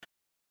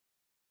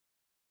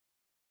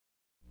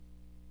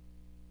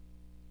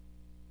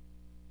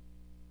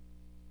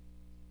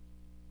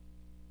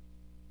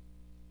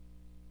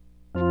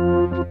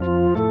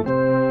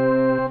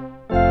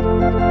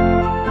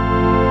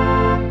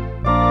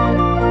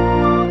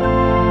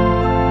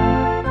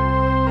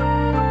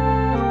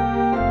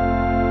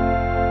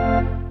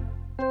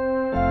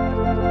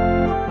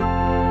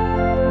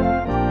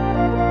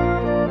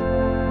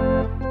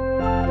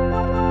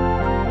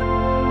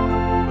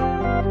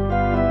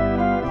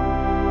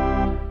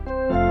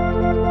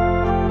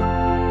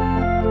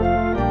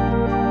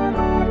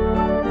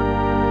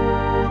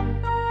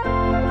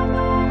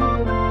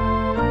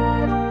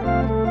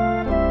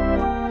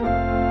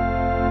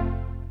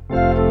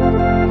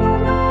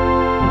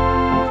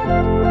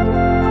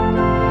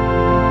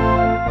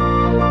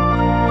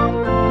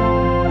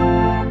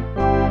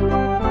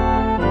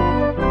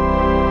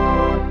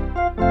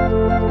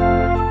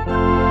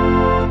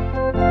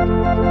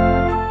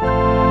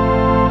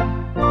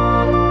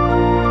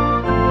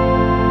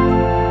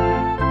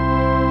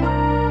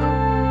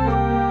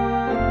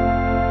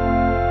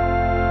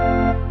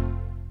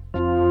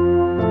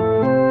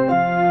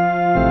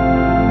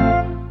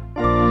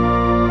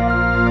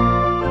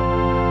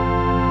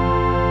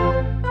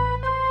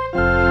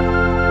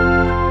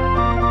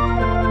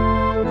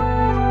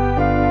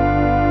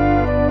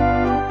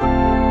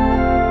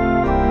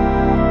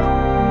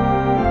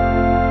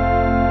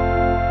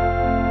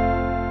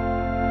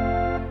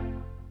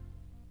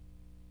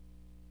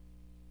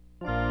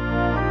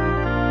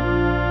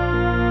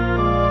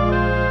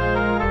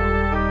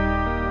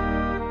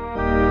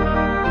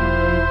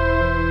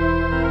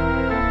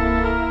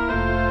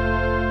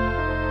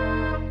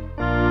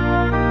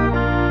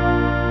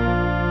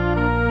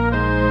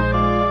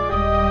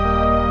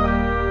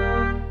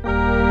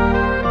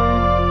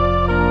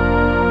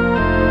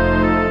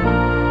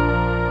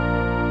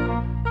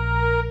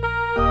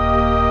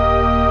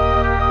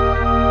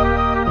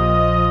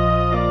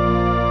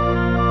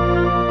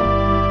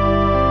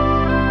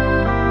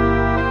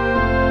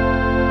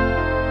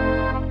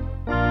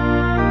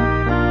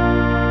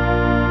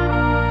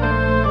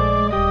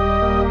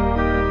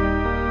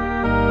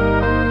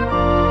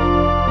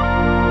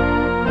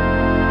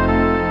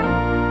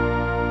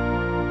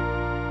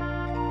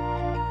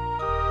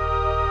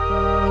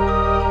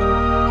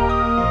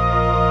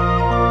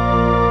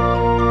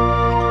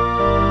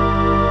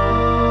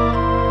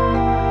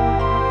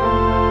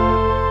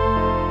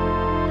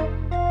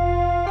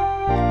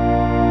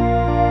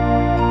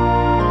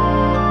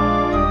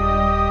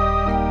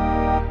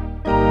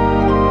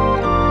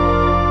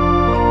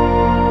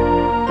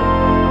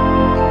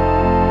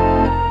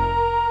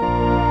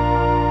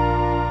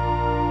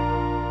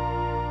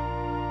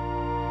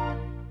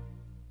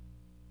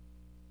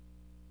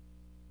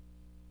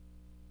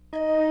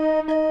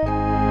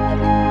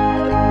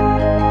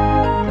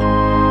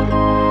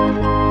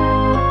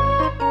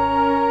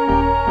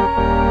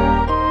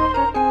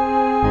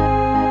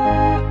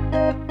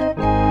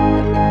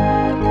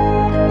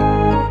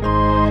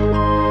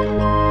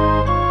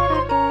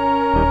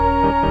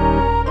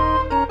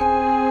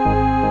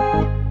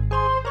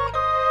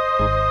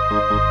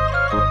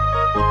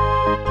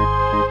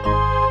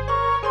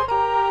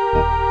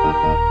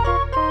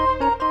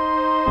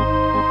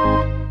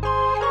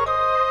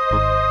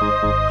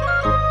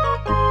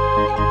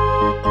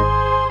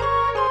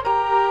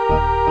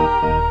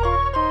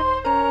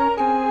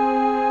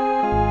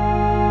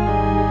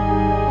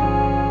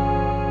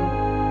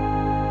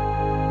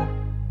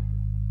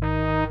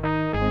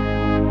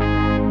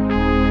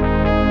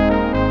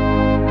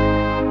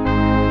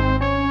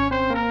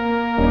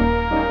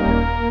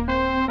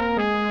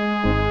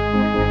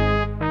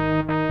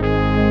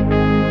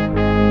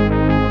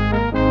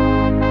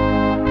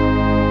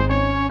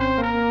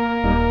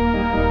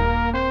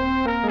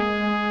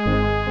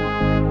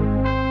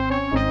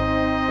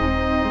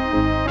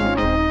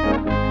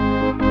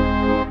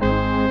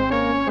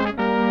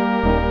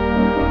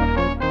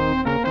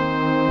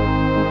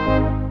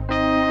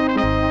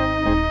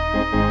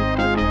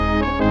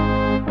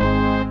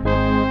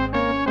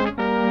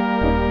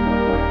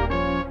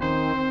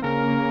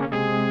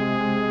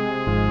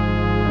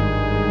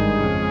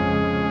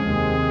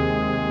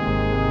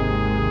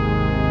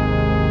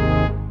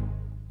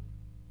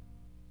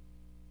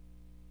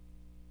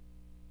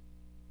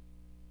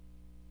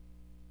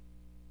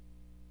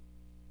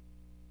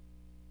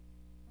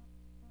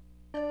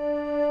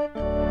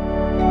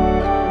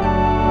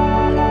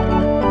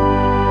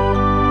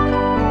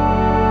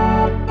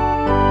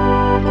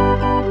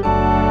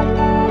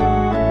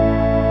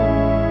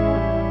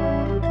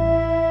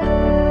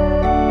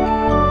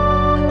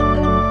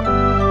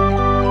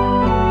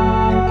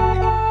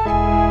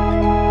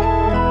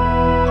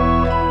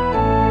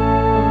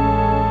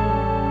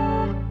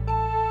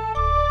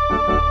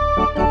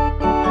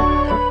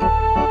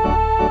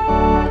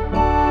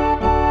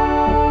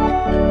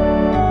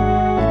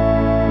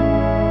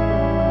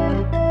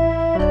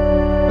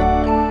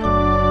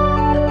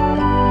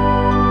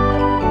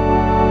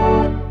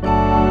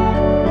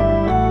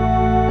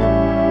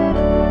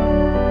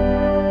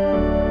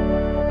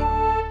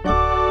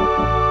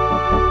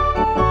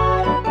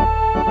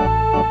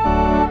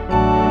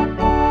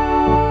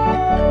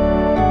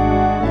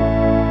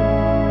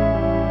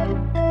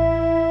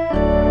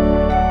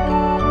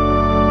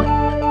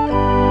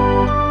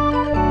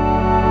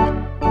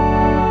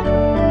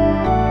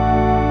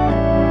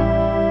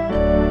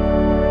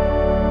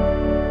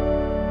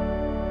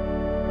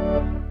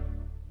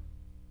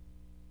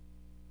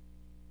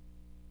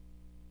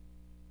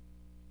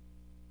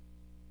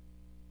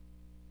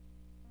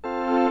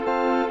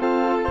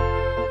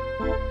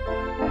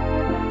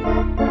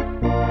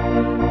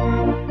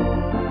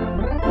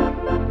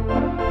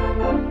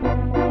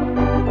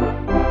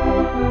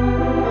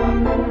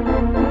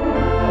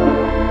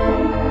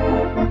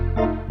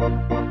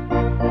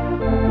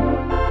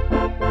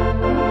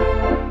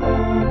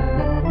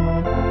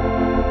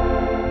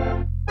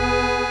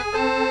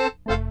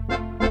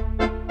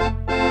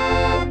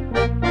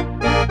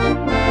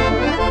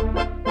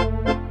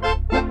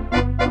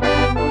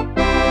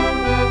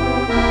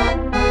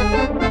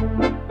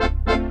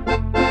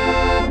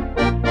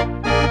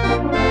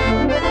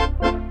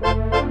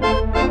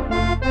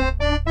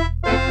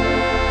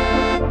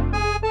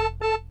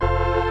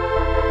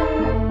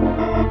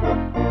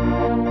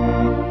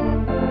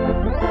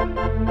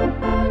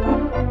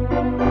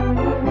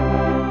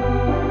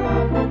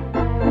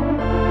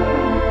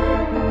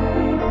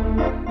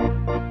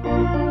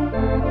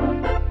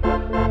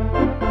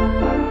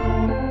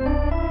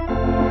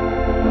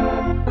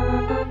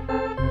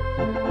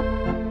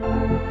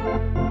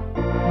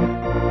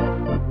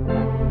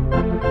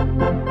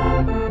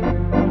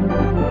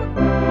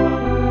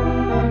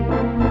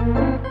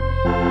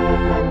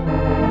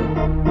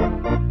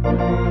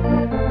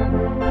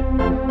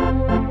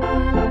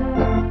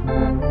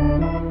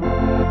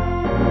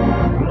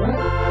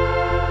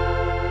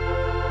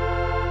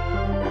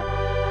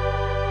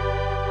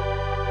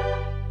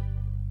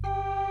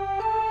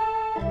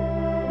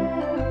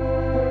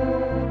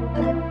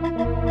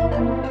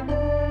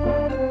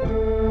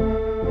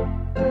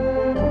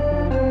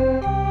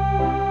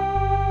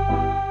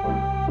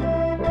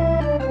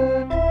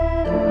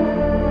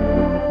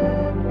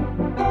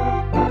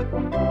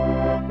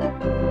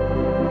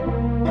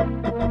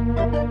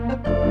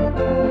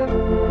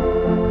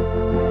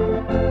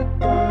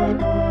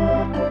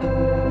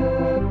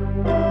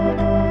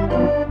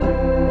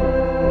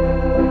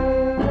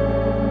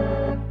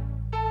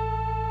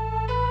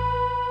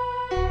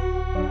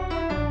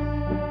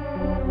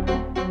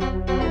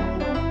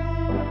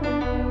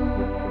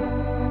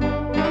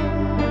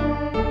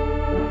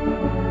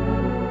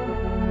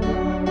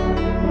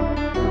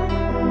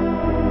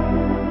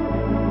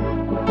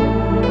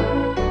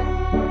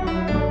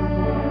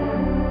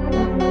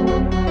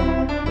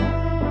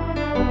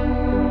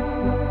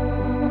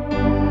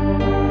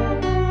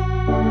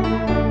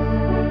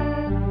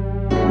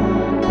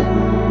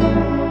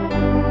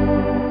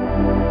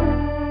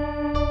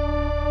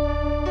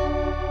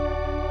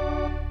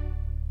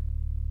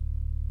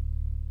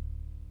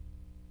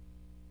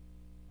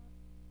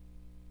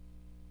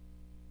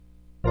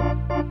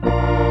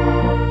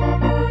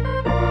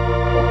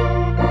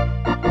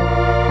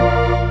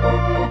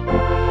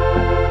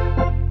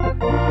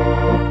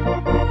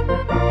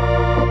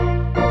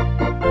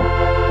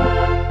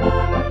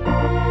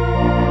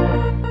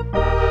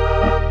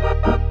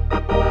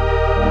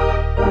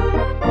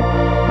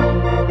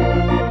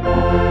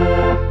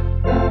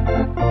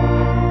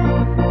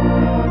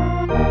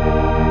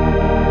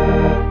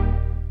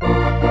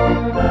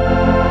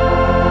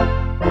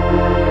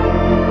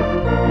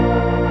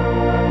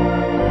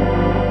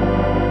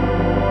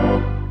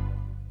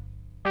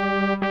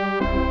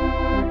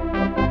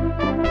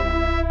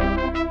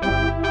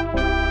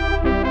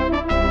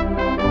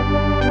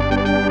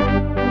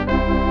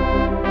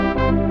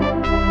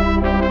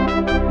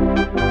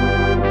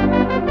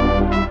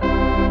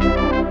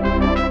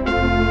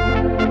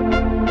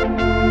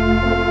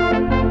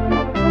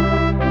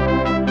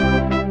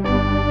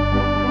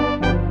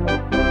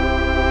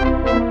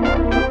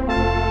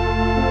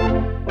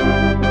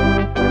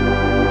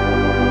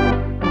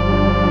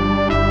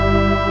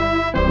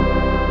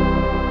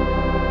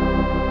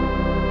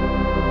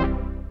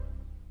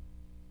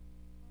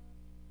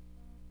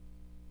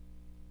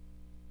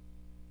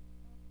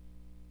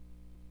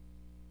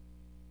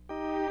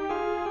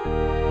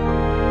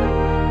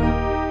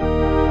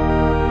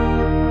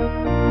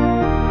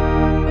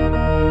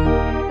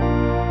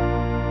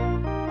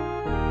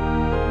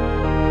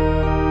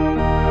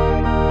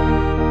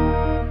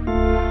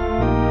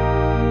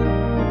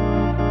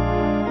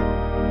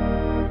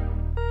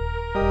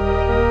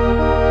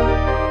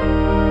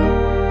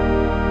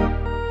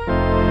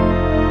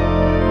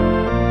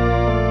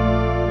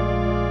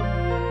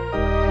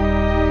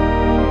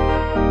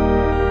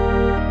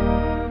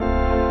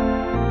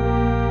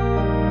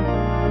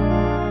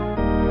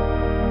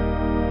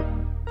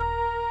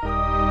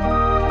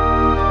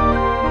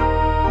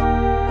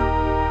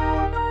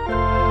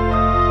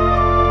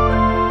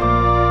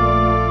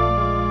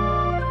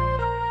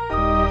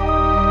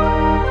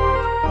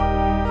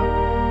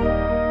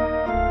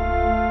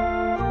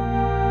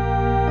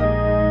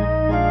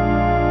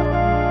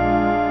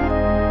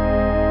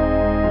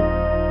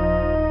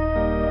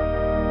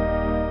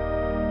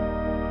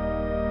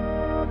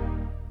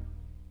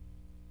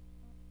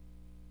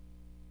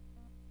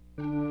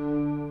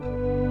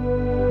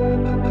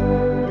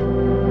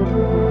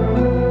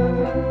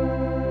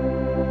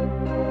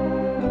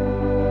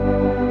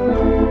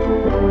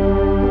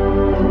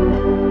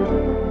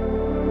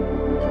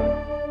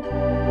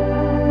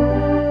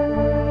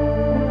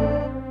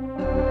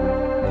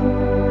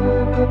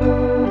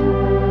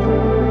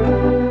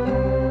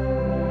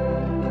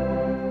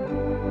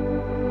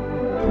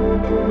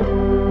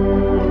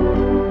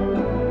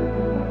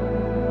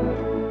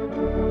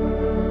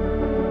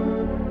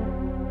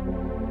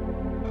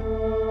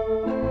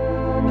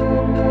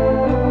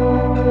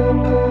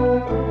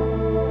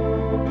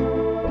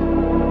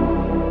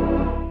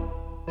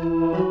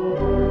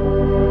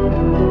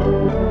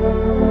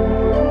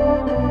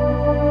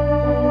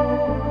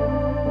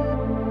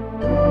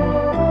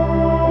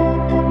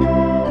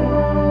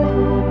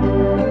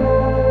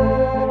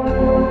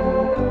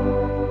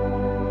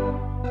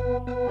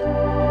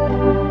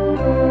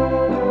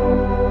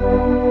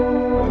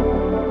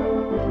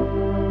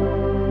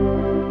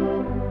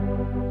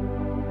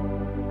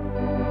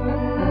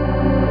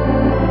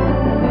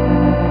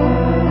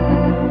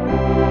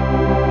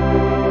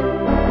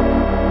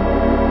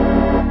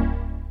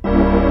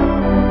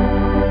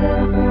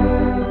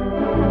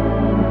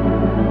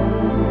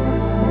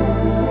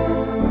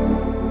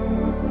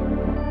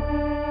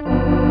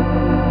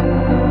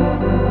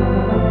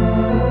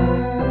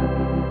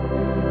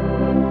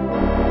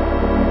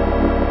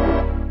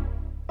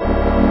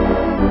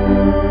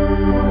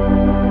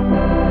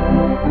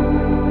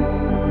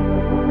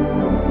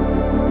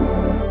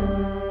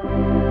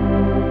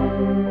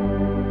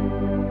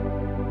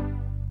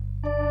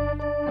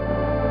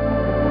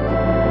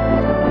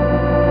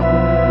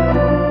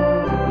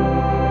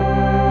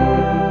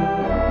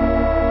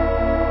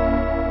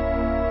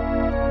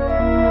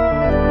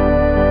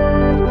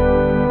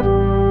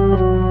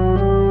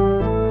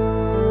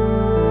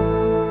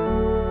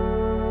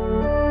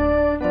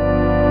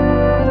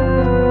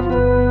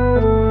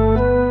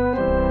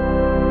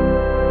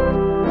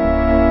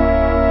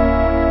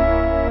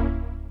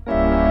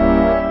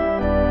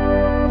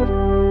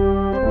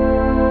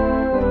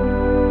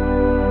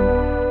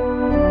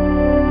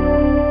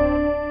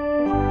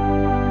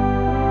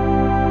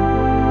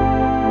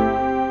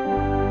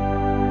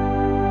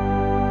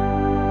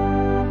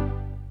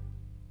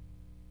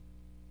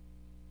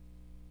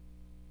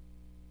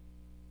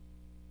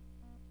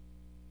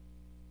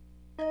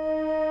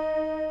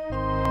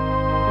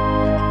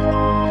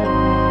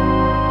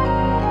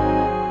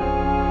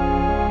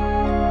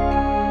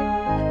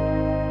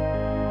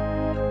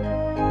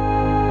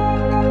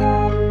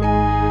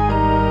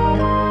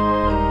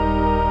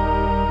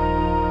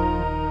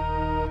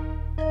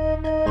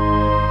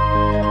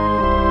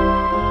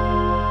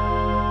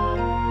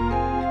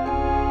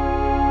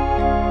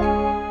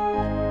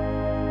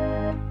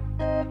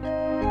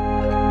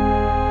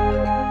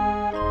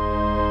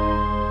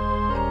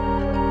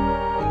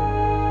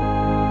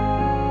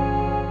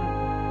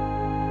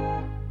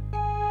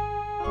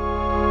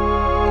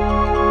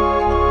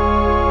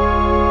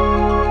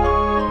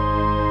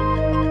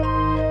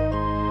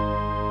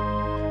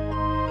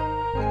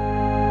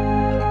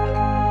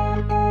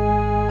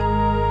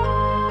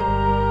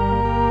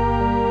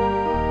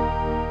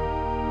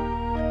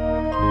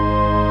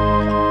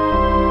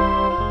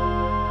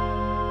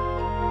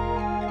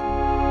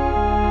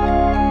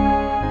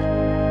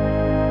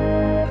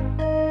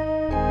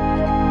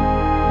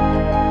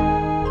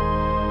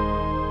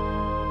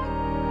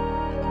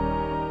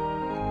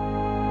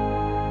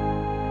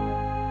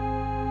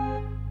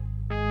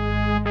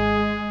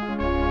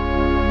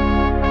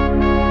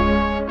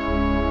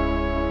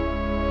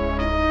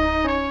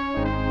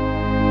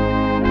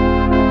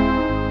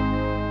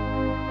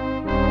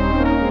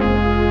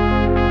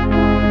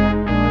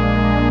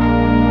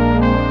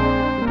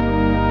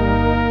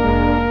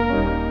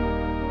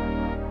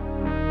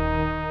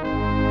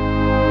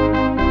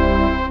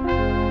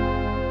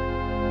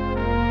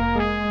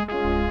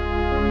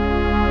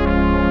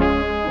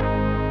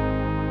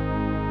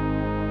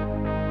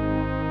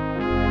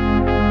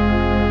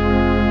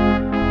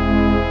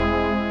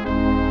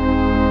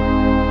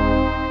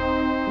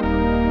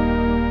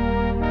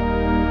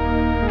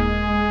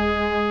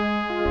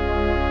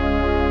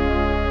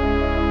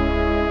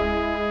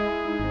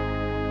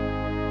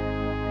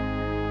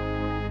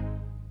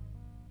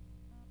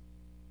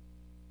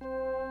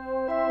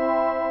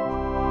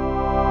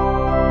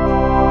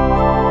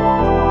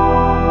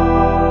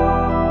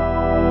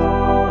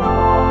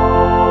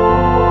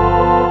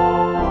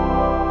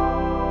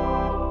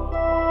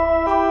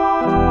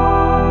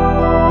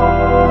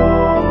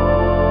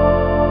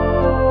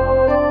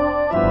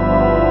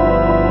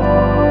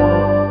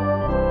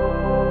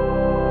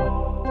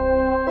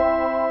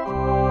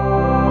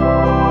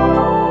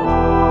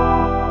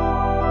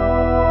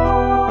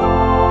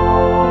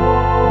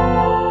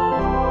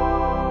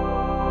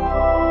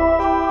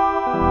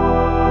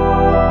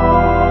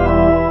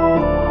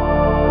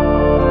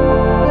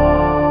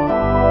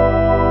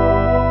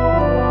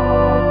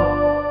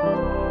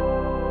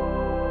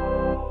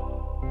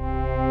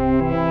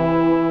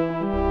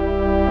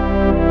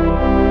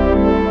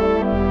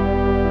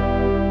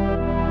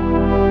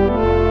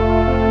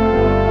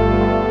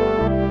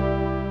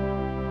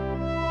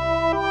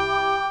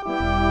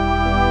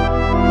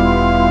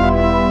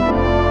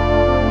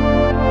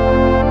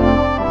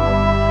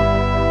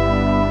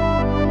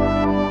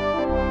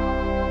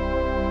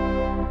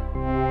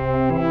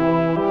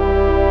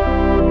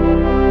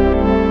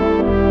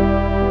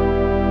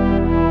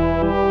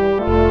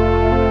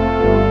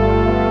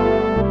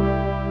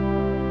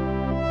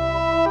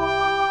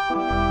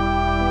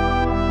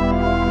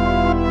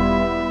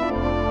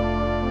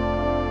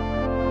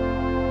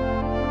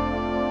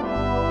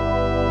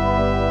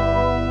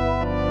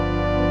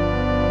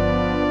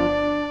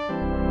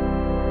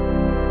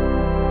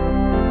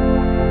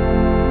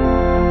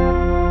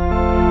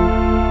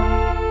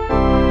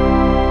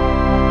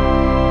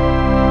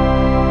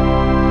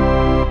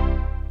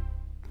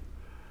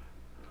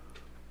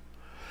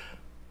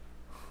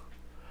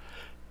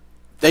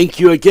Thank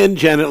you again,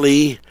 Janet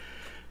Lee.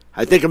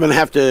 I think I'm going to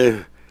have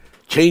to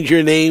change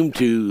your name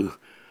to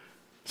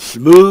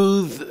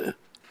Smooth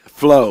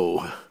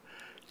Flow.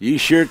 You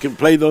sure can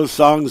play those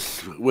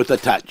songs with a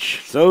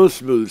touch. So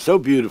smooth, so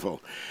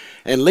beautiful.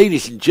 And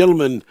ladies and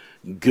gentlemen,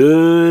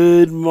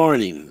 good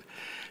morning.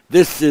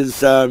 This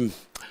is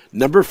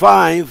number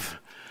 5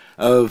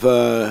 of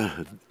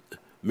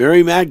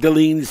Mary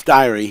Magdalene's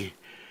diary.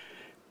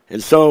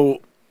 And so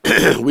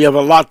we have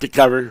a lot to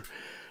cover.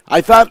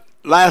 I thought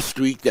last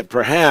week that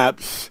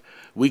perhaps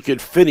we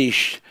could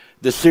finish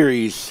the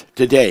series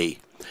today.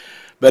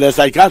 But as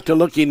I got to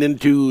looking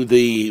into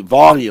the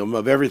volume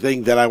of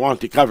everything that I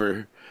want to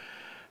cover,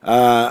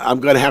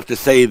 I'm going to have to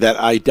say that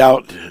I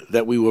doubt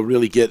that we will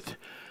really get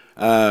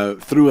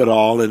through it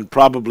all, and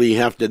probably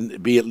have to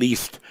be at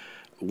least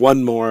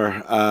one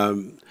more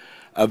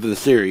of the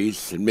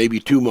series, and maybe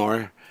 2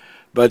 more.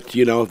 But,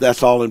 you know,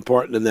 that's all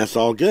important and that's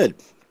all good.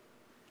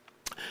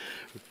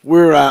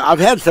 I've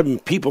had some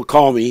people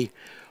call me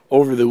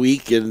over the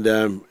week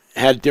and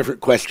had different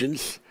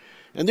questions,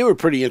 and they were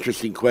pretty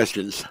interesting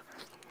questions.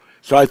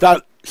 So I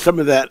thought some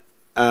of that,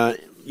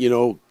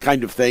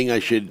 kind of thing I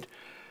should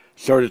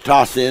sort of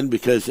toss in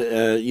because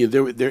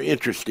they're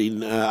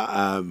interesting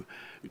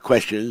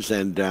questions,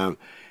 and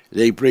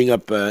they bring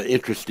up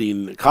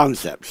interesting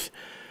concepts.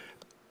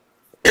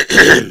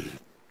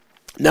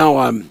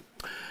 Now,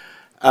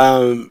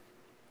 I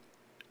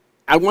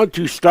want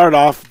to start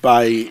off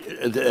by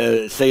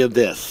saying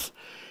this.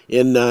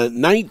 In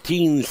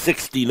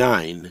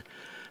 1969,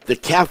 the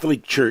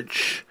Catholic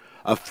Church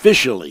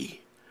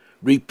officially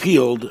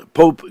repealed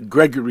Pope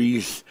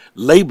Gregory's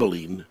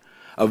labeling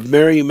of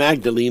Mary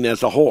Magdalene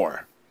as a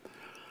whore.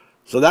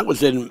 So that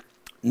was in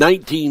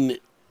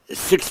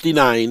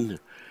 1969.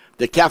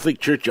 The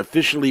Catholic Church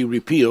officially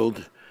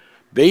repealed,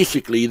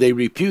 basically they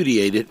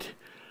repudiated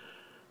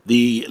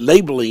the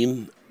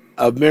labeling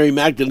of Mary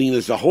Magdalene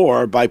as a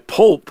whore by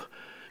Pope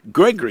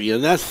Gregory.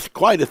 And that's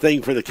quite a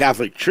thing for the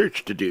Catholic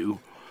Church to do,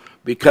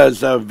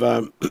 because of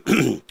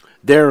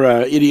their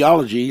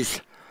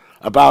ideologies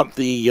about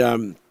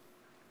the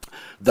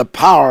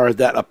power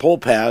that a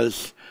pope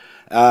has,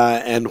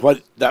 and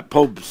what that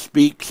pope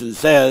speaks and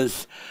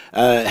says,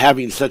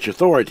 having such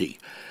authority.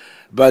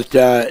 But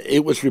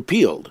it was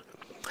repealed.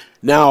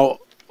 Now,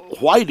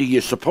 why do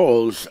you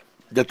suppose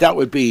that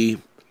would be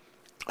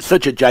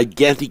such a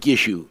gigantic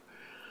issue?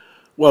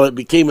 Well, it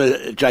became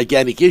a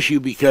gigantic issue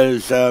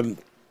because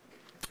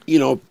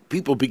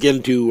people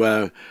begin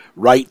to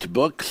write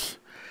books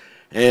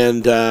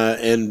and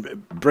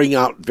bring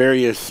out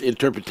various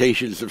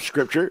interpretations of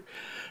Scripture.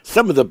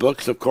 Some of the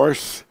books, of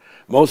course,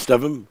 most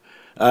of them,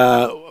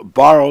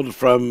 borrowed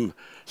from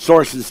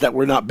sources that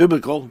were not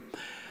biblical.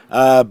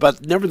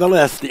 But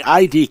nevertheless, the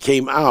idea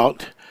came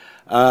out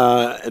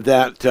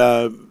that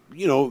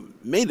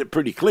made it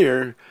pretty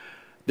clear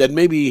that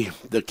maybe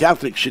the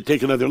Catholics should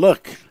take another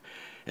look.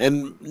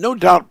 And no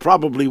doubt,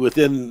 probably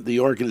within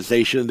the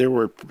organization, there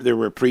were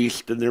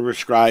priests and there were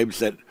scribes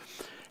that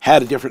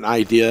had a different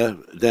idea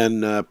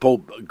than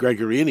Pope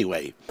Gregory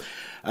anyway.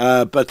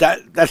 But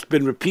that's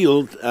been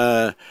repealed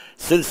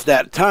since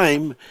that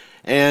time,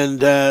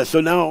 and so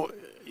now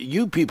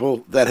you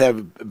people that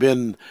have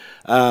been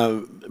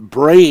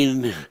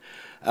brain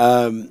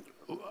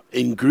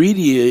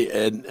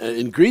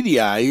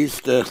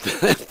ingrediized,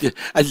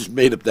 I just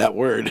made up that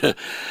word.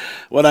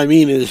 What I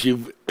mean is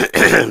you've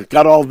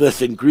got all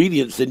this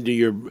ingredients into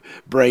your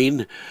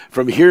brain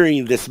from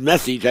hearing this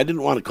message. I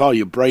didn't want to call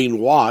you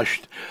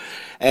brainwashed.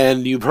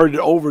 And you've heard it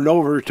over and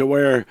over to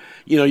where,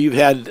 you've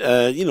had,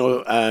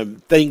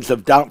 things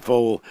of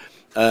doubtful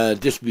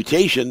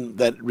disputation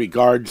that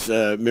regards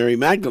Mary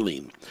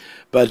Magdalene.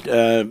 But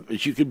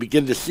as you can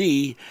begin to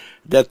see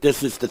that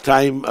this is the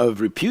time of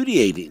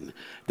repudiating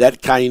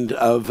that kind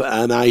of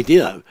an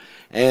idea.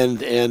 And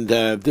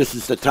this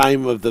is the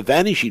time of the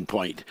vanishing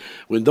point,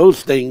 when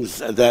those things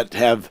that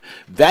have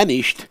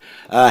vanished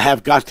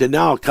have got to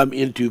now come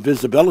into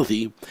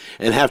visibility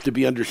and have to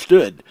be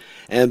understood.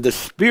 And the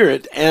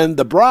Spirit and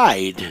the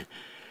bride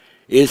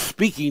is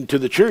speaking to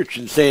the church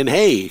and saying,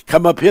 hey,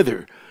 come up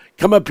hither.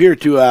 Come up here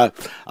to a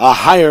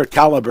higher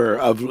caliber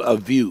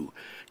of view.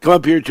 Come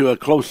up here to a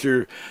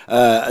closer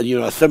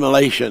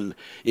assimilation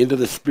into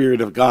the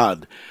Spirit of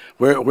God,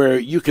 where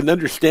you can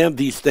understand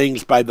these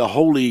things by the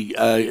Holy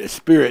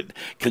Spirit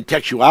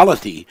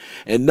contextuality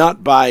and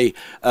not by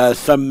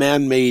some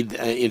man-made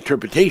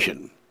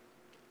interpretation.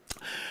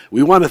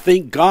 We want to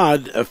thank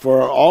God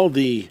for all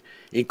the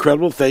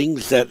incredible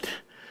things that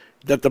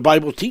the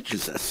Bible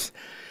teaches us.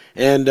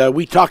 And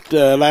we talked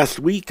last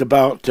week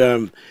about,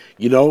 that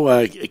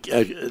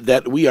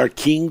we are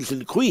kings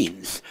and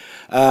queens.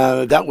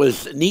 That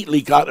was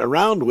neatly got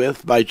around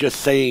with by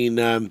just saying,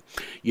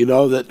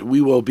 that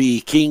we will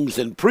be kings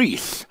and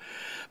priests.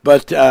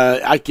 But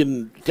I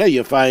can tell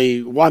you, if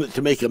I wanted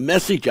to make a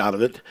message out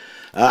of it,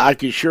 I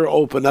could sure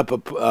open up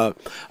a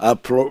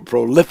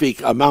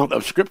prolific amount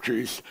of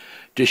scriptures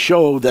to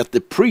show that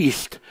the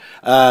priest,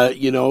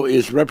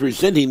 is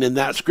representing in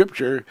that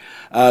scripture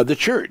the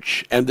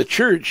church. And the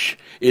church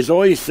is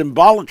always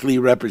symbolically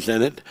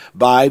represented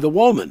by the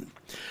woman.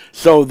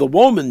 So the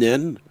woman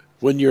then,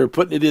 when you're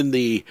putting it in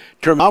the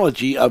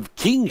terminology of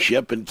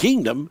kingship and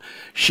kingdom,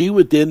 she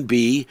would then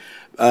be,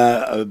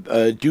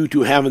 due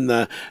to having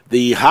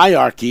the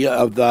hierarchy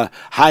of the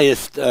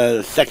highest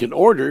second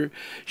order,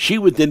 she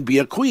would then be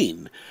a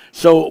queen.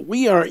 So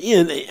we are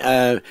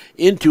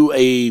into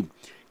a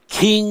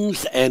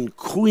kings and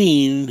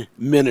queen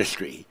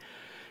ministry.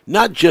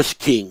 Not just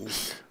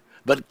kings,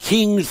 but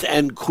kings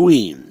and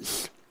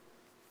queens.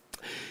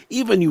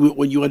 Even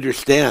when you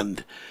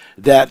understand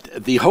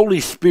that the Holy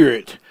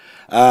Spirit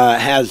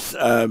has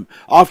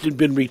often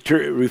been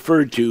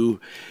referred to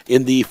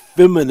in the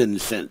feminine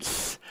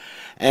sense.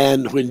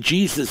 And when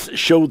Jesus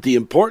showed the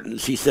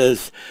importance, he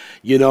says,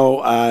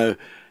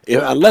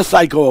 unless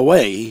I go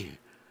away,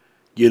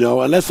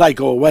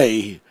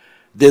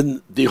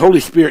 then the Holy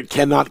Spirit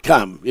cannot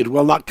come. It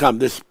will not come.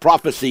 This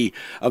prophecy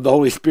of the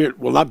Holy Spirit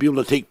will not be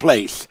able to take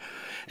place.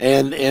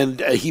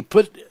 And he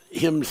put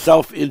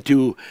himself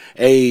into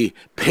a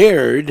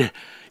paired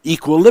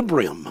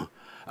equilibrium.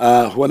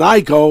 When I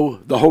go,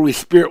 the Holy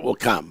Spirit will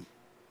come.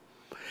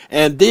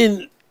 And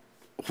then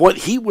what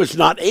he was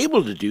not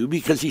able to do,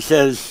 because he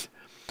says,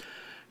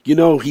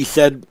 he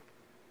said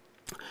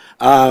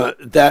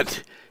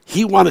that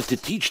he wanted to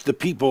teach the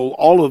people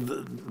all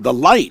of the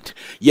light.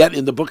 Yet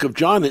in the book of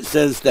John it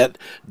says that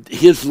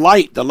his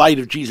light, the light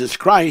of Jesus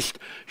Christ,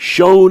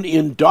 shone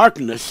in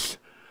darkness,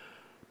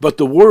 but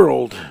the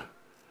world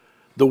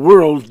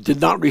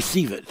did not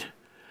receive it.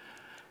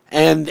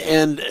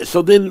 And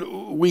so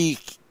then we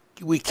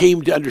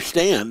came to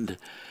understand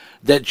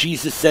that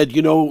Jesus said,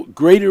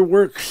 greater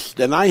works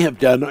than I have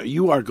done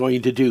you are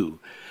going to do.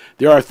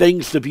 There are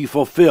things to be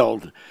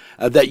fulfilled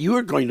that you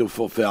are going to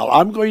fulfill.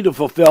 I'm going to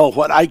fulfill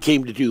what I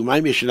came to do,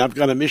 my mission. I've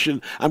got a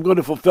mission. I'm going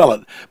to fulfill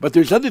it. But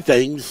there's other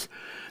things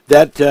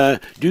that,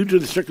 due to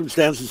the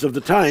circumstances of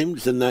the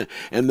times and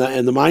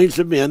the minds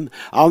of men,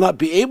 I'll not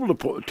be able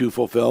to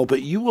fulfill.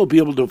 But you will be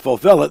able to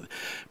fulfill it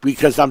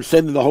because I'm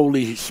sending the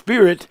Holy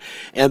Spirit,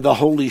 and the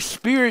Holy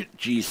Spirit,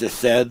 Jesus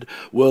said,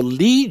 will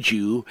lead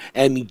you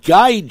and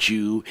guide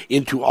you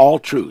into all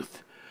truth.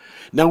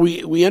 Now,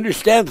 we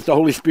understand that the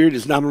Holy Spirit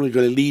is not only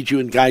going to lead you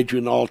and guide you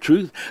in all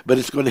truth, but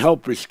it's going to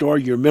help restore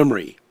your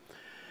memory.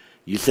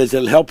 He says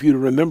it'll help you to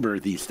remember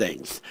these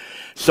things.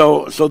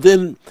 So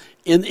then,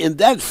 in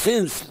that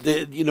sense, of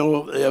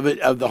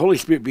the Holy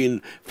Spirit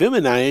being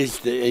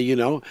feminized,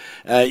 you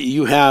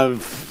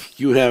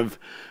have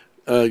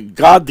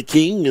God the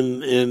King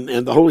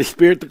and the Holy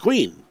Spirit the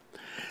Queen,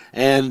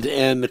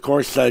 and of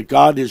course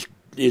God is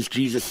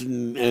Jesus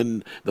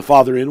and the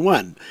Father in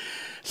one.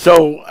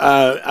 So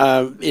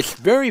it's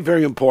very,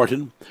 very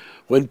important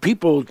when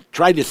people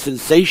try to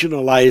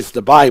sensationalize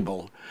the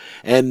Bible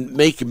and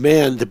make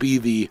man to be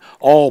the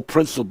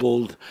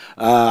all-principled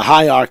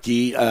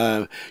hierarchy,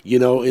 in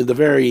the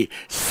very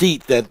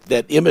seat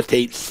that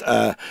imitates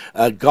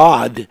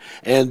God,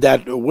 and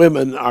that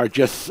women are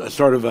just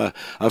sort of a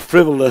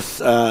frivolous,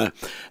 side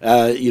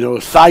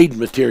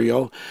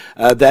material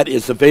that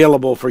is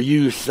available for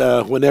use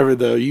whenever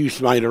the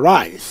use might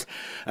arise.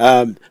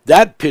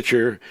 That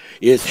picture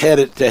is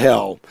headed to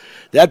hell.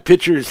 That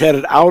picture is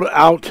headed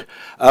out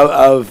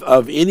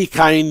of any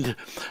kind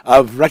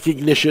of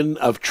recognition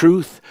of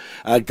truth.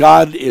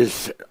 God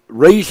is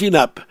raising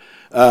up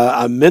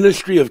a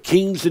ministry of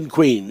kings and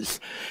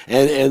queens,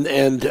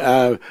 and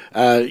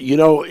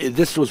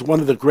this was one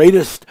of the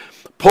greatest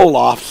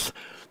pull-offs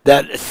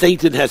that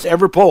Satan has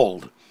ever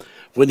pulled,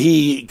 when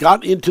he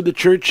got into the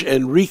church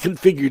and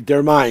reconfigured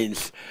their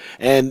minds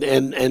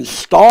and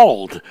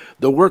stalled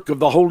the work of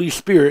the Holy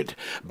Spirit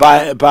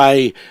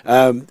by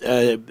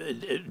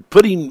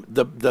putting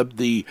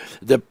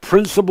the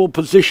principal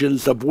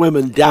positions of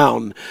women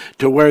down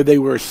to where they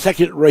were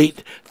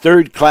second-rate,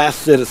 third-class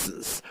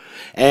citizens.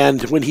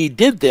 And when he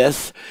did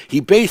this,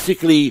 he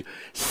basically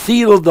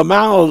sealed the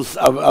mouths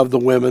of the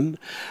women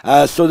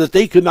so that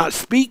they could not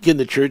speak in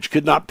the church,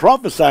 could not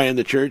prophesy in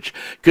the church,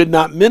 could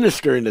not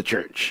minister in the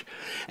church.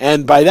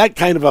 And by that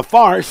kind of a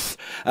farce,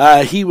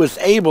 he was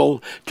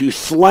able to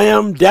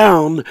slam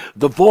down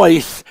the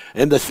voice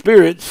and the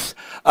spirits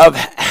of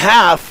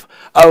half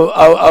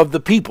of the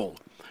people.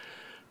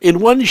 In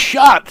one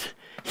shot,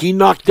 he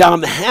knocked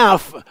down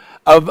half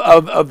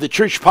of the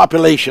church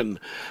population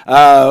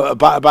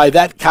by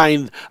that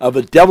kind of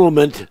a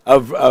devilment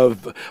of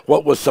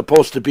what was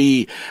supposed to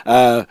be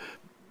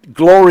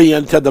glory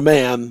unto the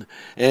man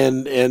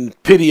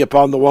and pity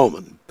upon the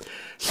woman.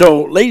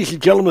 So, ladies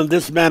and gentlemen,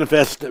 this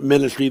manifest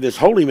ministry, this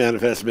holy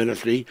manifest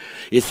ministry,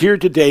 is here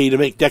today to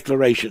make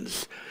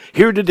declarations,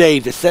 here today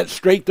to set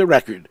straight the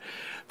record,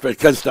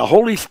 because the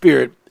Holy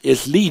Spirit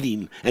is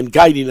leading and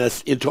guiding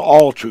us into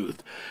all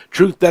truth.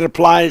 Truth that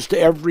applies to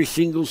every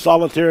single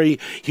solitary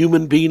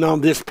human being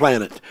on this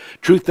planet.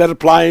 Truth that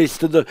applies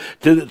to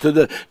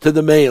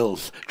the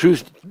males.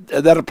 Truth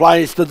that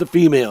applies to the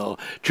female.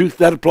 Truth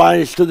that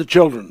applies to the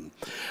children.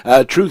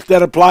 Truth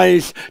that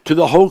applies to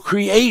the whole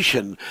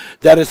creation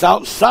that is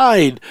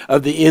outside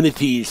of the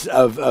entities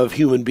of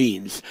human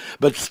beings,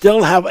 but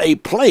still have a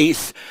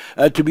place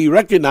to be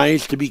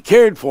recognized, to be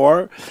cared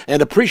for,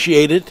 and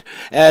appreciated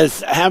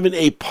as having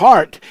a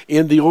part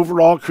in the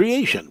overall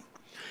creation.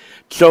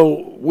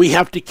 So we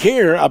have to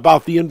care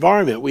about the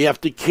environment. We have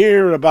to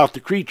care about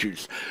the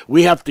creatures.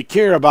 We have to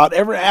care about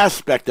every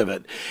aspect of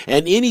it.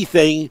 And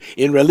anything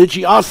in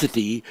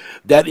religiosity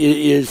that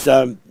is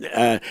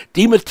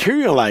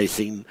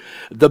dematerializing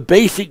the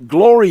basic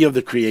glory of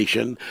the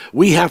creation,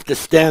 we have to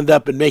stand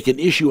up and make an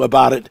issue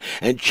about it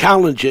and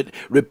challenge it,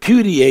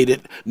 repudiate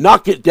it,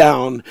 knock it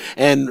down,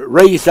 and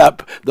raise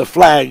up the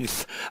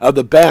flags of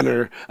the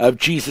banner of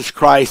Jesus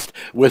Christ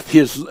with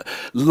his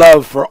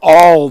love for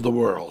all the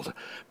world.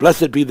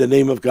 Blessed be the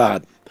name of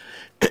God.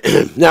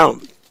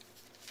 Now,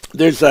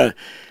 there's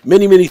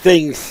many, many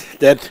things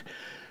that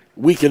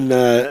we can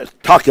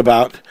talk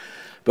about,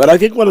 but I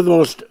think one of the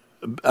most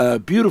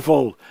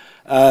beautiful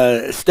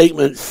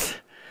statements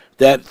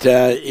that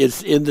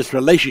is in this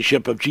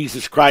relationship of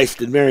Jesus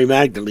Christ and Mary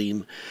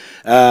Magdalene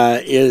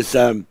is,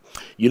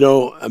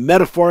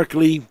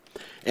 metaphorically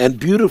and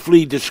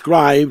beautifully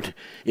described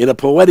in a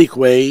poetic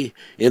way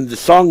in the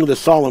Song of the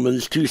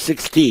Solomons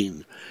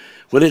 2:16.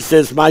 When it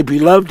says, "My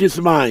beloved is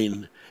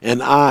mine,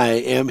 and I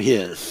am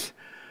his."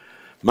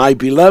 My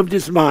beloved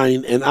is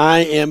mine, and I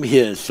am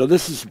his. So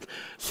this is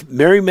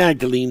Mary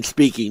Magdalene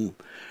speaking.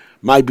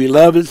 My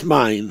beloved is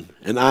mine,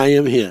 and I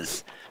am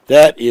his.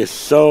 That is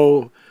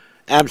so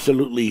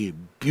absolutely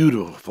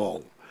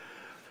beautiful.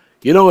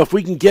 You know, if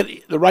we can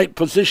get the right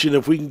position,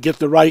 if we can get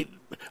the right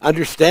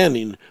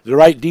understanding, the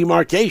right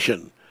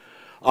demarcation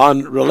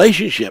on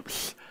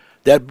relationships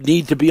that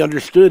need to be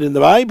understood in the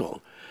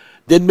Bible,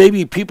 then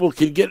maybe people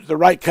can get the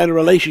right kind of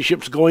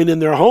relationships going in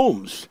their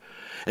homes,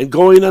 and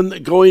going in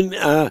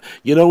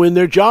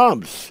their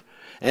jobs,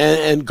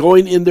 and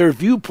going in their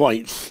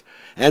viewpoints,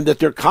 and that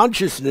their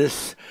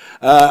consciousness,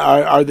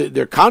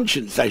 their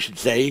conscience, I should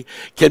say,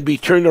 can be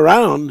turned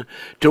around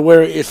to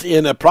where it's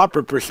in a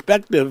proper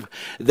perspective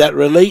that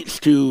relates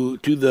to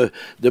the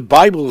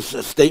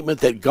Bible's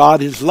statement that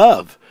God is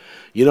love.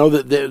 You know,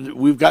 that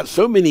we've got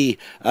so many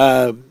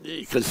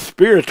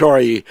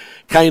conspiratory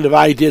kind of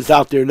ideas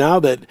out there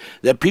now that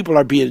people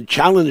are being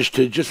challenged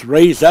to just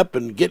raise up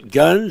and get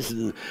guns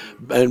and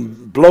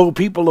blow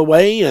people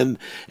away, and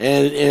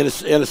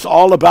it's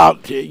all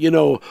about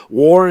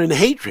war and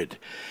hatred.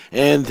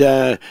 And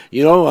they're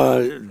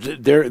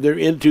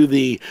into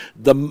the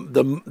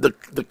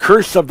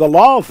curse of the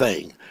law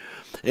thing,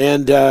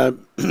 and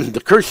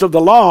the curse of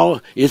the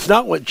law is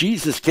not what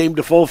Jesus came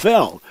to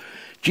fulfill.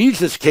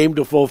 Jesus came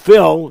to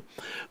fulfill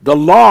the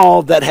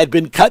law that had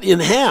been cut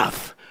in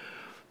half,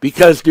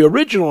 because the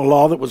original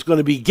law that was going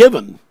to be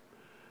given,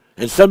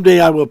 and someday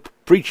I will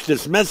preach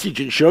this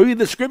message and show you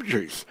the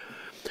scriptures,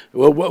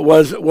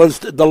 was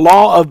the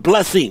law of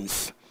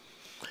blessings.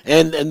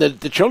 And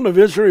the children of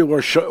Israel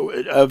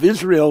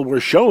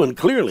were shown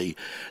clearly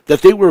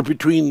that they were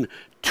between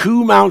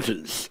two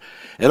mountains.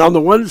 And on the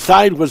one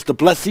side was the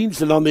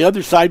blessings, and on the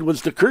other side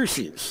was the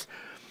cursings.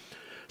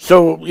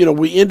 So,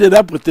 we ended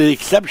up with the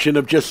exception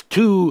of just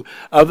two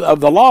of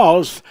the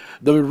laws.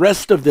 The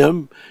rest of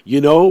them,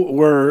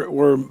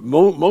 were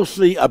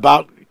mostly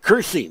about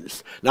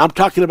cursings. Now, I'm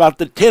talking about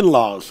the 10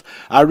 laws.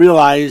 I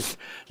realize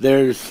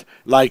there's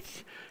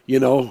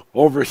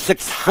over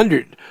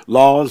 600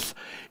 laws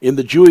in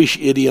the Jewish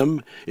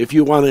idiom, if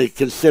you want to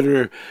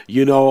consider,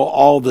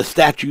 all the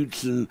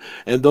statutes and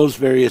those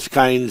various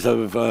kinds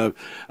of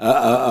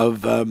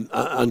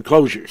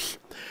enclosures.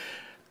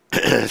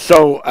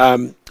 So,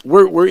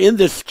 we're in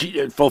this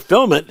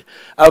fulfillment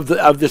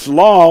of this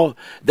law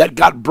that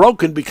got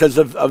broken because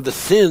of the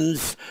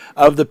sins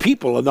of the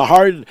people and the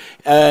hard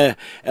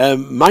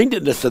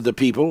mindedness of the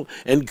people,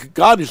 and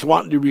God is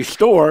wanting to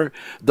restore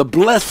the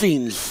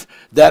blessings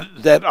that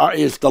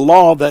is the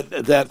law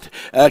that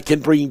can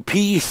bring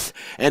peace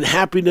and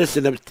happiness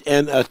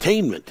and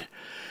attainment.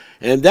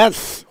 And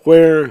that's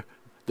where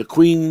the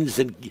Queens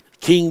and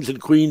Kings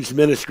and Queens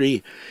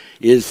ministry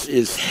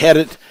is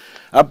headed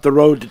up the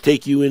road to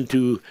take you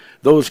into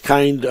those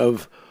kind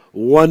of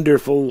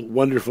wonderful,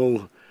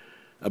 wonderful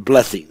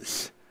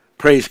blessings.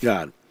 Praise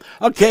God.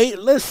 Okay,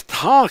 let's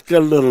talk a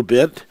little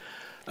bit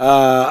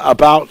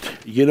about,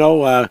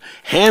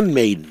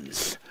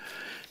 handmaidens,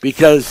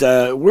 because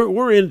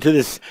we're into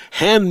this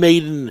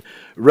handmaiden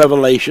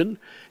revelation,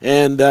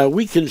 and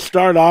we can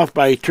start off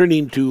by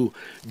turning to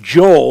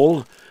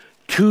Joel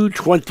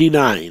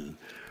 2:29.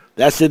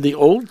 That's in the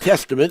Old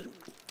Testament,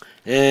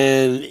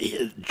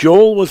 and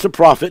Joel was a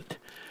prophet,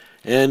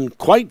 and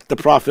quite the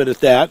prophet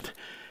at that.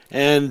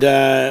 And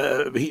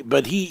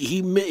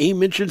he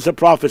mentions a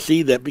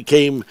prophecy that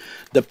became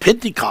the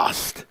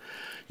Pentecost,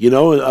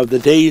 of the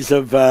days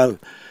of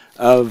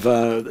of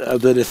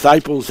the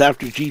disciples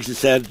after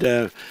Jesus had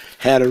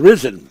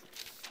arisen,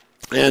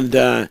 and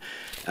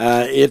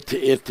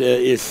it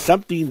is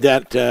something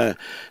that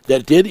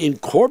did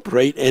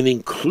incorporate and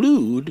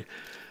include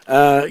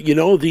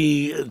the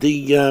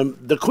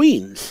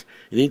queens.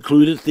 It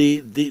included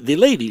the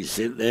ladies,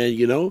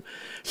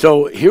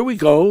 So here we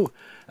go,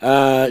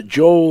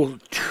 Joel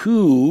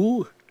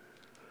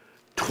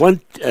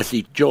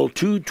 2:20. Joel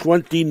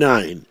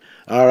 2:29.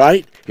 All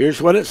right,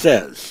 here's what it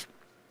says.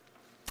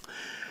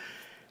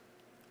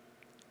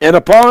 And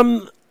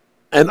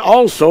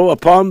also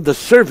upon the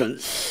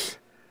servants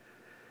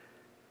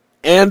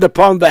and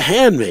upon the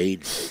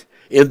handmaids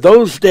in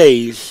those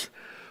days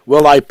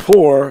will I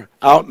pour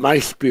out my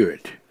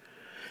spirit,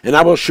 and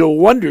I will show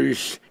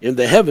wonders in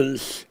the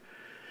heavens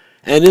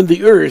and in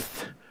the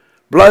earth,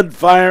 blood,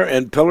 fire,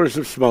 and pillars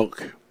of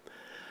smoke.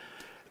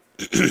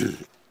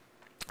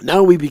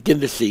 Now we begin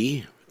to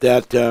see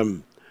that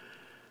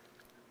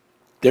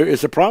there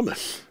is a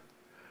promise.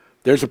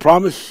 There's a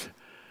promise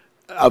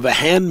of a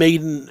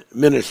handmaiden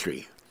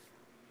ministry.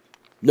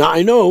 Now,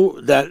 I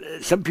know that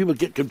some people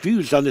get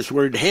confused on this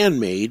word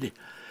handmaid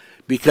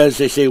because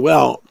they say,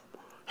 well,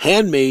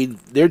 handmaid,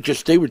 they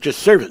were just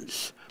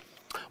servants.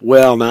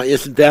 Well, now,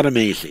 isn't that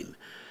amazing?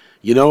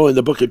 In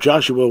the book of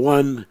Joshua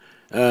 1,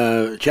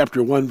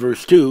 chapter 1,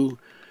 verse 2,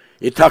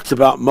 it talks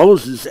about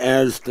Moses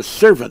as the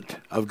servant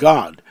of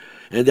God,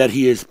 and that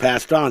he is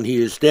passed on,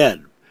 he is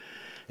dead.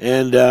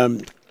 And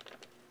the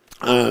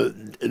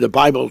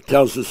Bible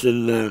tells us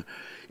in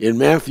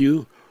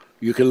Matthew,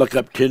 you can look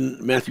up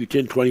Matthew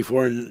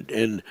 10:24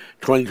 and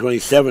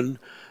 20:27,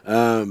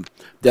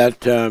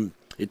 that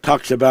it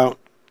talks about,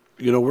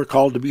 we're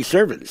called to be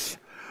servants.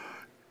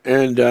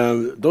 And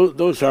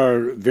those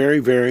are very,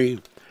 very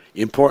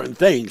important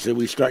things, that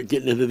we start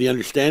getting into the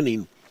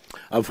understanding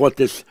of what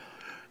this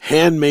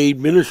handmaid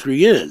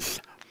ministry is.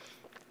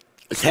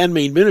 This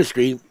handmaid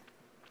ministry,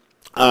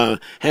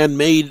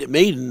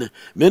 maiden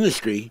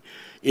ministry,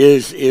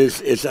 is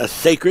a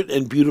sacred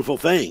and beautiful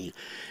thing.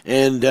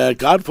 And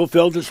God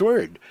fulfilled His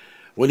word.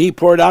 When He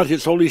poured out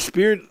His Holy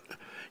Spirit,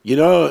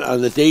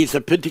 on the days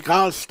of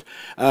Pentecost,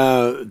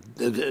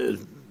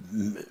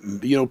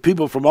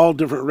 people from all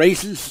different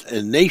races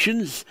and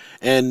nations,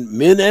 and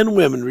men and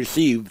women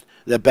received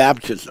the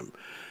baptism.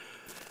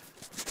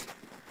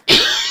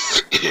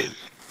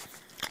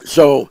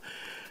 So,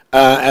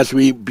 as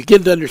we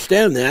begin to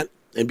understand that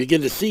and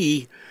begin to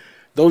see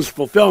those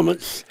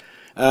fulfillments,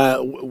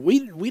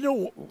 we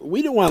don't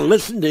want to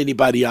listen to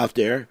anybody out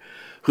there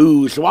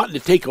who's wanting to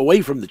take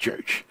away from the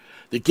church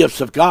the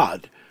gifts of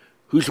God,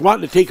 who's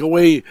wanting to take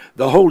away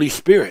the Holy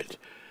Spirit,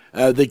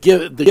 the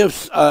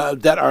gifts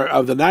that are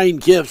of the 9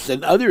 gifts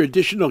and other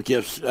additional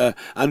gifts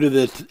under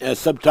the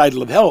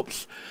subtitle of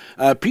helps.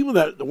 People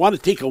that want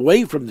to take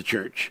away from the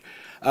church,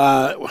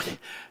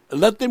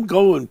 let them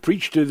go and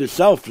preach to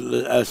themselves,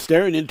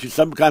 staring into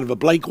some kind of a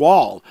blank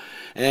wall.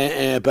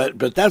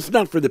 But that's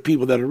not for the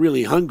people that are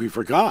really hungry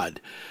for God.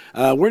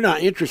 We're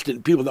not interested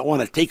in people that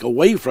want to take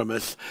away from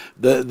us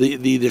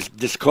the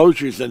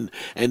disclosures and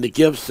the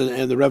gifts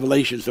and the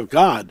revelations of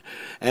God.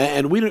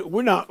 And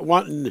we're not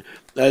wanting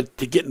to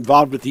get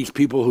involved with these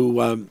people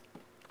who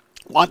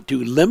want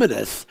to limit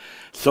us,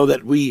 so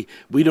that we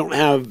don't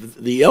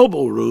have the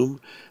elbow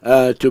room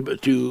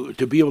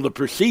to be able to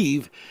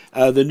perceive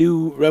the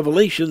new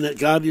revelation that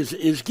God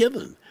is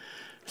given.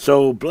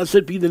 So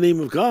blessed be the name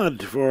of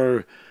God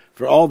for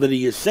all that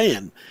He is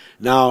saying.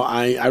 Now,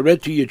 I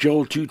read to you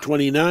Joel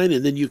 2:29,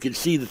 and then you can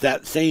see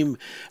that same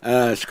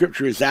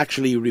scripture is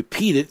actually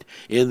repeated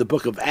in the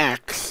book of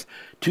Acts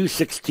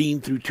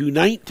 2:16 through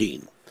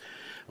 2:19.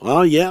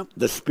 Well, yeah,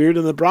 the Spirit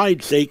and the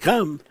bride say,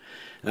 come.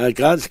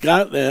 God's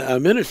got a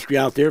ministry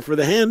out there for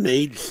the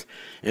handmaids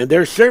and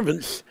their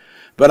servants.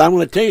 But I'm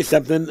going to tell you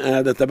something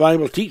that the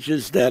Bible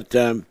teaches, that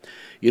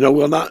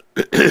we'll not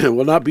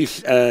will not be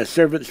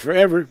servants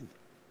forever.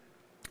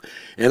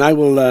 And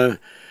I'll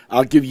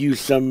give you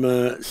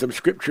some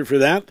scripture for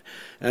that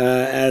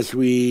as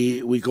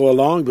we go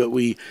along. But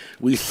we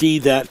see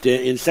that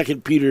in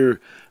 2 Peter,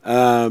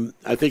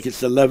 I think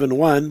it's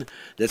 11:1,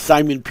 that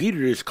Simon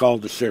Peter is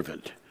called a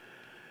servant.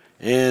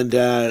 And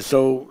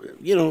so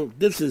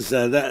this is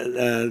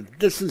the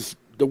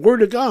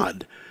Word of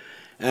God,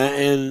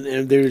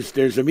 and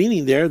there's a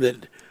meaning there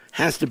that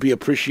has to be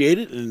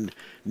appreciated and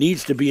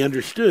needs to be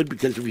understood,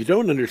 because if you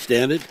don't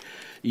understand it,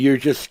 you're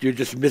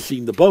just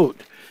missing the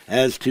boat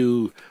as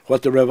to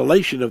what the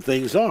revelation of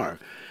things are.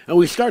 And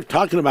we start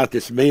talking about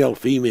this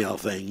male-female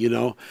thing,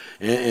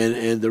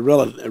 and the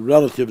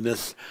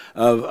relativeness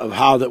of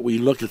how that we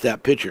look at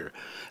that picture.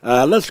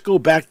 Let's go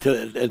back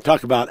to and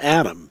talk about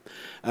Adam.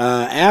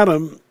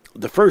 Adam,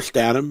 the first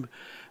Adam,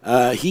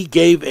 he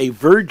gave a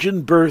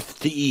virgin birth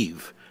to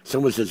Eve.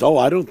 Someone says, "Oh,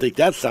 I don't think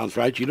that sounds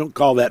right. You don't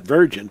call that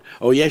virgin."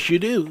 Oh, yes, you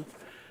do.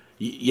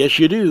 Yes,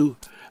 you do.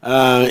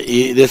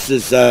 This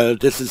is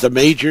a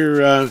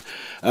major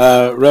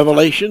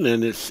revelation,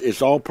 and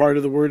it's all part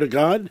of the Word of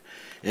God.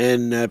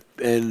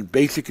 And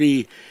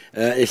basically,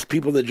 it's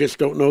people that just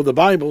don't know the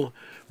Bible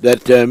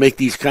that make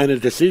these kind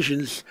of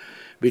decisions,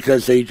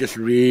 because they just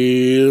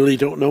really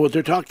don't know what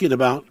they're talking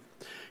about,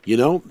 you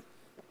know.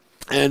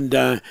 And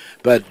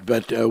but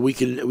we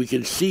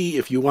can see,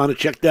 if you want to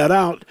check that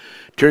out,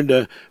 turn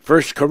to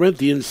 1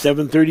 Corinthians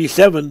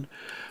 7:37,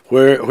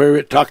 where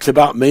it talks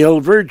about male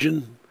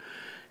virgin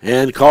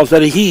and calls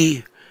that a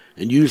he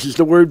and uses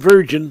the word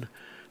virgin.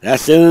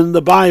 That's in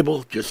the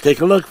Bible. Just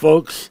take a look,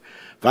 folks.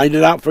 Find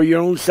it out for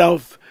your own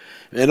self,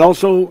 and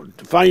also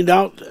find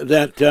out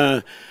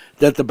that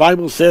that the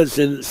Bible says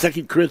in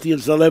 2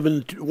 Corinthians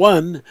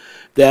 11:1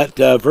 that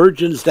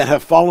virgins that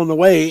have fallen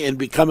away and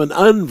become an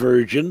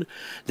unvirgin,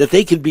 that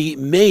they can be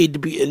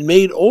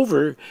made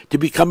over to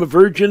become a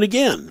virgin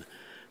again.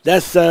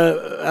 That's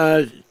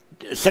 2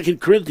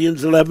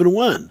 Corinthians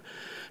 11:1.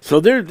 So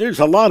there's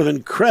a lot of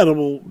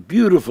incredible,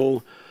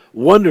 beautiful,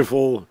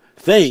 wonderful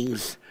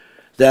things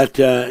that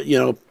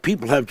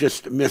people have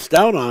just missed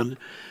out on,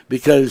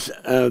 because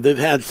they've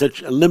had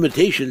such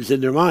limitations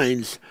in their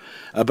minds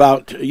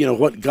about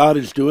what God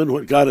is doing,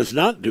 what God is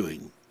not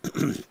doing.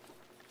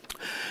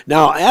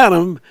 Now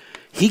Adam,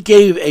 he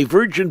gave a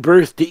virgin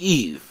birth to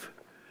Eve.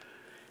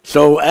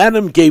 So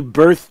Adam gave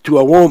birth to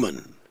a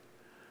woman.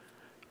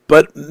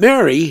 But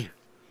Mary,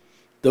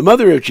 the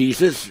mother of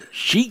Jesus,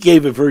 she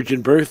gave a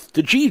virgin birth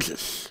to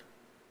Jesus.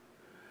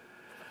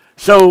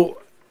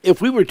 So if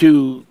we were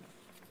to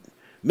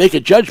make a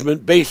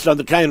judgment based on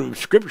the kind of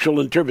scriptural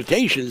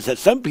interpretations that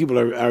some people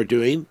are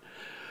doing,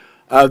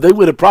 they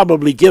would have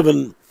probably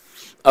given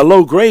a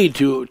low grade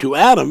to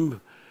Adam,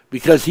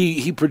 because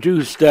he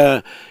produced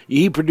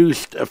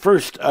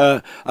first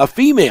a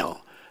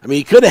female. I mean,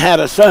 he could have had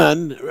a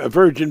son, a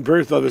virgin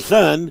birth of a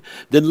son,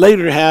 then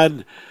later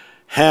had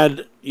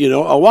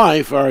a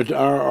wife or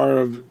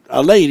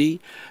a lady,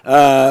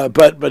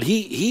 but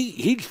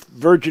he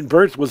virgin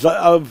birth was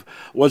of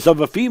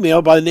a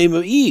female by the name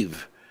of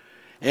Eve.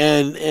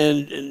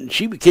 And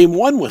she became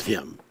one with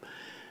him.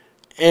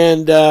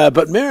 And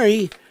but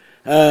Mary,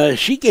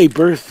 she gave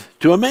birth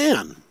to a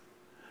man.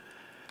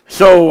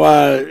 So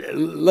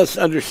let's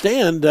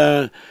understand,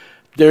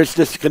 there's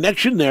this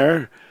connection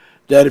there,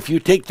 that if you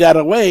take that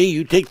away,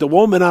 you take the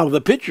woman out of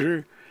the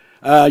picture,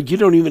 you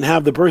don't even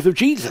have the birth of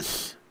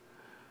Jesus.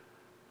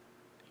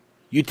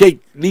 You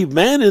leave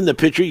man in the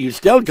picture, you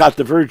still got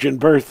the virgin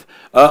birth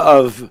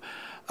of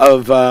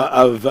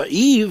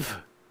Eve,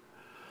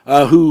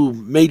 who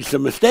made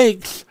some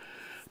mistakes,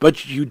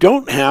 but you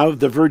don't have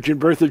the virgin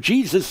birth of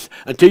Jesus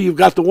until you've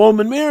got the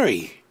woman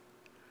Mary.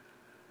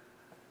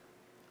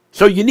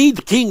 So you need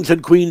the kings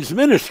and queens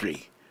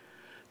ministry,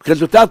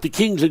 because without the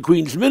kings and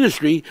queens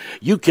ministry,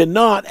 you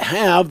cannot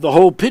have the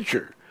whole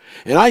picture.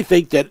 And I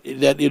think that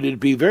it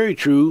would be very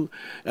true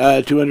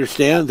to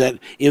understand that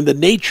in the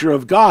nature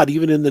of God,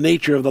 even in the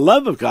nature of the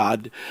love of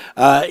God,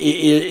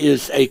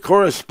 is a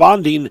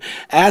corresponding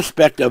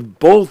aspect of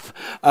both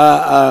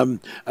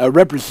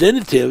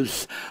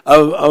representatives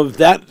of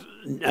that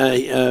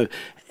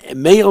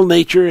male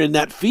nature and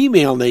that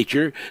female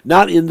nature,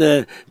 not in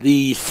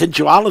the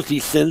sensuality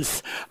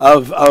sense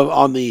of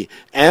on the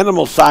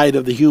animal side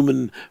of the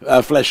human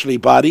fleshly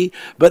body,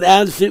 but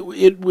as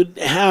it would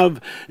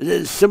have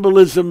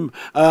symbolism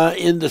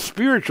in the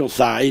spiritual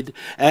side,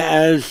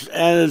 as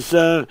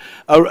a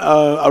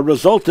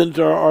resultant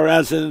or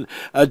as a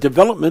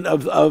development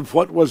of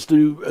what was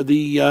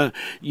the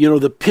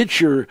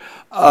picture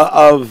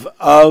of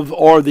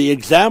or the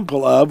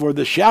example of or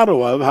the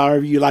shadow of,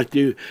 however you like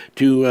to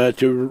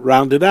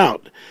round it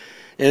out.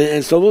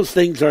 And so those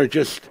things are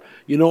just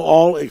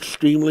all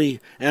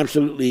extremely,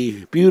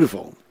 absolutely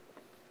beautiful.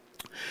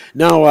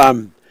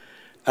 Now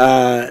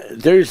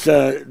there's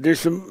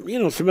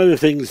some other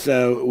things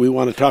we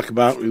want to talk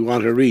about, we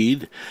want to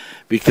read,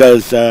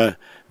 because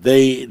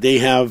they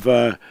have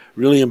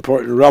really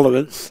important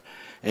relevance,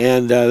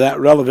 and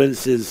that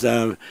relevance is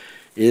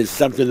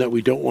something that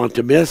we don't want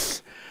to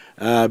miss,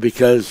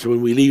 because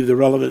when we leave the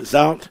relevance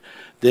out,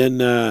 then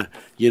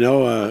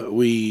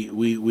we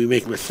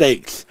make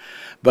mistakes.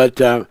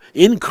 But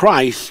in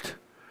Christ,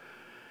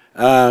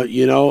 this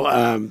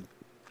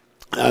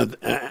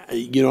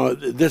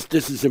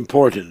is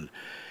important.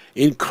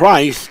 In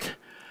Christ,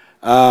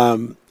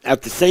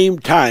 at the same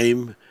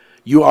time,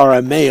 you are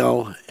a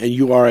male and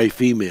you are a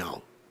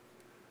female.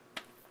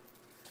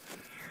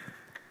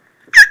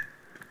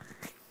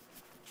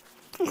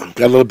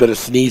 Got a little bit of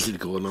sneezing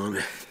going on.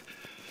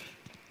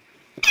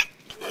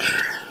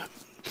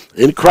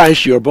 In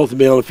Christ, you are both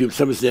male and female.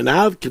 Somebody said,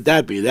 "How could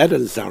that be? That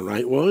doesn't sound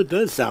right." Well, it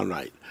does sound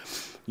right.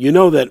 You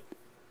know that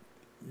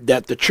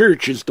the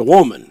church is the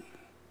woman,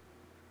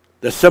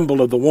 the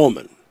symbol of the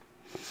woman.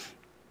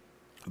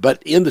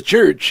 But in the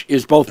church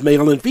is both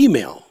male and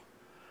female.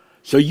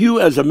 So you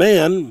as a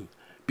man,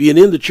 being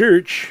in the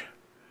church,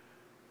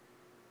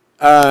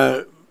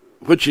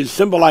 which is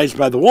symbolized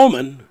by the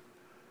woman,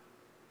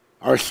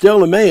 are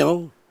still a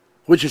male,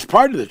 which is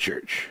part of the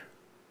church.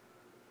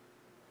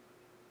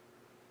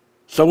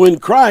 So in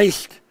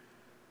Christ,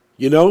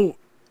 you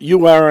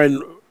are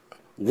in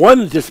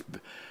one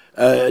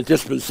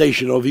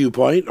dispensational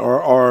viewpoint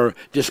or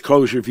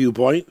disclosure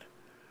viewpoint,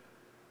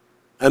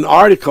 an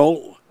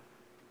article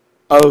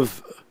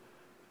of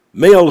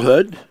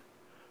malehood,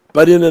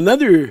 but in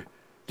another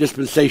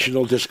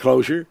dispensational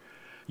disclosure,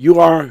 you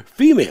are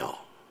female.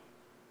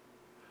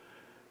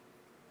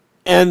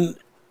 And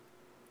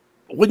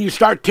when you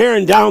start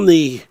tearing down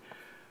the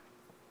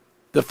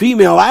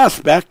female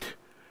aspect,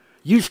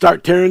 you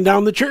start tearing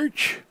down the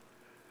church.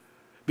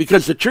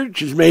 Because the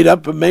church is made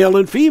up of male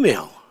and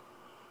female.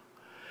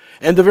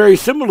 And the very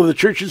symbol of the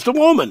church is the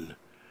woman.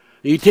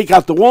 You take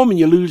out the woman,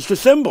 you lose the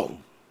symbol.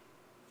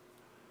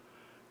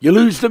 You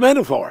lose the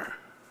metaphor.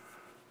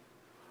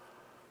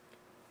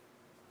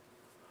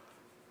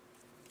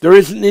 There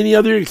isn't any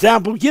other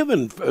example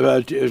given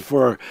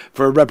for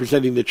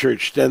representing the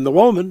church than the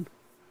woman.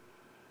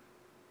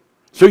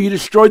 So you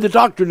destroy the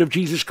doctrine of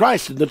Jesus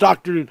Christ and the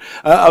doctrine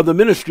of the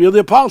ministry of the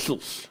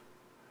apostles.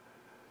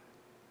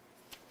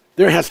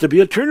 There has to be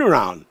a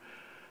turnaround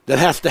that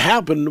has to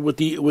happen with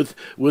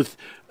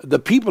the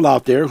people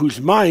out there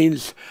whose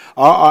minds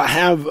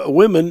have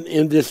women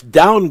in this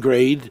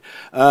downgrade,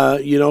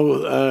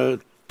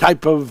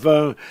 type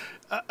of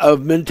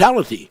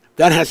mentality.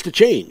 That has to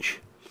change.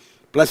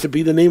 Blessed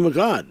be the name of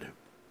God.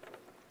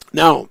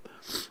 Now,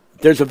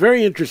 there's a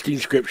very interesting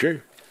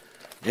scripture,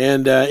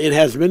 and it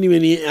has many,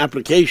 many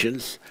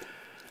applications.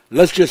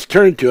 Let's just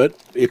turn to it,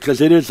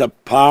 because it is a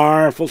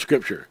powerful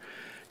scripture.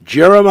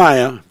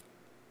 Jeremiah.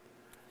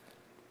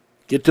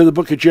 Get to the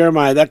book of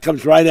Jeremiah. That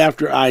comes right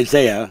after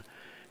Isaiah.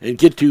 And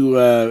get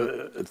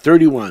to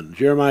 31,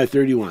 Jeremiah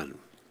 31.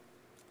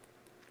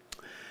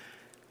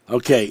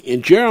 Okay,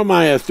 in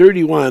Jeremiah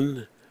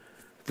 31,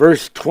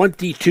 verse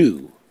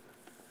 22,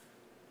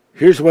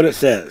 here's what it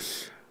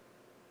says.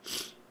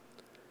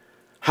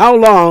 How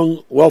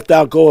long wilt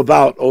thou go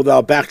about, O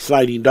thou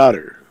backsliding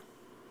daughter?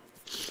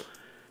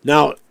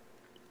 Now,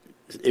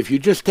 if you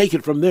just take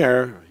it from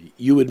there,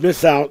 you would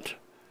miss out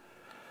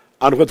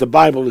on what the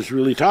Bible is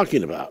really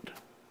talking about.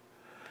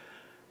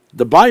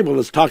 The Bible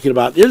is talking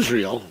about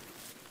Israel,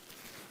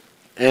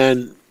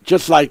 and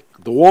just like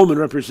the woman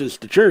represents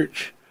the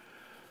church,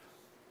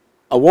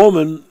 a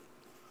woman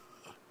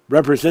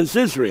represents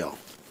Israel.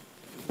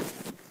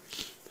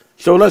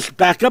 So let's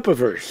back up a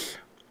verse.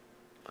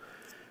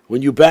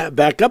 When you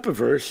back up a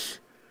verse,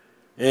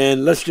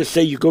 and let's just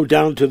say you go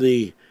down to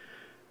the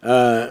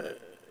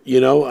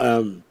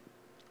bottom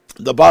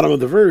of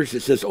the verse,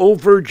 it says, O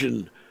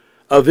Virgin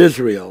of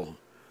Israel,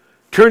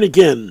 turn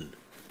again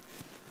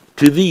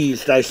to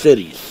these thy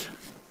cities.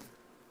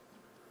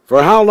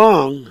 For how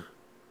long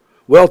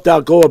wilt thou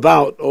go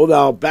about, O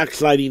thou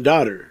backsliding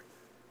daughter?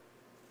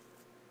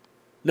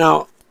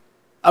 Now,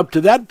 up to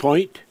that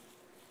point,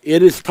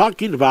 it is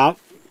talking about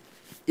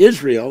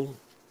Israel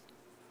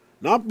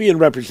not being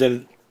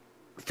represented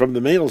from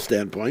the male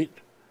standpoint,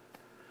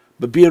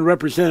 but being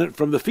represented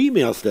from the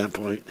female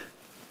standpoint.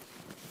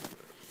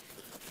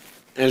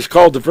 And it's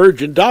called the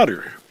virgin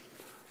daughter.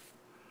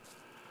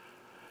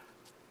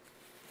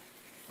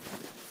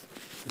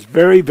 It's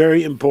very,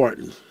 very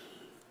important.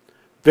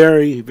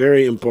 Very,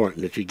 very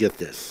important that you get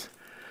this.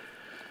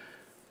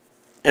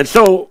 And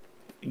so,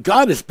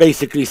 God is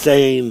basically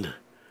saying,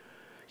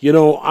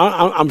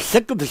 I'm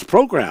sick of this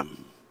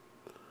program.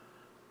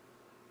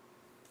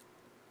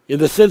 In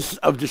the sense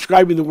of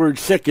describing the word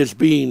sick as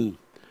being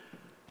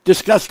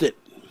disgusted.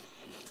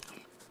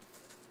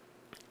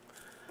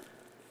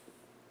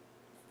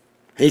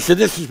 He said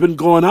this has been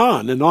going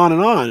on and on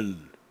and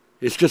on.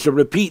 It's just a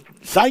repeat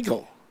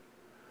cycle.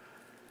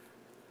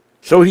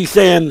 So he's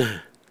saying,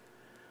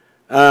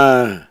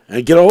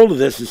 and get a hold of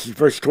this. This is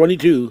verse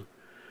 22,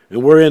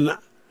 and we're in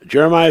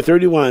Jeremiah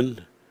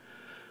 31.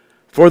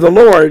 For the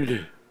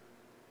Lord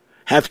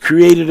hath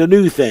created a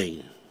new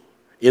thing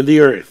in the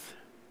earth.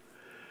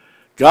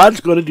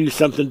 God's going to do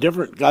something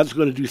different. God's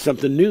going to do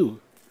something new.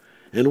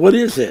 And what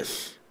is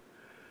this?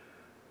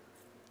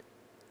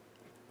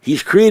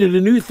 He's created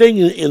a new thing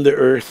in the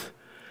earth.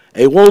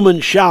 A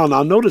woman shall.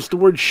 Now notice the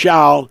word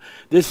shall.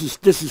 This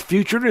is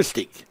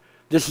futuristic.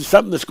 This is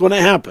something that's going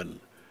to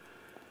happen.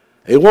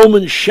 A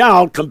woman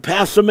shall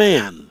compass a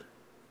man.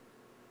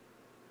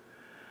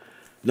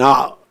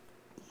 Now,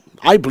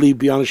 I believe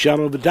beyond a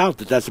shadow of a doubt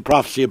that that's a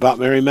prophecy about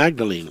Mary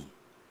Magdalene.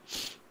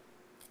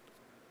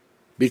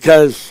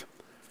 Because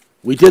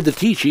we did the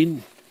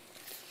teaching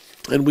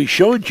and we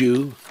showed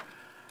you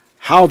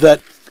how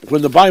that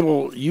when the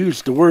Bible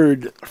used the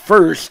word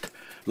first,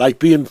 like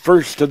being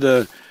first to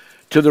the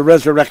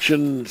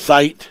resurrection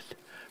site,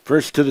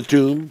 first to the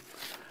tomb,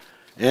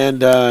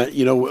 and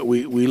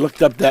we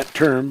looked up that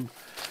term,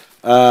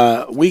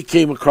 we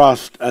came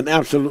across an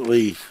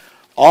absolutely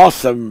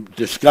awesome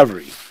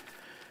discovery,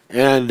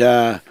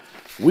 and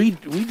we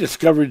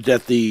discovered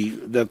that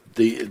the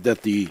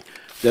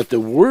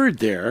word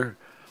there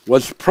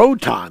was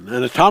proton,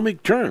 an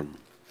atomic term.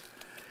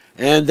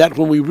 And that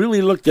when we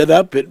really looked it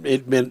up,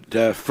 it meant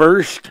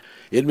first,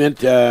 it meant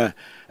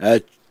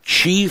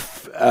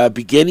chief,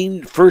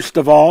 beginning, first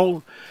of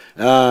all.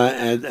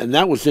 and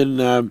that was in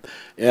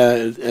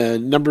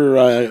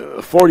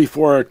number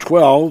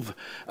 4412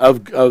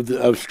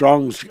 of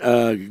Strong's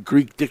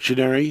Greek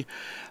dictionary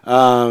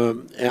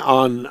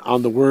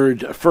on the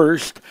word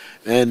first,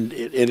 and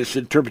in its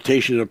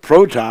interpretation of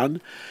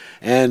proton,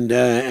 and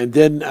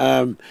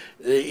then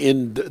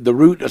in the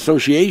root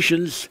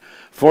associations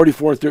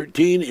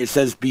 4413 it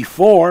says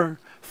before,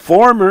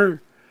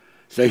 former.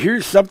 So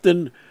here's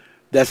something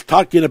that's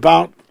talking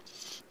about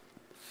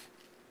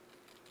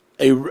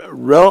a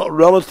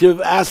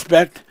relative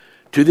aspect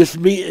to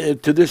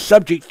this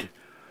subject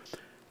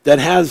that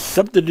has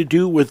something to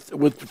do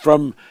with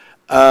from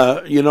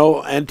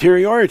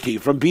anteriority,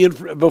 from being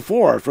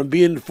before, from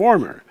being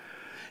former.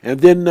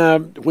 And then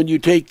when you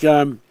take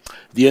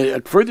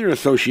the further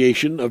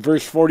association of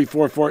verse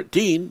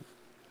 44:14,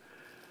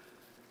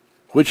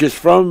 which is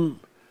from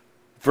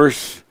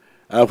verse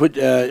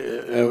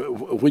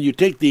when you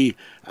take the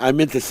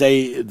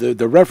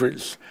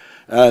reference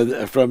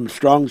from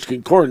Strong's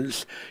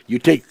Concordance, you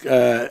take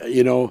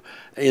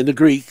in the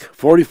Greek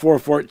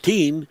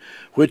 44:14,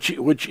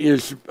 which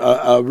is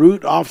a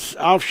root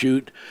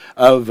offshoot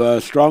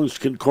of Strong's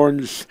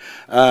Concordance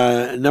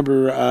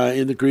number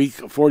in the Greek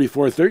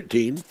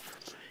 44:13.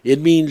 It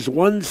means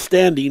one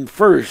standing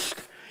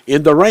first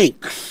in the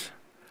ranks,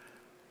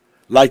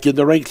 like in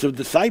the ranks of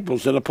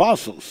disciples and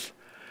apostles,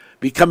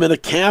 becoming a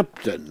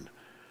captain,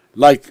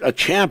 like a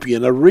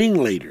champion, a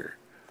ringleader.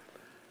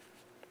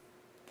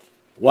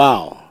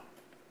 Wow.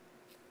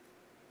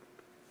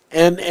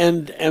 And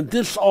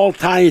this all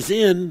ties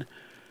in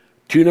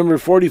to number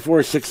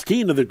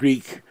 44:16 of the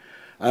Greek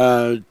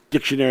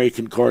Dictionary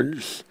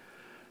Concordance,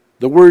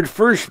 the word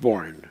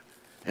firstborn,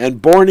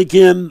 and born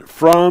again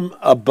from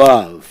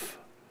above.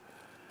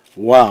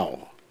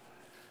 Wow.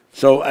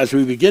 So as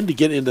we begin to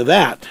get into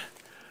that,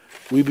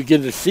 we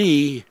begin to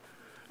see,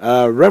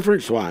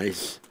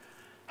 reference-wise,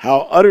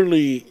 how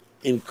utterly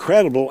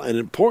incredible and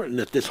important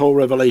that this whole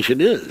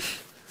revelation is.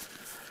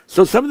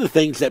 So some of the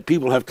things that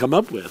people have come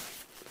up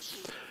with,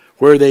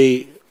 where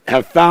they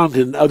have found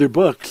in other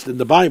books in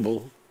the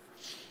Bible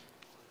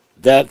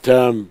that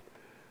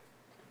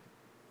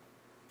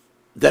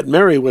that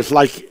Mary was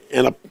like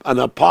an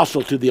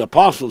apostle to the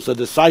apostles, a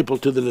disciple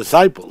to the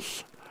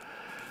disciples.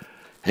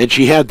 And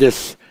she had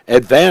this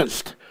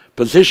advanced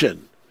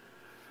position.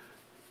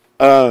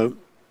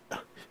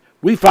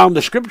 We found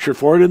the scripture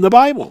for it in the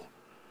Bible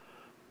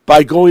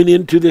by going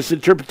into this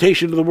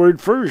interpretation of the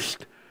word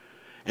first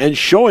and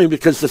showing,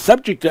 because the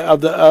subject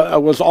of the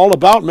was all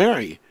about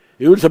Mary.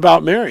 It was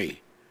about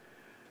Mary.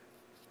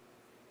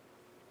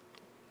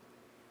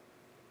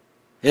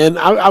 And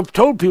I've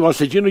told people, I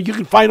said, you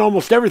can find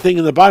almost everything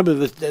in the Bible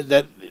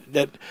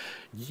that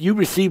you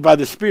receive by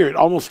the Spirit.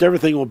 Almost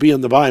everything will be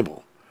in the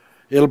Bible.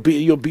 You'll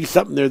be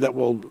something there that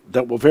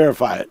will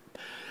verify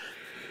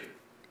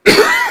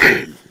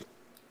it.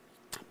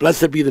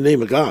 Blessed be the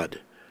name of God.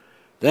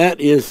 That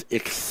is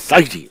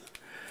exciting.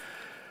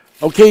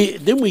 Okay,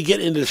 then we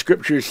get into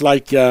scriptures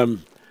like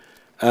in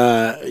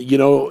that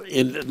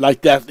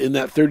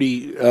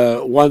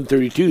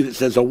 31:32 that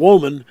says, a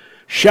woman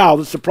shall,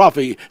 that's the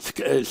prophecy,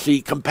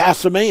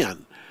 compass a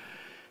man.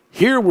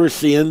 Here we're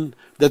seeing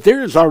that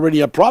there is already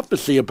a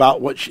prophecy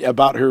about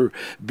about her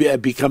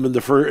becoming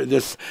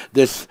this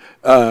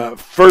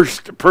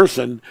first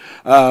person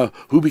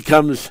who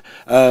becomes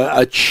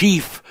a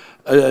chief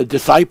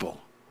disciple,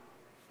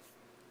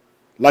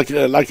 like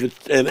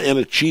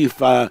a chief,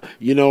 not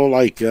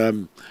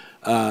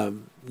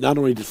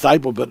only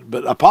disciple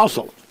but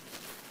apostle,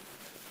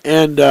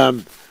 and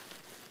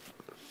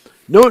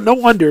no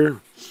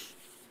wonder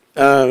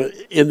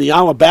in the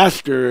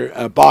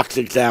alabaster box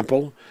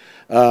example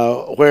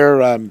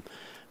where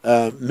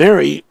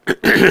Mary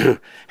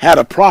had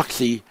a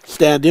proxy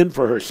stand in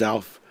for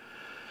herself,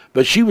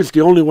 but she was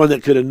the only one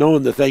that could have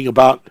known the thing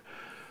about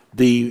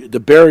the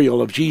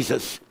burial of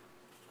Jesus,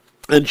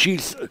 and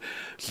she's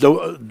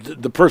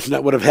the person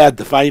that would have had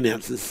the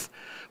finances,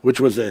 which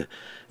was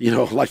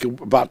like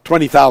about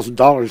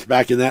 $20,000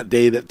 back in that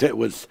day. That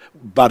was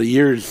about a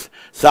year's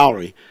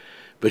salary,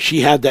 but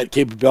she had that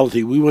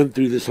capability. We went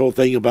through this whole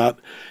thing about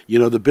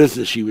the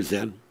business she was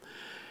in.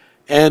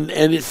 And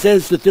it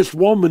says that this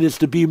woman is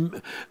to be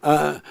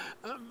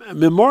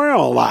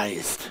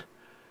memorialized.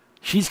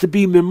 She's to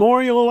be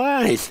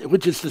memorialized,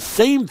 which is the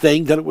same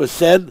thing that it was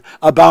said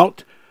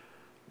about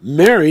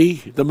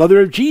Mary, the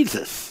mother of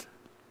Jesus.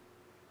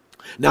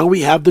 Now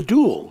we have the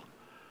dual,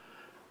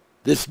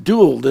 this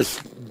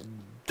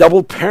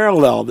double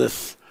parallel,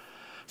 this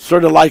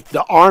sort of like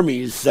the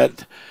armies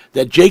that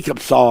Jacob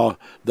saw,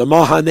 the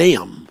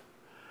Mahanaim,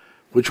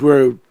 which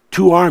were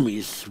two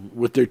armies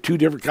with their two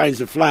different kinds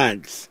of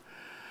flags,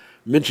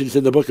 mentions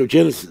in the book of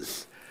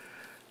Genesis.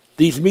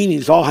 These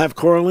meanings all have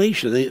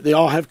correlation. They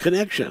all have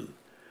connection.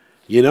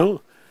 Let's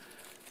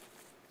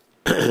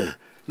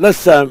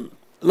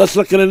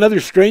look at another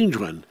strange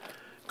one.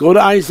 Go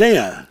to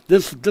Isaiah.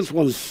 This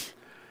one's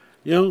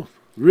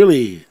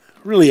really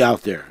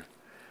out there.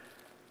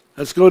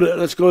 Let's go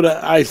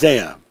to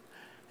Isaiah,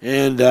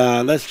 and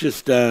let's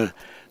just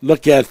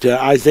look at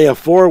Isaiah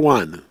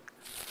 4:1.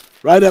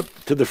 right up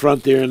to the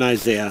front there in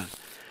Isaiah.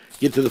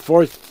 Get to the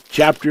 4th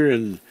chapter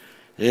and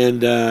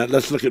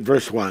let's look at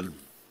verse 1.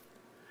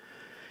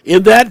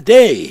 In that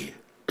day,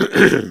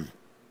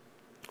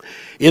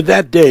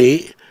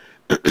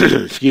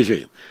 excuse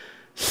me,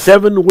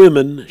 7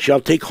 women shall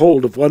take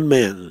hold of one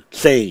man,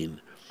 saying,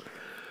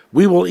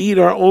 we will eat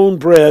our own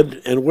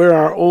bread and wear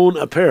our own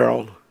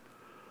apparel.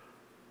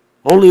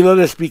 Only let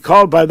us be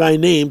called by thy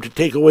name to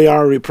take away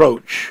our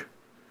reproach.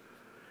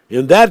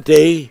 In that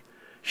day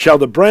shall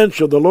the branch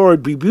of the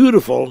Lord be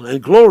beautiful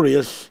and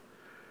glorious,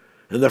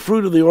 and the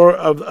fruit of the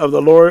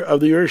Lord of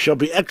the earth shall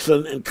be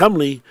excellent and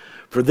comely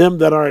for them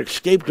that are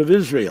escaped of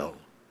Israel.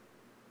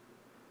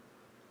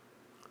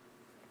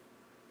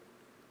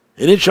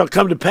 And it shall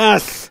come to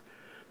pass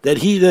that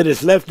he that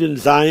is left in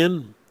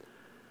Zion,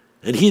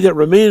 and he that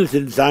remaineth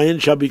in Zion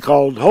shall be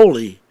called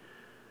holy,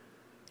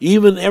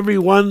 even every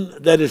one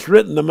that is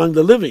written among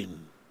the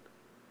living.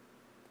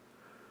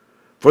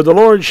 For the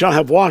Lord shall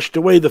have washed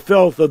away the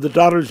filth of the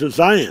daughters of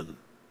Zion,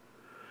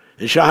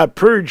 and shall have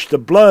purged the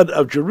blood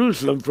of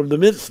Jerusalem from the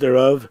midst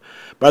thereof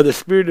by the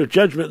spirit of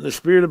judgment and the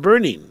spirit of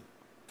burning.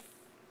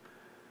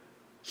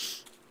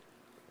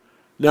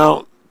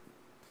 Now,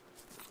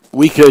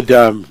 we could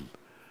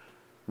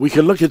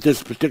look at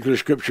this particular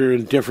scripture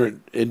in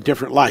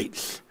different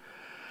lights.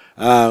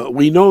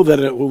 We know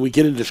that when we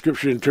get into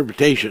scripture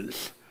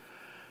interpretations,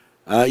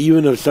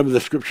 even of some of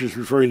the scriptures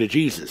referring to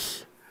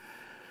Jesus,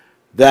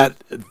 that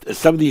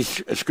some of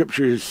these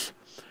scriptures,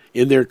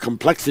 in their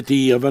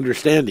complexity of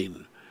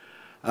understanding,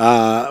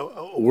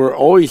 were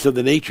always of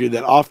the nature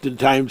that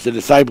oftentimes the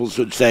disciples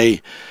would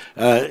say,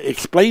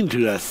 explain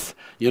to us,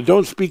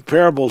 don't speak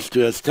parables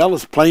to us, tell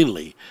us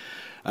plainly,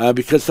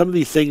 because some of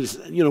these things,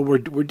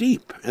 were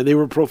deep and they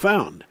were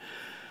profound.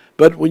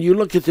 But when you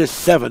look at this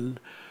 7,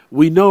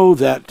 we know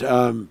that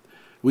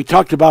we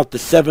talked about the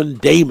 7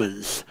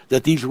 daemons,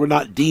 that these were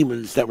not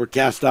demons that were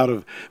cast out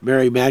of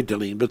Mary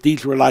Magdalene, but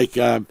these were like,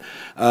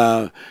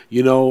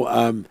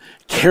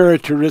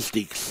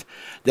 characteristics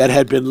that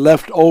had been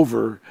left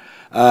over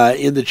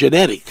in the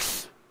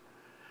genetics.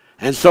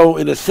 And so,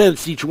 in a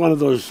sense, each one of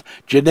those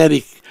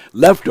genetic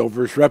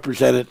leftovers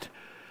represented,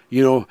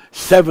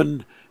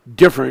 7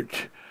 different,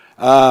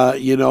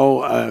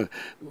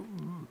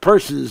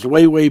 persons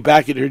way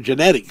back in her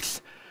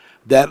genetics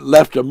that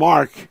left a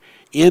mark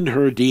in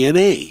her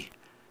DNA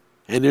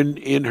and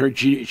in her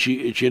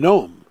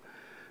genome.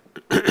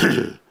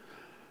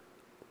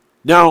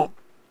 Now,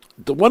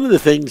 one of the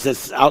things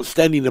that's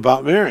outstanding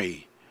about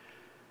Mary,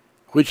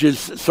 which is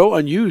so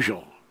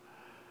unusual,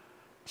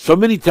 so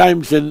many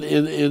times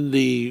in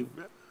the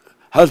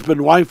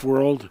husband-wife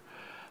world,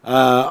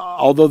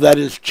 although that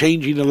is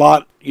changing a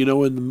lot,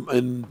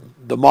 in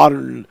the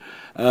modern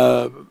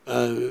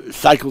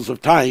cycles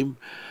of time,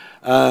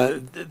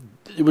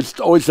 it was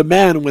always the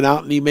man who went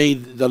out and he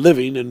made the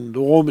living, and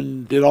the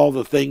woman did all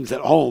the things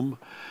at home.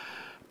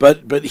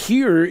 But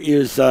here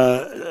is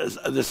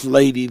this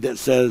lady that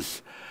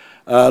says,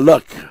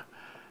 look,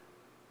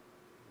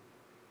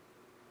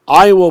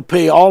 I will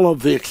pay all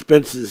of the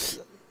expenses.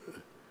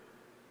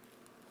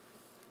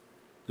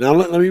 Now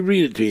let me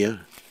read it to you.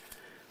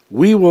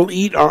 We will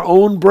eat our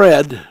own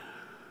bread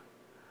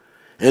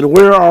and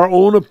wear our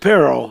own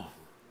apparel.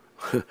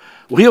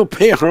 We'll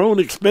pay our own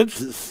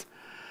expenses.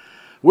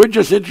 We're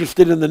just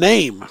interested in the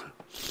name.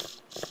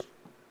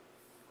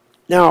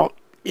 Now,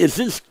 is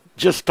this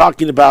just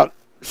talking about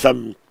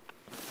some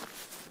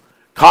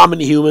common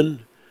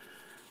human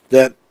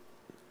that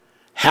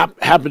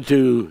happened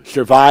to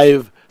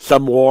survive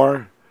some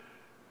war,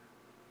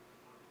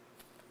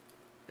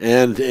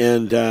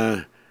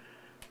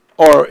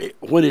 or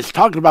when it's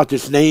talking about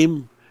this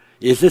name,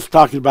 is this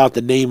talking about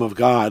the name of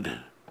God?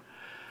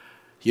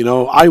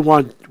 I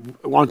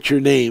want your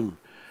name.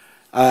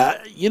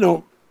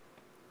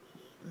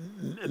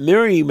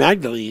 Mary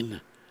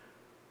Magdalene,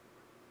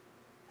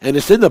 and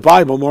it's in the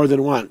Bible more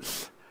than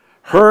once,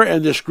 her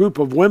and this group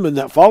of women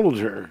that followed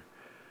her,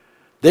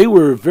 they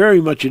were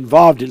very much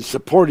involved in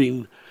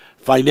supporting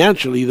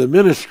financially the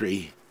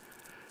ministry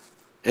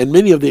and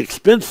many of the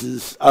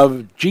expenses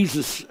of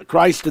Jesus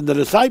Christ and the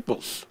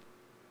disciples.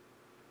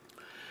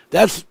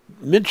 That's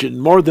mentioned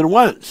more than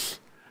once.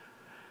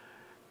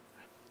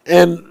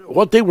 And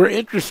what they were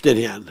interested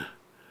in,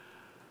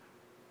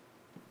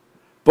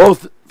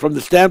 both from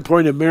the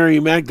standpoint of Mary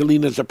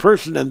Magdalene as a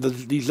person and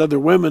these other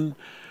women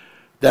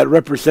that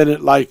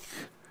represented like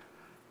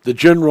the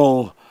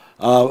general,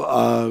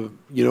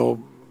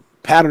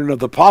 pattern of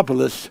the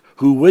populace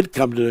who would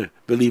come to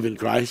believe in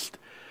Christ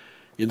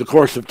in the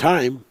course of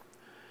time.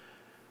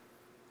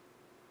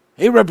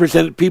 They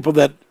represented people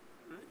that,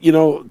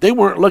 they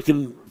weren't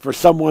looking for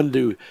someone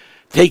to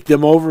take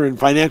them over and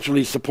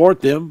financially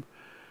support them.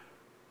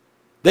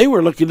 They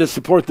were looking to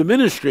support the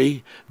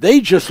ministry.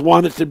 They just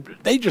wanted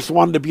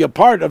to be a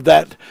part of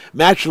that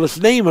matchless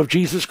name of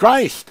Jesus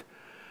Christ.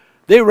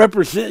 They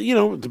represent,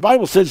 the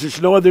Bible says there's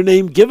no other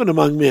name given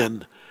among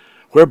men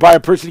whereby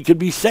a person could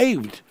be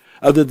saved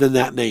other than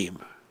that name.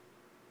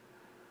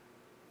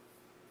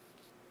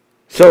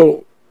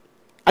 So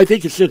I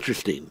think it's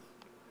interesting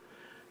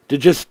to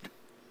just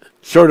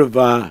sort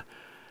of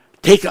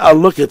take a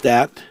look at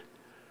that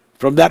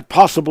from that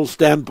possible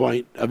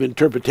standpoint of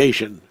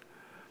interpretation.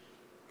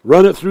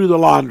 Run it through the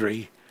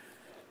laundry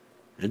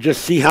and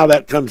just see how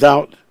that comes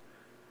out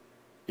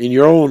in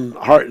your own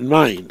heart and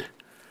mind.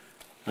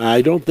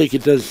 I don't think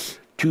it does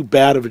too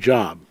bad of a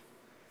job.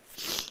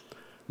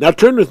 Now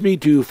turn with me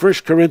to 1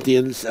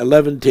 Corinthians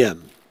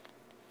 11:10.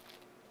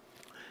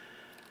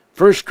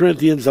 1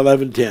 Corinthians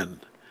 11:10.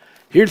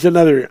 Here's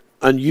another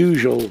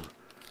unusual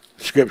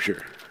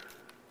scripture.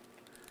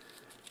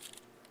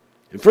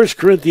 In 1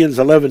 Corinthians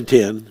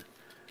 11:10,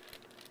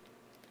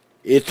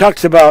 it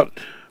talks about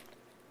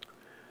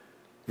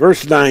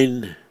verse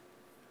 9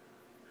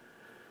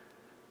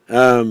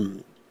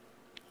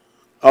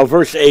 of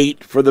verse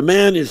 8, for the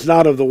man is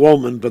not of the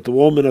woman, but the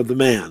woman of the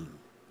man.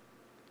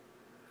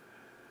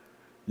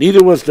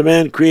 Neither was the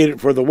man created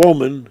for the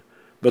woman,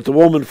 but the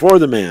woman for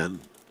the man.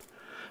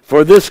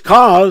 For this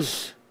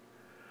cause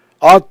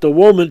ought the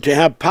woman to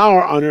have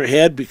power on her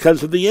head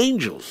because of the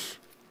angels.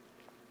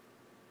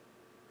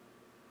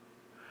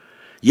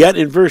 Yet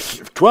in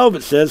verse 12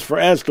 it says, for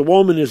as the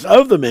woman is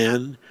of the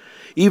man,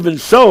 even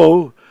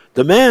so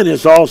the man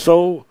is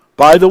also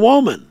by the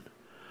woman.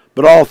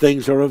 But all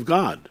things are of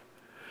God.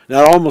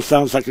 Now, it almost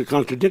sounds like a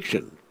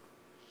contradiction.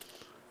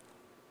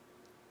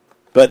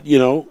 But,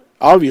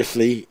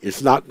 obviously,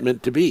 it's not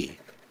meant to be.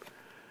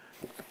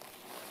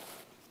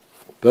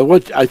 But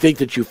what I think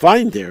that you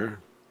find there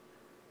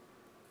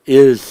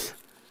is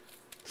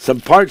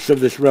some parts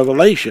of this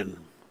revelation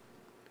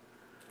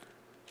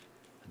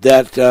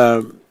that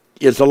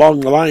is along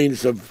the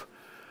lines of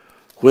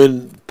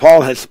when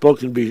Paul has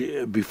spoken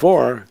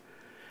before,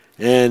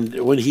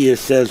 and when he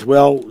says,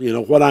 well,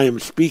 what I am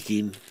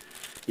speaking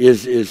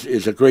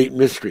is a great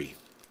mystery.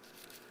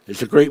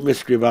 It's a great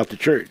mystery about the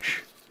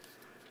church.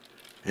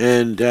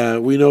 And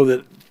we know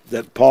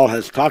that Paul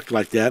has talked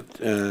like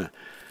that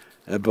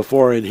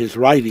before in his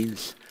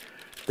writings,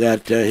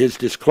 that his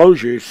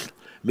disclosures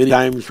many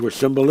times were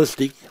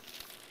symbolistic,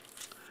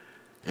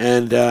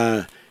 and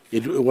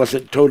it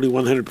wasn't totally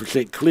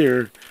 100%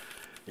 clear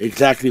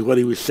exactly what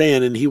he was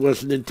saying, and he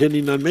wasn't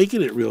intending on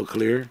making it real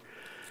clear,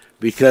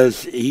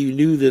 because he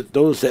knew that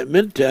those that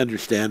meant to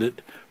understand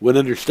it would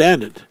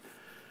understand it.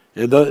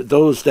 And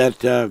those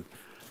that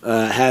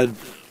had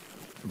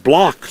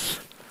blocks,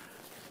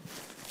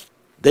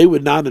 they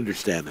would not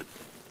understand it,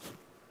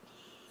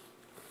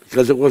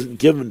 because it wasn't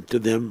given to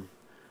them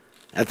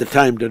at the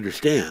time to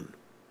understand.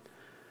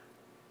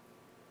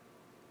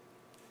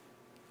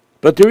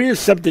 But there is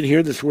something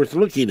here that's worth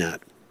looking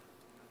at.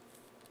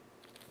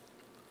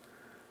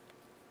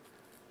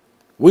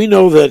 We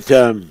know that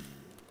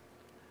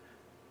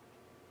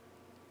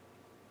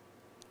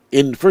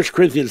in 1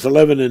 Corinthians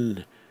 11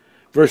 and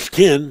verse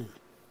 10,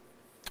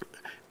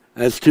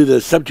 as to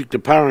the subject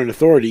of power and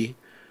authority,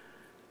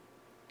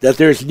 that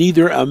there's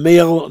neither a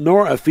male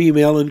nor a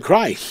female in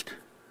Christ.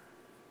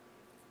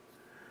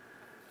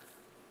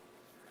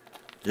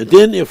 And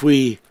then if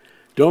we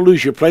don't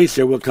lose your place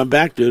there, we'll come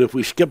back to it. If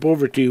we skip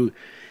over to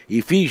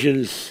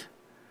Ephesians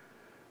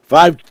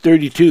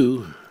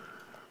 5:32,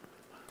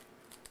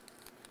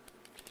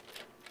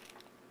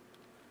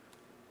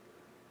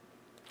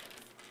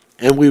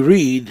 and we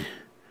read,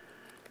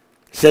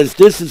 says,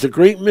 this is a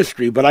great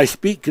mystery, but I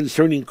speak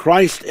concerning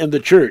Christ and the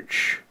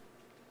church.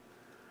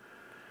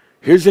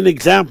 Here's an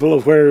example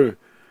of where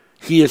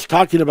he is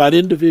talking about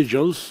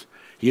individuals.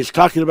 He is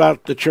talking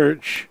about the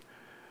church.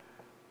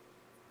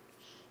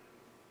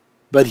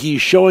 But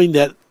he's showing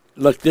that,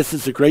 look, this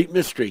is a great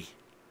mystery.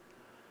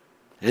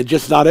 And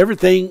just not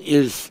everything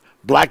is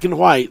black and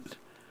white,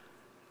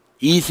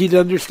 easy to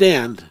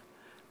understand.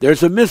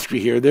 There's a mystery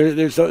here.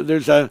 There's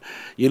a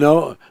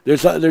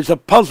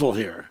puzzle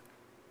here.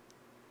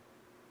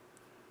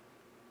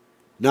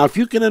 Now, if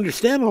you can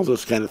understand all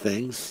those kind of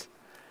things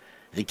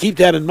and keep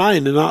that in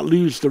mind and not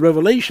lose the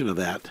revelation of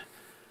that,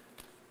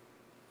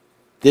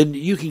 then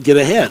you can get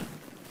ahead.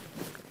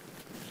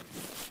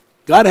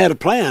 God had a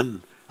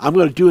plan. I'm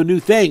going to do a new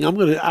thing.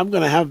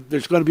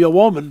 There's going to be a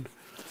woman.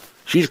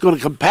 She's going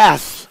to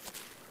compass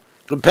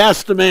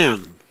the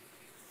man.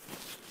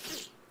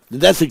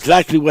 And that's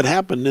exactly what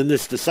happened in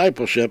this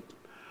discipleship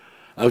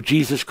of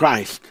Jesus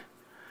Christ.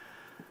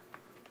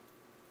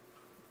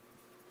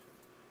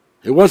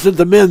 It wasn't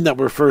the men that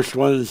were first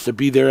ones to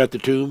be there at the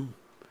tomb.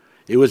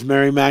 It was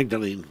Mary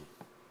Magdalene.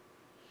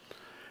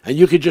 And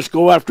you could just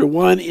go after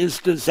one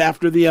instance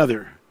after the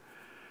other.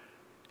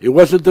 It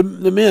wasn't the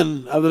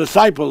men of the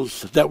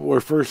disciples that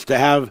were first to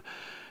have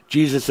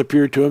Jesus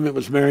appear to him. It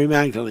was Mary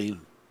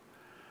Magdalene.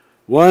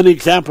 One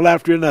example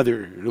after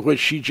another, in which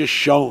she just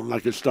shone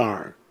like a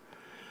star.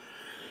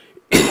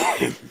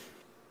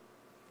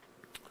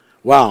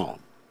 Wow.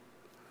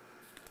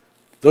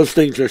 Those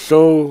things are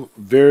so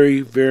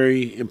very,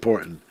 very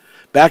important.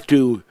 Back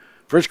to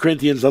 1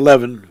 Corinthians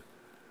 11.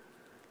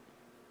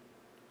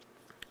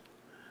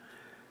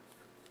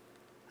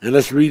 And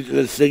let's read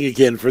this thing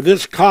again. For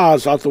this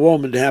cause ought the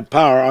woman to have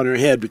power on her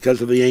head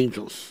because of the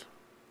angels.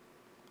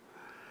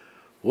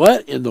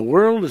 What in the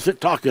world is it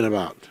talking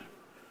about?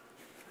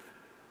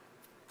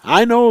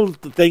 I know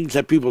the things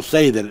that people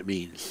say that it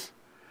means.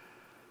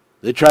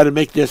 They try to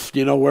make this,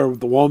 where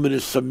the woman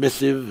is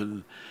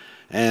submissive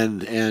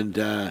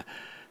and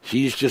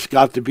she's just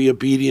got to be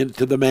obedient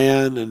to the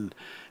man,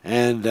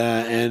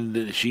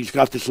 and she's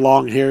got this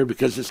long hair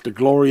because it's the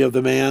glory of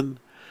the man.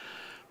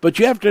 But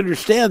you have to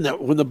understand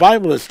that when the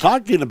Bible is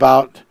talking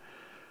about,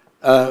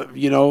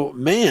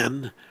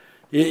 man,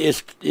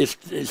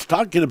 it's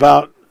talking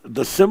about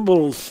the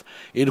symbols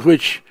in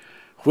which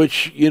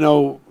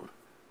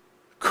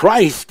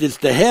Christ is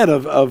the head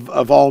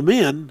of all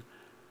men.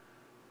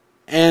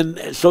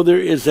 And so there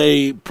is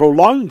a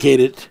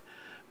prolongated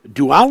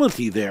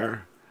duality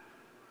there,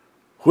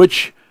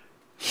 which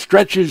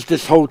stretches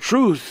this whole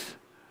truth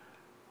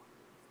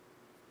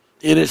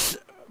in its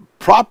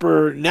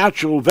proper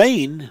natural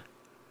vein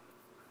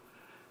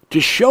to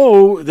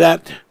show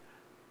that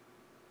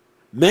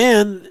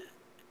man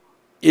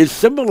is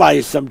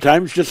symbolized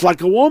sometimes just like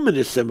a woman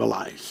is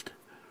symbolized.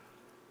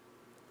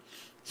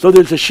 So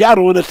there's a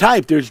shadow and a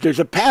type. There's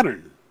a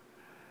pattern.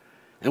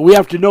 And we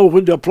have to know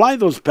when to apply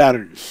those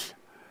patterns.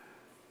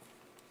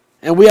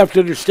 And we have to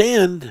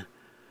understand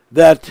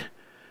that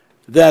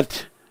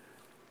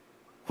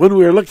when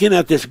we're looking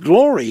at this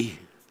glory,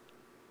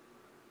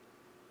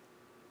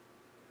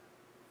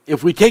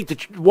 if we take the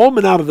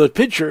woman out of the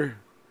picture,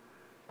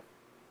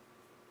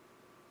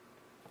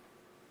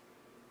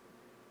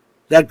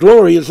 that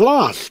glory is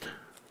lost.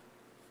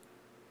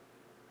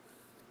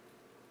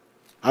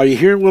 Are you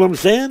hearing what I'm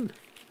saying?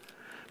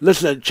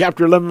 Listen to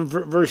chapter 11,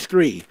 verse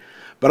 3.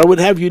 But I would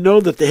have you know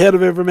that the head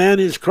of every man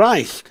is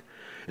Christ,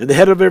 and the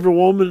head of every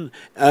woman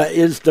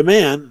is the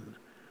man,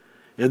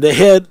 and the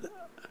head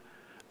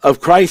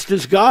of Christ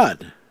is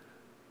God.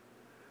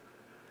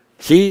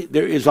 See,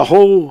 there is a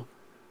whole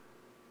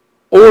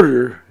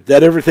order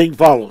that everything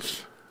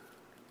follows.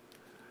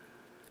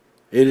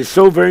 It is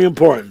so very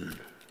important.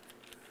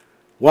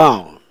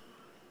 Wow.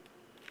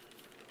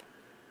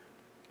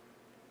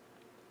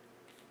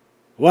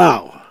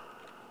 Wow.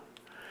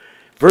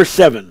 Verse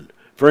 7.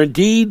 For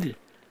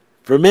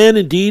man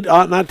indeed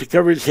ought not to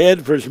cover his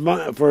head for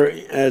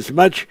as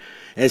much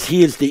as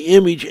he is the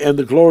image and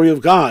the glory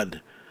of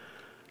God.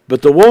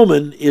 But the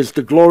woman is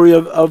the glory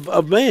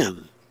of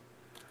man.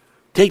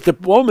 Take the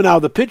woman out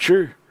of the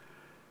picture,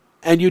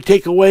 and you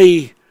take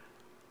away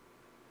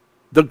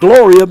the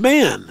glory of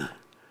man.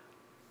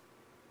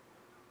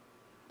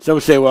 Some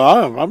say,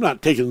 well, I'm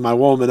not taking my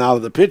woman out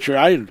of the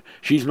picture.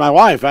 She's my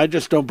wife. I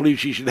just don't believe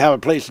she should have a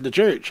place in the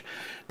church.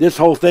 This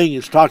whole thing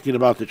is talking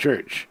about the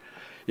church.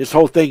 This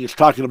whole thing is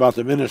talking about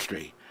the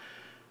ministry.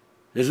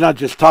 It's not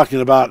just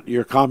talking about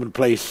your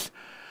commonplace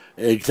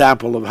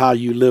example of how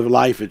you live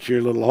life at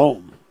your little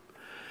home.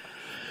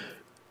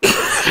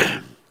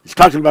 It's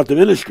talking about the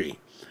ministry.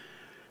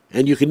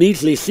 And you can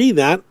easily see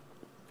that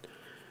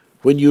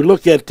when you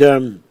look at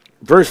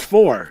verse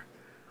 4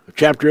 of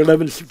chapter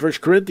 11, 1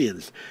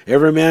 Corinthians.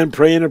 Every man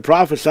praying or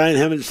prophesying,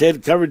 having his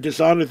head covered,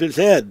 dishonoreth his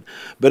head.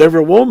 But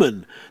every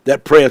woman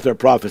that prayeth or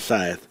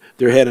prophesieth,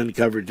 their head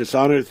uncovered,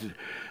 dishonoreth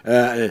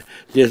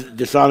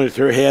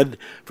her head,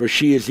 for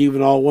she is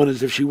even all one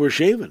as if she were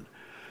shaven.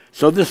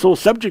 So this whole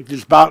subject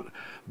is about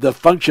the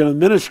function of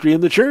ministry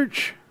in the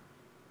church.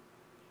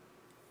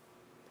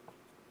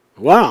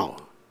 Wow.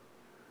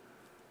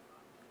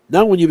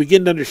 Now when you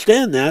begin to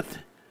understand that,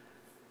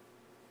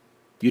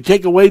 you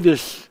take away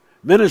this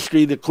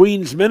ministry, the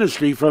queen's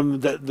ministry,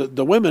 from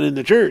the women in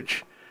the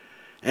church,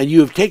 and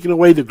you have taken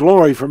away the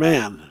glory from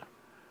man.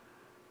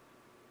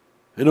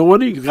 And no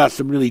wonder you've got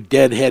some really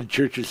deadhead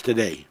churches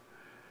today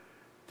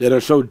that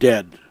are so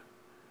dead,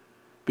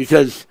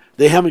 because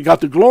they haven't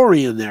got the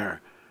glory in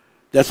there.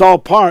 That's all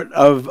part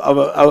of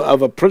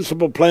a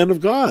principal plan of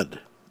God.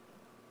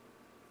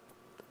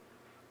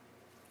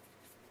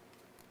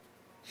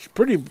 It's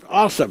pretty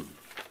awesome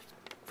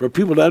for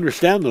people to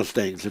understand those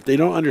things. If they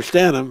don't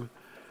understand them,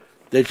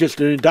 they're just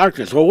in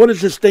darkness. Well, what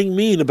does this thing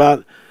mean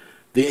about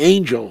the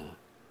angel?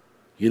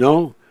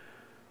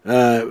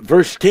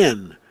 Verse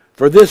 10.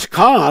 For this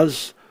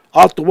cause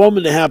ought the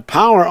woman to have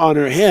power on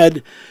her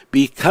head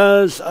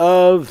because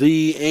of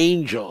the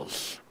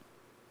angels.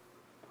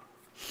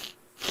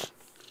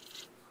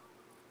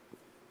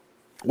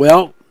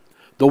 Well,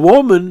 the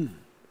woman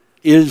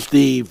is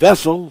the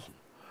vessel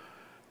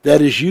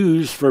that is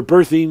used for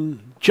birthing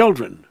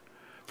children,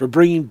 for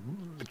bringing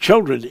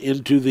children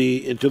into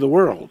the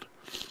world.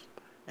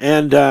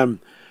 And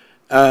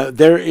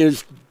there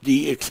is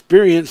the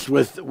experience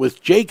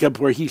with Jacob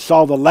where he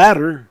saw the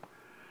ladder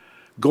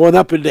going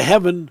up into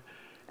heaven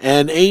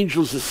and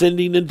angels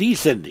ascending and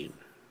descending.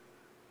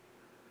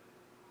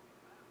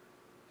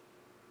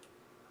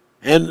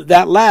 And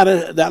that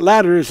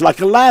ladder is like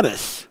a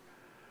lattice.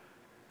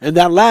 And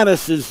that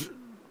lattice is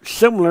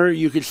similar,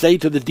 you could say,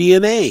 to the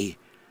DNA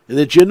and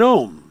the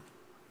genome.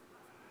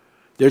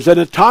 There's an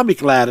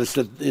atomic lattice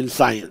in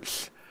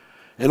science.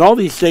 And all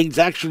these things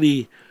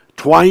actually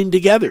twine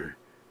together.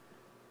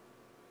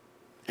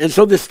 And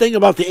so this thing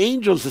about the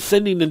angels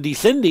ascending and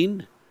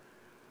descending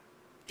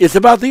is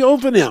about the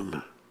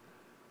Ophanim.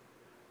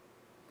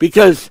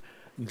 Because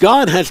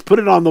God has put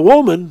it on the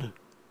woman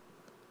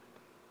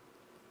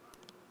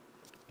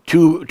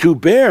to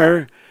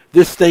bear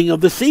this thing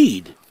of the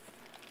seed.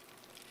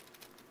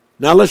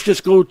 Now let's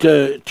just go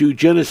to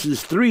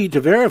Genesis 3 to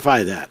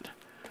verify that.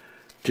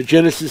 To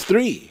Genesis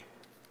 3.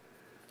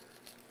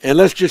 And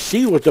let's just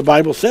see what the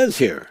Bible says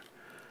here.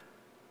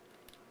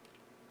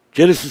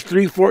 Genesis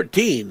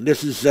 3:14.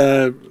 This is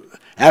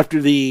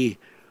after the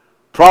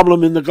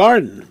problem in the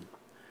garden.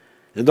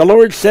 And the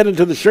Lord said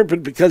unto the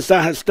serpent, because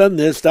thou hast done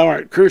this, thou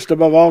art cursed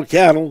above all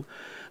cattle,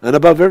 and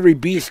above every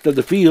beast of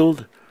the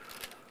field.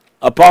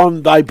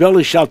 Upon thy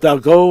belly shalt thou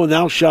go, and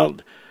thou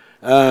shalt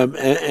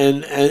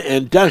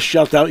and dust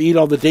shalt thou eat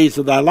all the days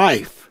of thy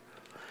life.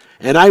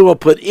 And I will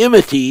put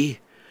enmity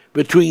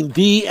between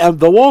thee and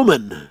the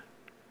woman,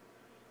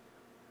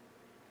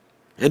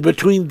 and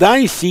between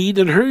thy seed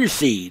and her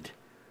seed.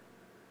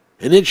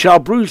 And it shall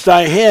bruise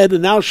thy head,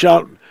 and thou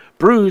shalt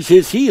bruise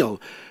his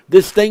heel.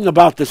 This thing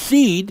about the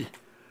seed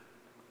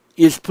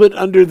is put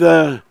under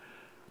the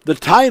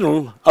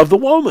title of the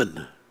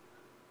woman.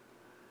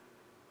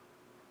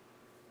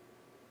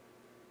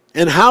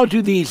 And how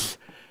do these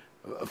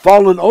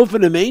fallen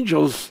Ophanim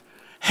angels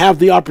have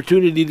the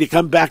opportunity to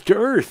come back to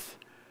earth?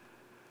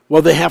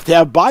 Well, they have to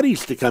have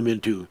bodies to come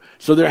into.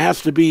 So there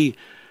has to be,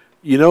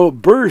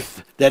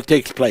 birth that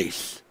takes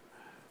place.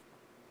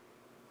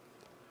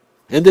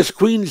 And this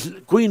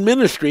queen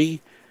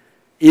ministry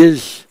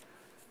is,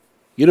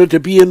 to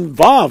be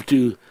involved,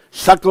 to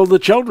suckle the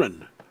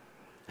children,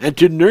 and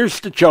to nurse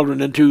the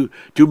children, and to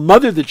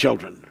mother the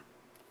children.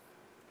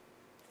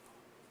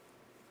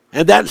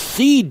 And that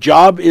seed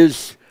job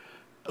is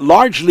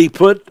largely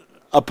put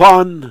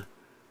upon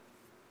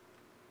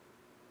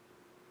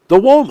the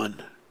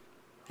woman.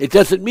 It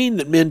doesn't mean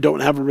that men don't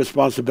have a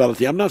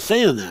responsibility. I'm not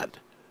saying that.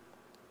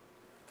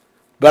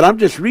 But I'm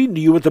just reading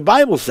to you what the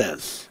Bible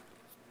says.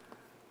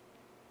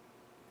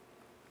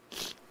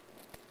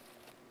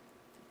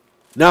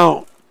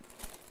 Now,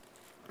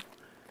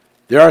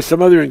 there are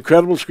some other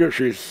incredible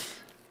scriptures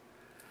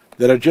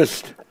that are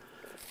just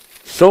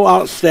so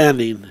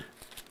outstanding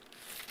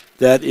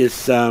that is,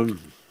 some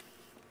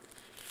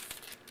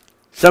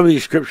of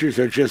these scriptures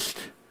are just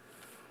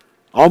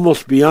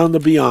almost beyond the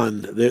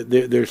beyond.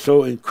 They're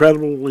so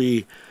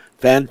incredibly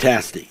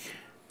fantastic.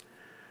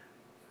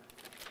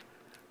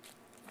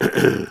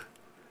 And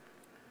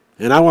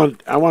I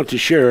want to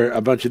share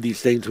a bunch of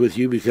these things with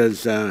you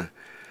because,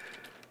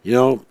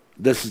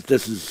 this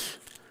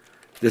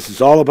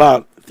is all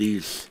about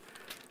these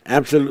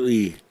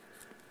absolutely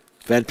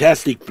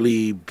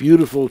fantastically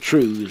beautiful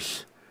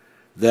truths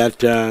that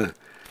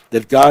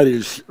God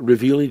is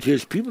revealing to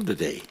his people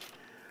today.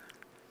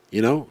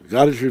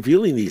 God is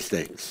revealing these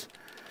things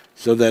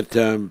so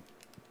that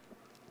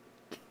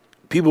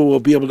people will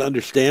be able to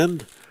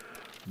understand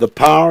the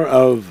power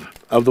of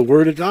the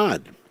Word of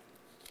God.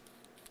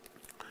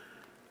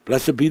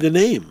 Blessed be the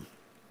name.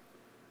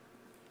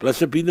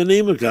 Blessed be the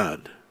name of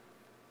God.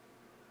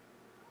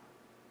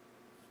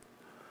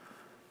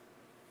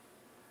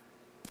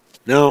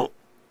 Now,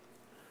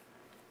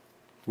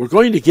 we're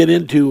going to get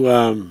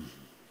into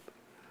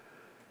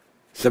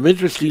some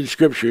interesting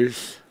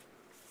scriptures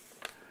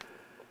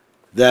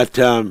that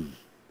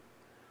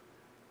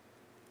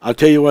I'll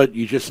tell you what,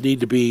 you just need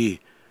to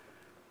be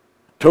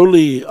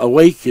totally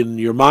awake and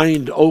your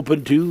mind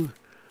open to,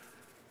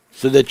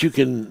 so that you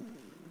can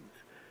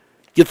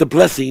get the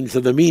blessings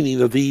of the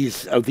meaning of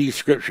these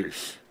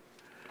scriptures,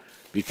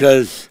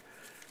 because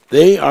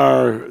they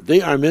are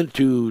meant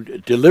to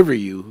deliver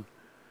you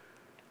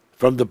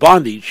from the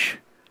bondage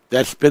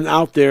that's been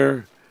out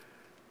there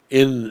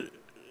in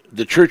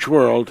the church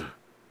world.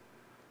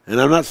 And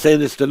I'm not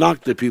saying this to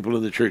knock the people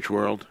in the church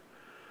world,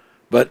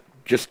 but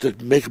just to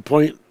make a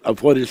point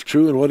of what is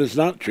true and what is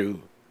not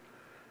true.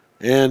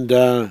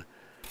 And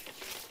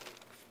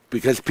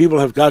because people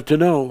have got to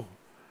know,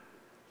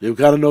 they've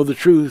got to know the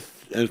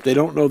truth. And if they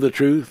don't know the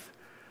truth,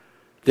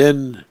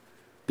 then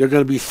they're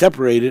going to be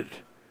separated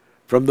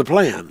from the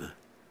plan.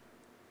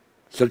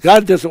 So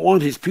God doesn't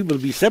want his people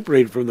to be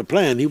separated from the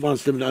plan. He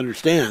wants them to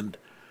understand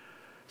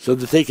so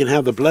that they can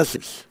have the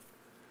blessings.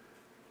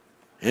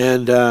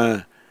 And,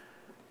 that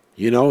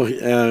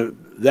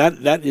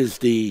is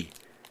the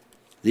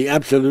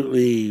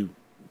absolutely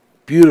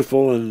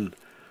beautiful and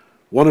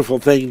wonderful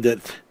thing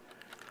that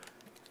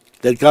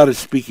God is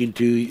speaking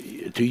to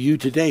you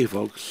today,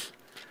 folks.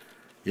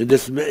 In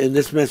this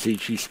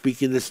message, he's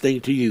speaking this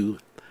thing to you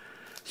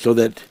so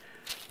that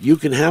you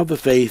can have the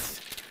faith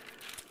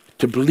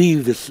to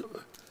believe this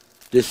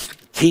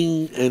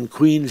king and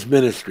queen's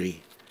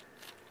ministry,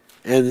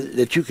 and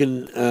that you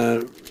can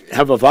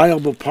have a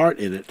viable part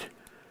in it,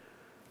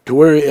 to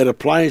where it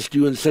applies to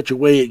you in such a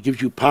way it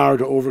gives you power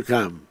to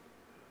overcome.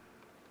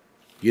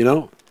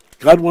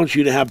 God wants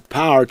you to have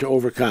power to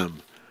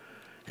overcome,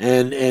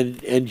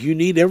 and you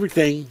need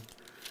everything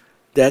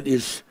that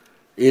is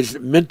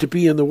meant to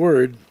be in the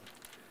Word,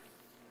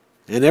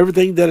 and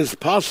everything that is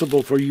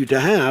possible for you to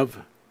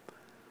have,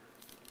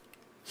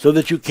 so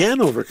that you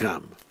can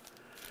overcome.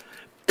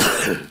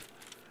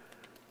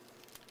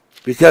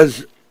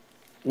 Because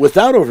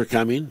without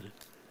overcoming,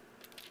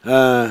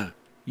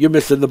 you're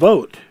missing the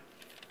boat.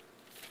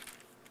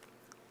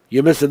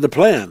 you're missing the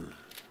plan.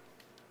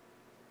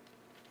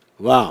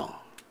 Wow.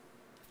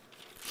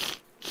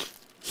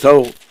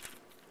 So,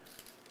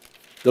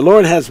 the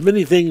Lord has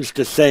many things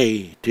to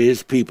say to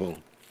his people.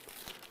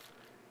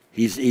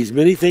 He's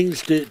many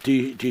things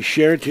to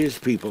share to his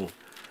people.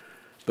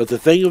 But the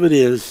thing of it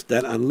is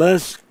that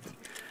unless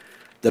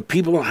the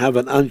people have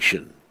an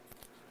unction,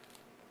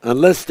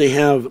 unless they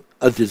have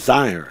a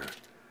desire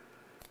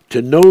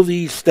to know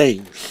these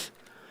things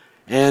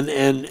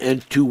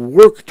and to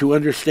work to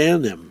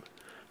understand them.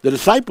 The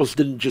disciples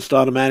didn't just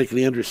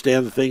automatically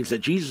understand the things that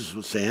Jesus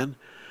was saying.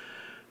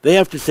 They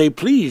have to say,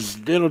 please,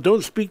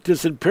 don't speak to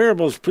us in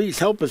parables. Please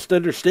help us to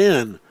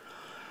understand.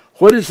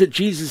 What is it,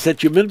 Jesus,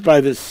 that you meant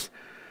by this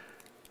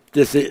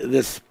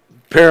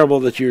parable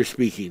that you're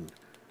speaking?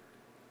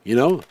 He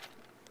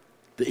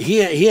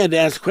had to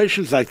ask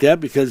questions like that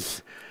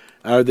because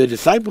the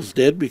disciples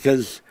did,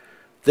 because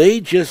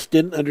they just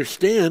didn't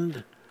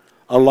understand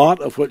a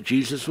lot of what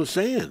Jesus was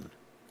saying.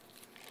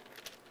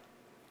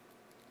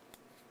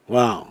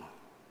 Wow.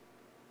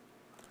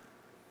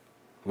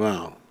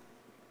 Wow.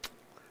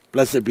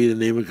 Blessed be the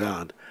name of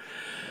God.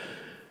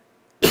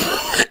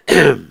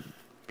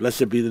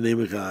 Blessed be the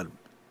name of God.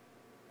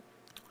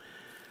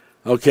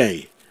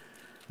 Okay.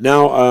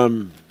 Now,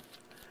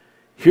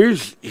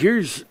 here's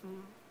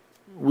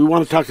we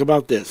want to talk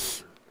about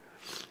this.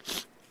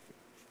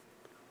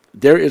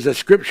 There is a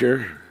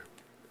scripture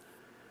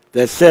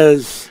that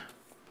says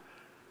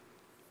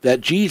that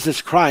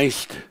Jesus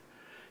Christ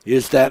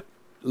is that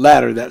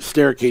ladder, that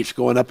staircase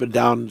going up and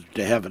down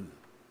to heaven.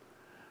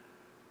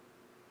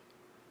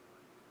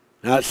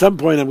 Now, at some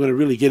point, I'm going to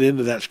really get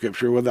into that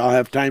scripture. Whether I'll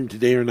have time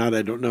today or not,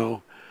 I don't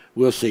know.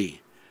 We'll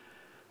see.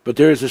 But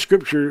there is a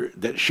scripture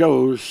that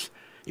shows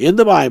in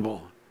the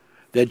Bible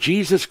that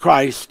Jesus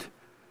Christ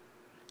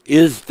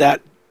is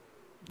that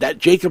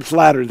Jacob's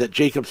ladder that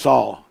Jacob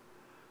saw,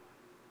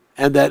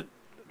 and that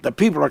the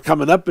people are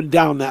coming up and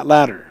down that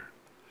ladder.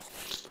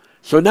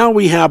 So now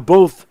we have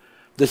both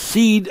the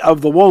seed of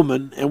the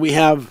woman and we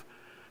have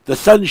the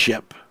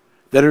sonship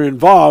that are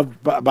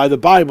involved by the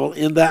Bible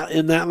in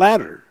that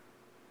ladder.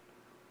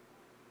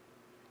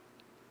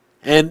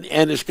 And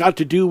it's got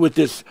to do with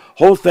this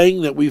whole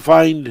thing that we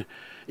find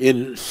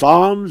in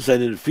Psalms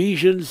and in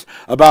Ephesians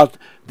about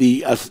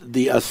the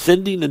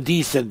ascending and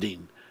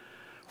descending,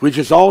 which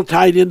is all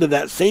tied into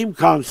that same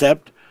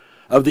concept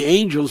of the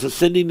angels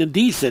ascending and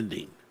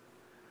descending.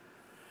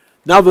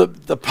 Now,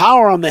 the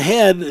power on the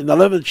head in the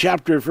 11th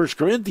chapter of 1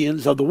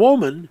 Corinthians of the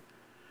woman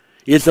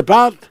is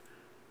about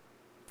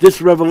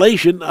this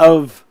revelation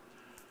of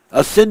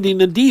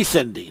ascending and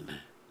descending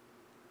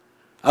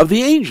of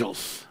the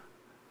angels.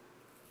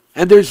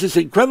 And there's this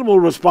incredible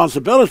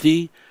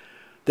responsibility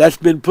that's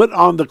been put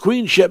on the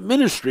queenship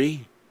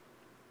ministry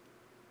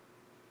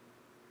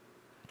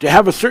to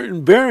have a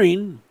certain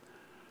bearing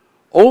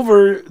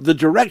over the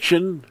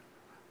direction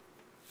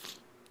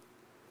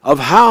of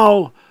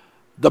how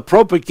the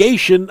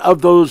propagation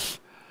of those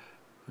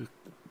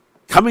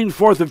coming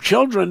forth of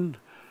children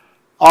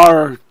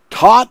are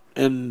taught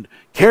and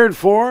cared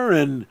for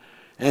and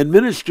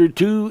ministered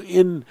to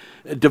in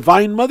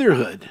divine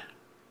motherhood.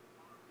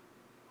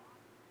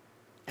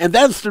 And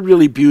that's the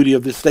really beauty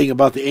of this thing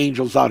about the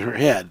angels on her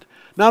head.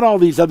 Not all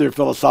these other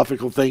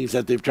philosophical things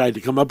that they've tried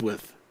to come up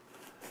with.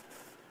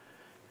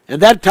 And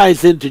that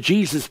ties into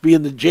Jesus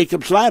being the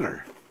Jacob's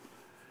ladder.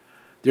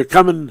 They're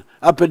coming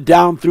up and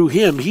down through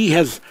him. He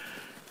has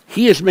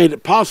made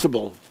it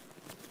possible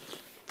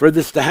for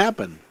this to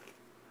happen.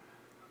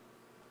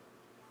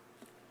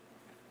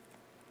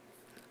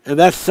 And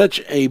that's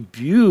such a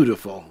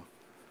beautiful,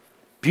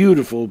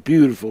 beautiful,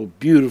 beautiful,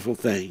 beautiful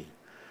thing.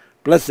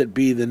 Blessed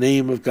be the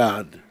name of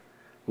God.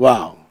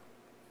 Wow.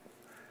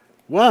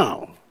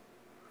 Wow.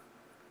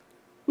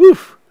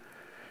 Woof.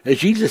 As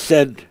Jesus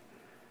said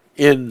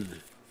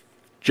in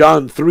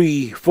John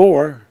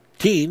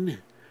 3:14,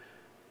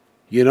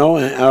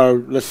 or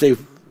let's say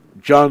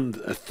John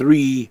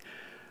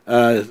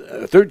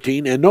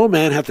 3:13, and no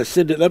man hath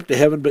ascended up to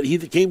heaven, but he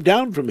that came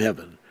down from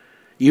heaven,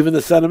 even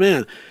the Son of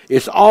Man.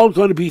 It's all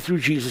going to be through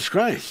Jesus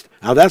Christ.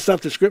 Now, that's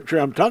not the scripture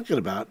I'm talking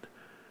about.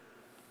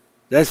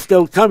 That's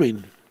still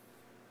coming.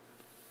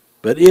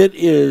 But it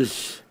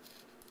is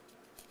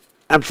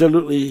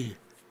absolutely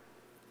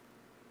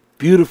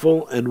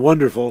beautiful and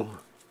wonderful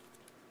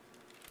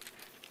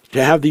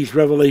to have these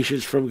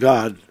revelations from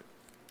God.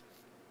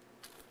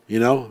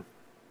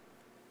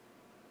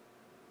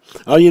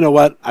 Oh, you know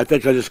what? I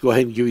think I'll just go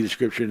ahead and give you the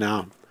scripture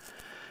now,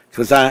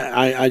 because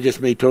I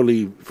just may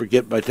totally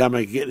forget by the time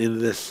I get into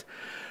this.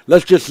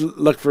 Let's just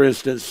look, for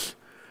instance,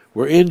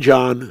 we're in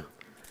John.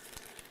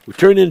 We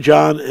turn in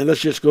John, and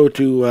let's just go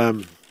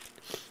to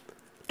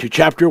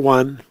chapter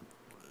 1,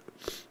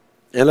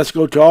 and let's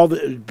go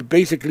to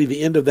basically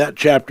the end of that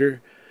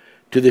chapter,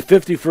 to the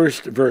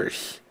 51st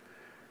verse.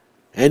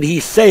 And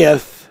he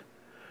saith,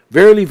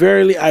 Verily,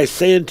 verily, I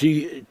say unto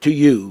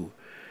you,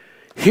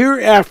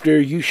 hereafter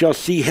you shall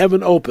see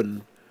heaven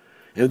open,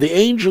 and the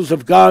angels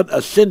of God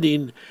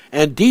ascending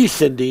and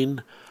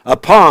descending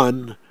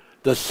upon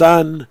the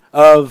Son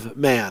of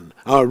Man.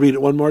 I'll read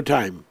it one more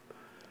time.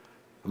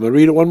 I'm going to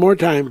read it one more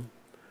time.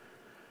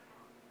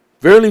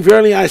 Verily,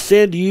 verily, I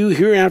say unto you,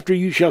 hereafter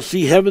you shall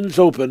see heavens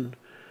open,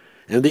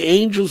 and the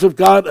angels of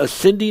God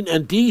ascending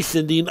and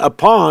descending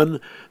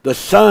upon the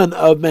Son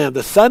of Man.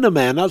 The Son of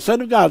Man, not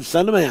Son of God,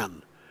 Son of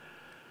Man.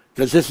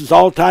 Because this is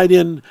all tied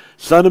in,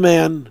 Son of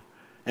Man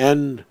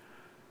and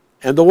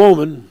the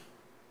woman,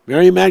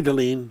 Mary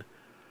Magdalene.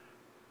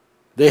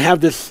 They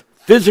have this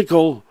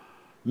physical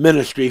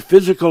ministry,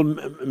 physical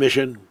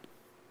mission.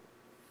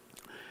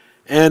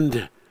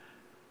 And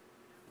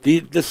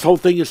this whole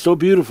thing is so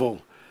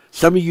beautiful.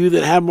 Some of you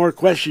that have more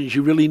questions,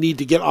 you really need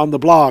to get on the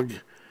blog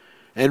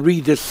and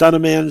read this Son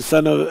of Man,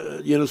 Son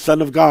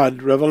of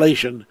God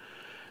revelation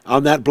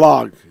on that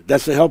blog.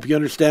 That's to help you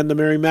understand the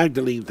Mary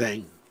Magdalene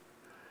thing.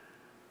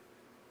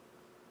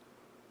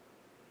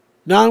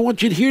 Now I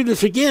want you to hear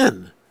this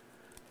again.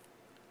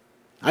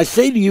 I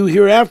say to you,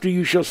 hereafter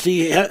you shall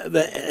see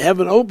the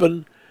heaven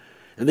open,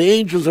 and the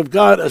angels of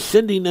God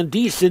ascending and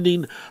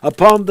descending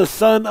upon the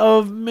Son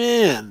of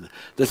Man.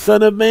 The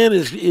Son of Man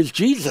is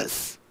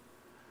Jesus.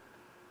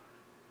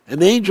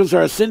 And the angels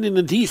are ascending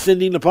and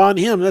descending upon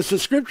him. That's the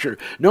scripture.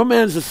 No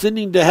man's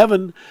ascending to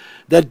heaven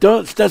that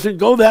doesn't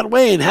go that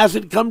way, and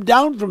hasn't come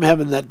down from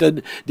heaven that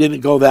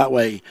didn't go that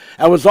way.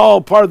 That was all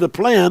part of the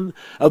plan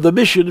of the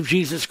mission of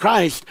Jesus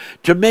Christ,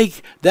 to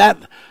make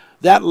that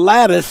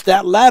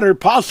ladder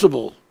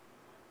possible,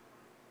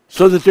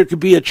 so that there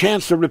could be a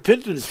chance of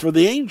repentance for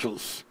the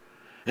angels.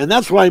 And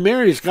that's why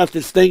Mary's got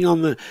this thing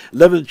on the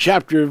 11th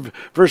chapter of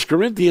 1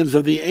 Corinthians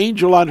of the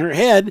angel on her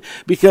head,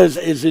 because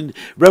as in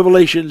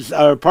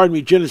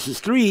Genesis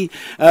 3,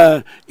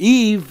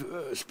 Eve,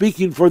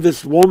 speaking for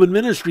this woman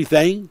ministry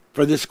thing,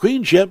 for this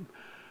queenship,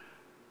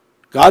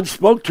 God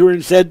spoke to her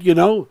and said,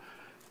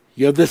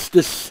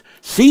 this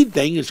seed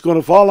thing is going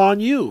to fall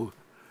on you.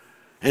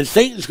 And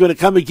Satan's going to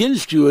come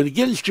against you and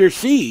against your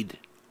seed.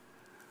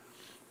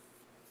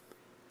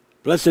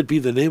 Blessed be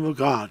the name of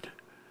God.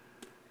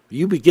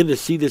 You begin to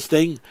see this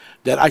thing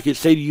that I could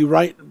say to you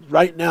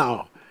right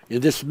now in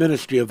this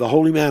ministry of the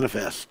Holy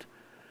Manifest.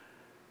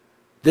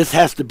 This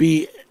has to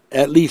be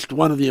at least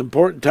one of the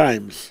important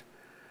times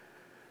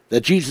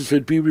that Jesus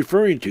would be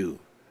referring to.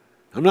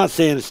 I'm not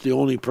saying it's the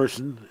only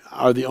person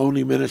or the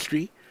only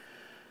ministry,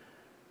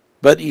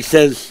 but he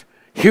says,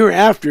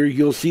 hereafter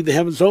you'll see the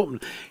heavens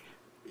open.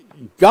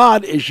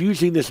 God is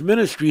using this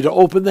ministry to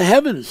open the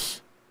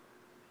heavens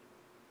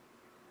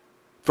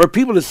for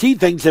people to see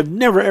things they've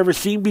never ever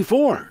seen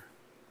before.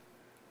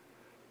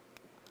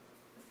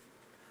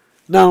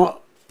 Now,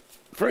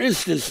 for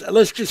instance,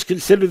 let's just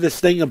consider this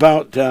thing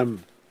about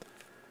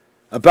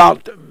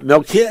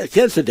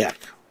Melchizedek.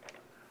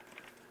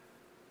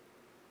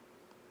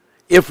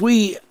 If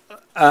we,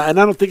 and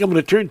I don't think I'm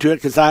going to turn to it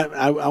because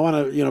I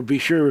want to be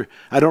sure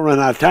I don't run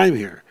out of time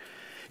here.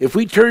 If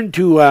we turn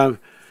to 1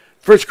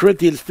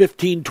 Corinthians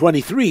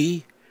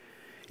 15:23,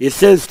 it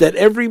says that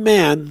every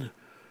man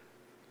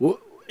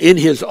in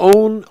his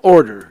own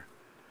order,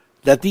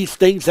 that these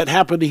things that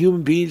happen to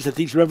human beings, that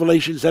these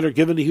revelations that are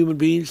given to human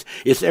beings,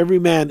 it's every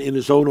man in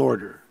his own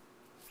order.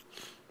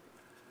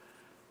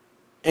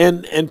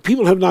 And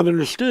people have not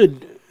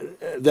understood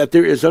that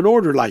there is an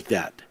order like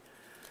that.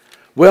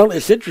 Well,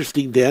 it's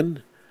interesting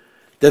then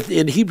that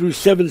in Hebrews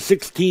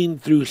 7:16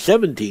 through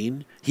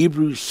 17,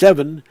 Hebrews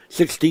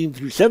 7:16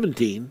 through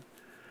 17,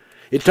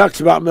 it talks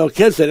about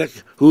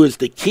Melchizedek, who is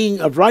the king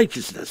of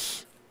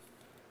righteousness.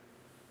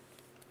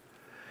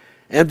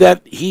 And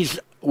that he's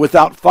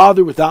without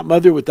father, without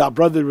mother, without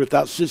brother,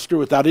 without sister,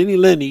 without any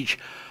lineage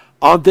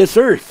on this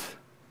earth.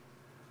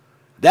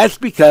 That's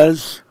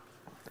because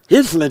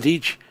his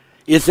lineage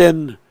is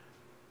in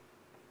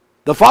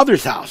the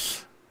Father's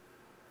house.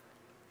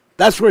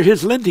 That's where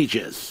his lineage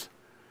is.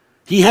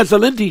 He has a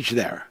lineage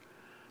there,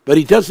 but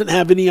he doesn't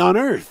have any on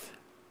earth.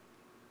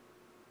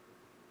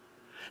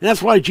 And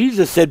that's why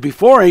Jesus said,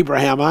 before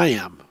Abraham I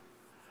am.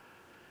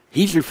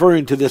 He's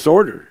referring to this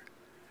order.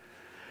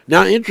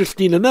 Now,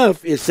 interesting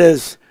enough, it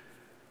says,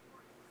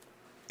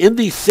 in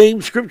the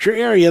same scripture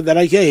area that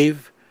I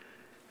gave,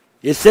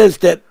 it says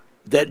that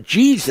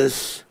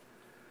Jesus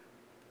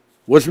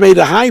was made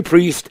a high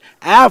priest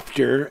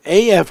after,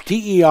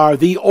 A-F-T-E-R,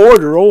 the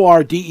order,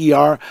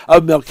 O-R-D-E-R,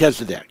 of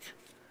Melchizedek.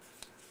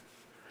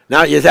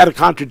 Now, is that a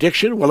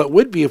contradiction? Well, it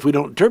would be if we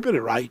don't interpret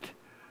it right.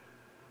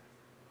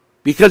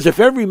 Because if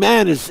every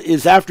man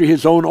is after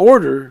his own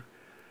order,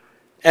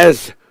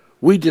 as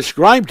we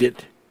described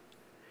it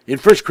in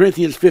 1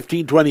 Corinthians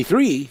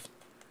 15:23,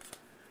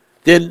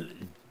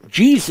 then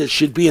Jesus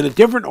should be in a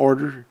different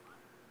order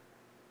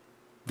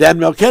than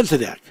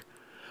Melchizedek.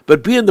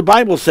 But being the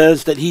Bible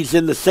says that he's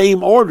in the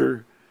same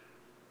order,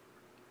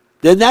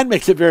 then that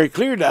makes it very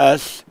clear to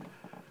us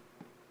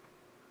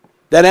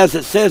that, as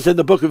it says in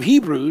the book of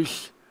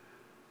Hebrews,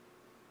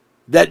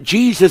 that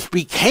Jesus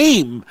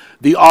became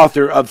the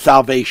author of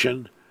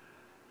salvation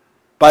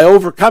by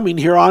overcoming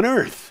here on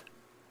earth.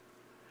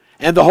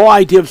 And the whole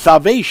idea of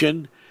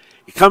salvation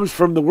comes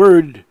from the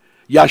word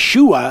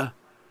Yeshua,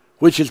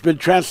 which has been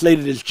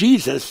translated as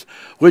Jesus,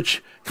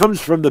 which comes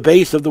from the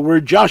base of the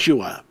word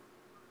Joshua.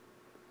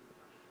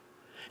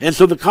 And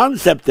so the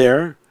concept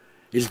there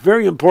It's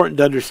very important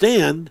to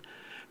understand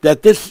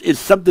that this is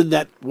something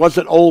that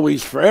wasn't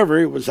always forever.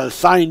 It was a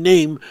assigned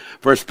name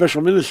for a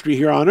special ministry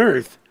here on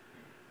earth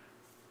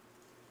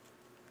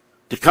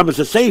to come as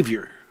a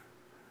Savior.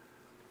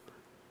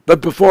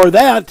 But before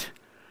that,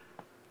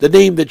 the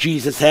name that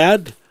Jesus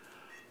had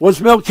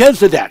was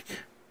Melchizedek.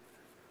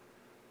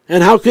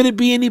 And how could it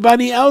be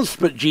anybody else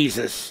but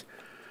Jesus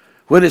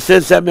when it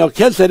says that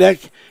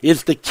Melchizedek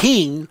is the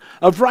king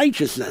of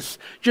righteousness?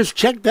 Just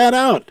check that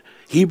out.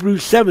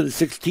 Hebrews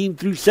 7:16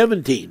 through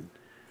 17.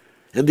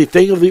 And the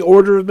thing of the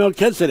order of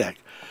Melchizedek.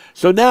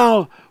 So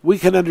now we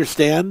can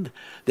understand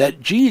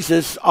that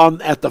Jesus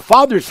at the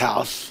Father's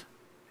house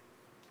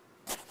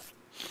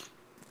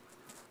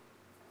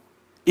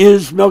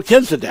is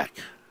Melchizedek.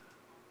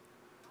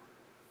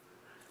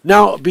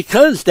 Now,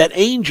 because that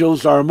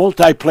angels are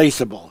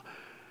multi-placeable,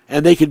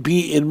 and they could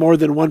be in more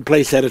than one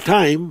place at a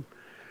time,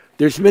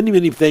 there's many,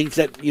 many things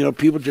that,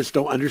 people just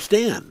don't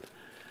understand.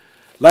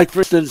 Like, for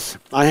instance,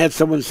 I had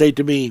someone say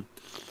to me,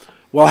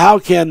 well, how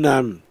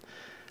can,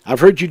 I've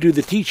heard you do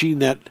the teaching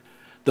that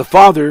the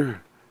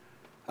Father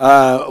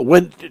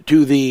went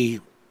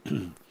to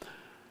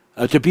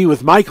to be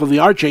with Michael, the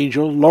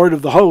archangel, Lord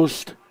of the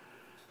host,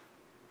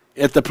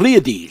 at the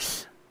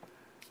Pleiades.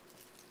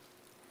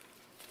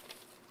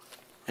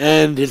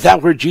 And is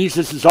that where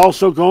Jesus is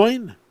also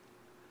going?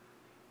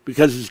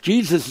 Because as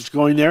Jesus is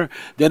going there,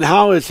 then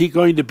how is he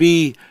going to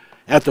be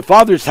at the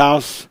Father's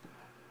house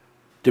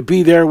to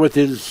be there with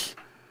his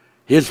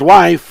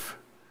wife,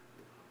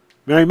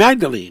 Mary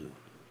Magdalene?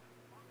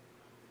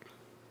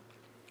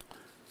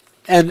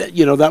 And,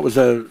 that was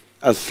a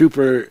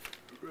super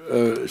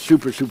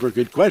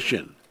good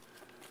question.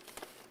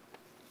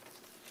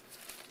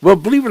 Well,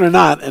 believe it or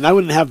not, and I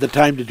wouldn't have the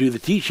time to do the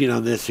teaching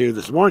on this here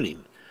this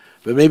morning,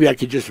 but maybe I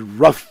could just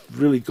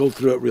really go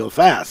through it real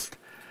fast.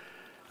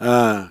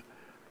 There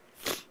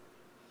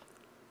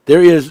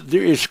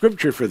is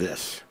scripture for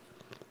this.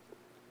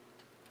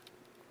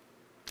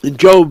 In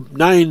Job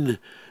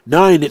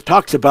 9:9, it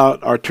talks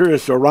about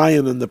Arcturus,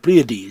 Orion, and the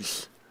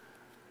Pleiades.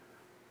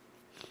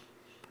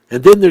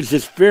 And then there's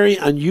this very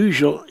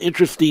unusual,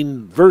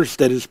 interesting verse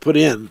that is put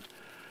in.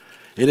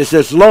 And it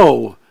says,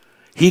 lo,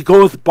 he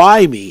goeth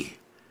by me,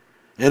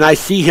 and I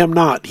see him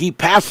not. He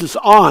passes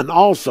on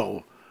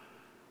also,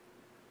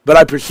 but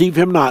I perceive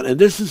him not. And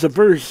this is a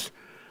verse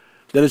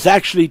that is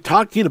actually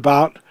talking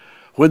about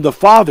when the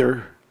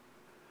Father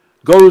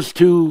goes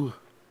to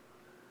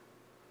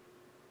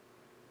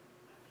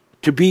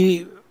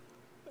be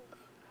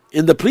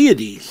in the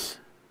Pleiades.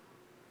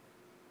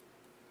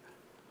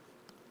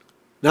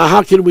 Now,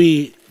 how can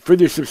we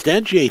further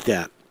substantiate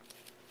that?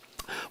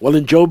 Well,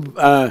 in Job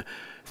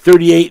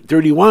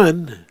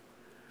 38:31,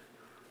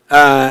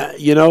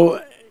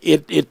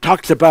 it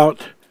talks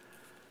about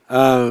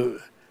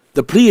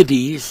the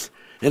Pleiades,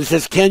 and it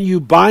says, can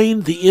you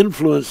bind the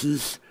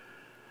influences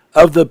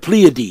of the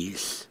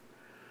Pleiades?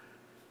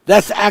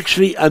 That's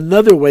actually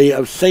another way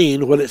of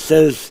saying what it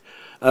says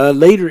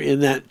later in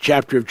that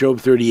chapter of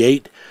Job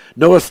 38,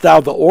 knowest thou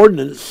the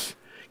ordinance?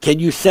 Can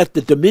you set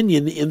the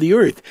dominion in the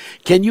earth?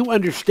 Can you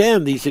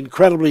understand these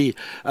incredibly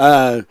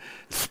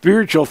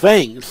spiritual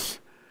things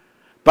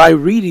by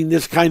reading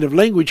this kind of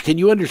language? Can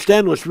you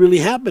understand what's really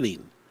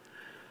happening?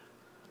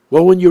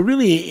 Well, when you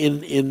really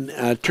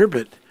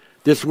interpret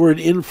this word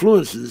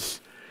influences,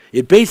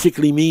 it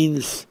basically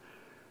means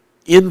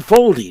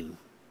enfolding.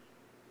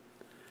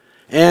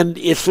 And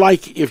it's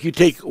like if you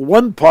take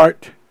one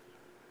part,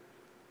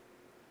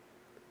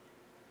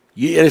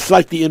 it's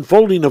like the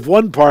enfolding of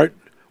one part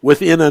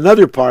within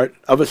another part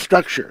of a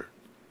structure.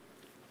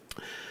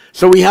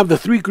 So we have the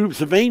three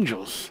groups of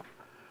angels.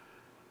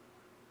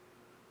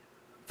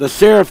 The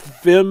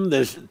seraphim,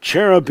 the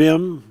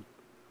cherubim,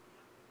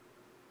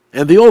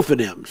 and the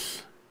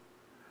ophanims.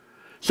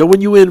 So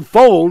when you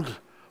enfold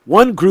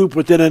one group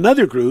within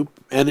another group,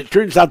 and it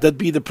turns out that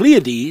be the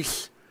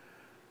Pleiades,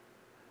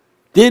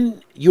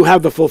 then you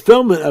have the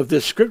fulfillment of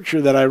this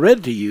scripture that I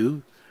read to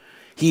you.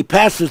 He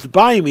passes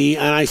by me,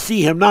 and I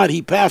see him not.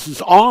 He passes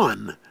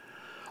on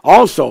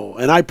also,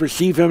 and I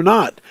perceive him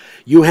not.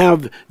 You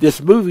have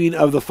this moving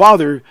of the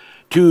Father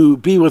to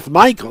be with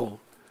Michael,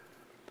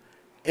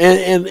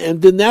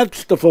 and then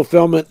that's the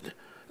fulfillment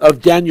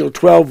of Daniel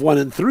 12:1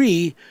 and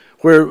 3,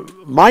 where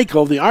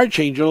Michael, the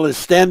archangel, is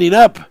standing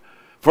up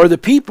for the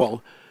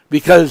people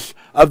because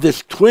of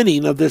this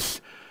twinning, of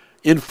this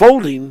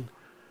enfolding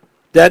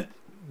that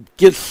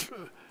gets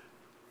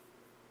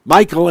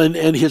Michael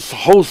and his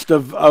host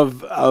of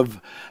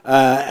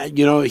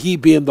he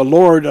being the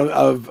Lord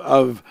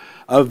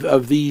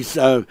of these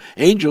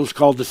angels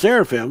called the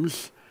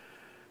seraphims,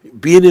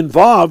 being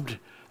involved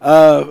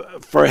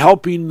for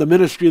helping the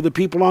ministry of the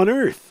people on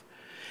earth.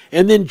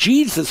 And then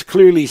Jesus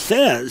clearly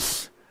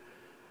says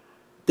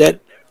that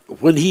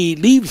when he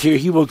leaves here,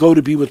 he will go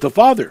to be with the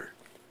Father.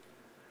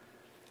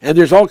 And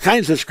there's all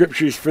kinds of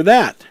scriptures for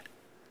that.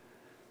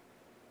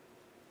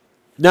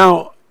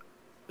 Now,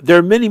 there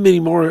are many, many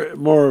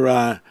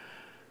more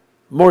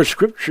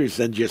scriptures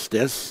than just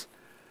this.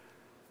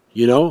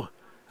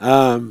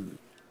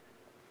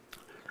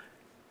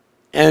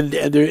 and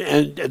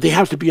they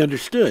have to be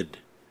understood.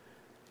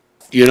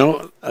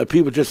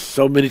 People just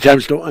so many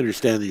times don't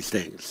understand these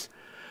things.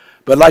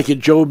 But like in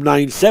Job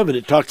 9:7,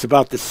 it talks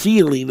about the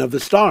sealing of the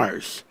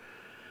stars,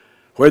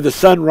 where the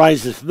sun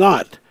riseth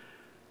not.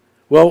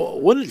 Well,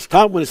 when it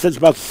says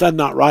about the sun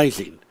not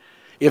rising,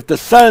 if the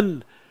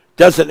sun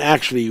doesn't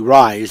actually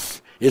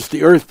rise, it's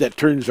the earth that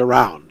turns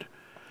around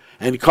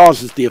and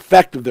causes the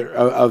effect of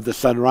the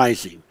sun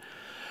rising.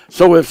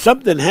 So if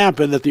something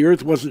happened that the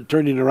earth wasn't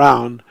turning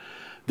around,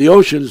 the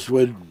oceans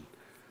would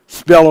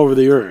spill over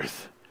the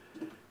earth,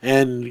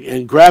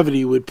 and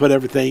gravity would put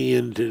everything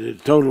into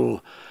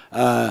total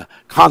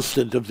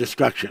constant of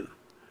destruction.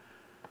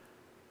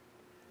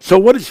 So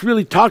what it's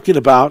really talking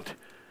about,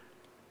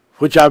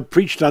 which I've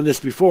preached on this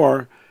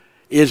before,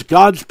 is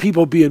God's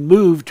people being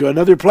moved to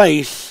another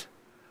place,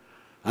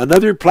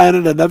 another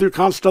planet, another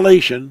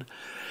constellation,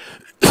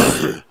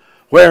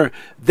 where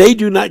they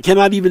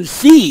cannot even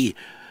see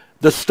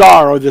the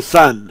star or the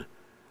sun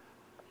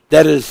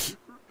that is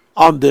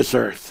on this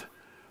earth.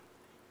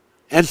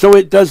 And so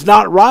it does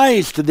not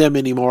rise to them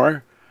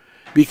anymore,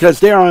 because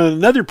they are on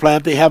another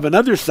planet. They have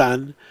another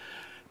sun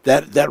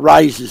that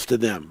rises to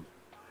them.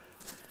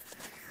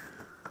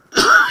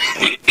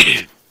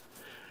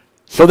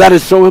 So that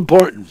is so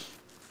important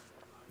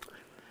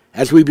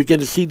as we begin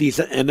to see these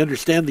and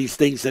understand these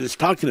things that it's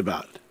talking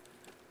about,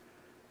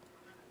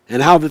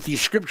 and how that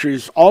these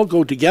scriptures all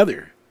go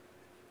together,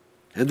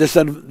 and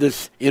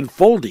this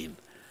enfolding,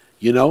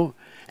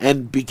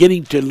 and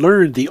beginning to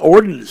learn the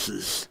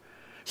ordinances,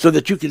 so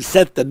that you can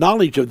set the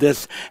knowledge of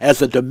this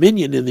as a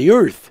dominion in the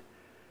earth.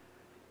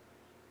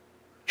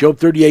 Job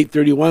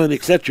 38:31,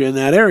 etc., in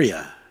that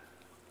area.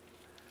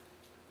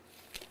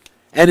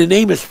 And in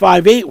Amos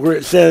 5:8, where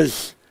it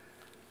says,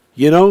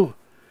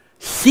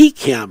 seek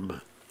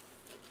him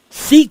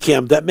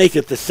that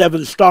maketh the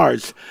 7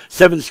 stars.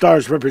 7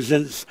 stars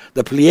represents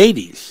the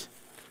Pleiades.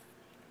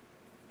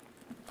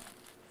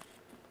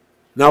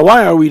 Now,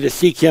 why are we to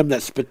seek him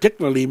that's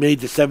particularly made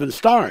the 7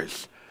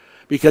 stars?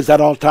 Because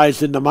that all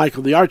ties into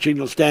Michael the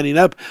Archangel standing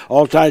up,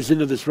 all ties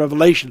into this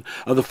revelation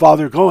of the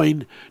Father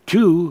going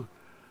to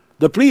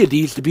the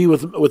Pleiades to be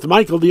with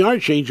Michael the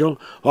Archangel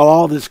while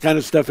all this kind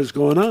of stuff is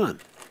going on.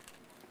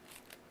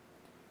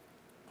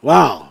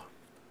 Wow.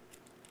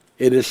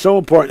 It is so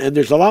important, and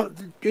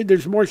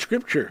there's more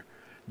scripture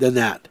than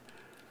that.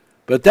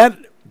 But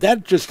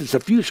that just is a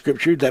few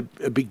scripture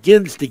that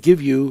begins to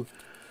give you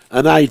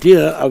an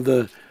idea of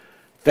the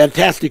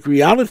fantastic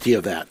reality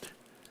of that.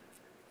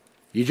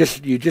 You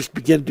just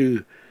begin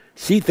to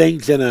see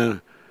things in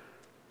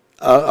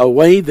a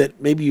way that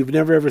maybe you've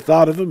never ever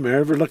thought of them or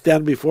ever looked at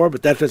them before,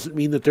 but that doesn't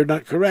mean that they're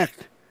not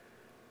correct.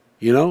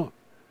 It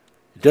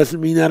doesn't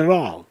mean that at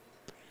all.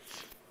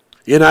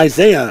 In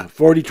Isaiah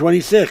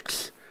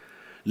 40:26,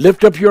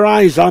 lift up your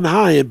eyes on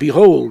high, and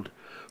behold,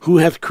 who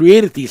hath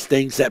created these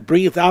things, that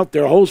bringeth out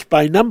their host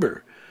by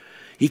number.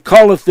 He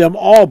calleth them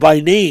all by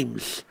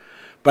names,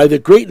 by the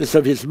greatness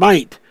of his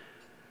might,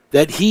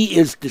 that he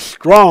is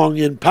strong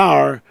in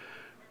power,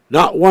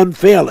 not one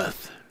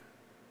faileth.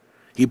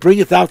 He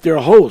bringeth out their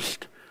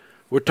host.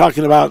 We're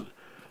talking about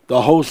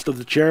the host of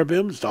the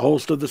cherubims, the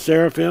host of the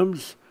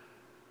seraphims,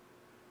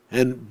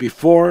 and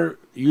before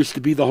used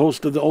to be the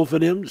host of the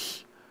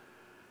ophanims.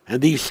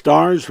 And these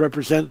stars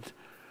represent,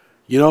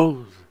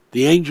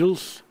 the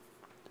angels.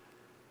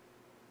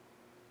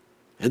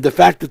 And the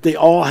fact that they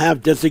all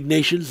have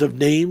designations of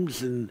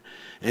names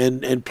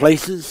and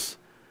places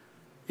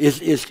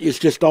is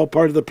just all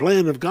part of the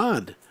plan of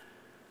God.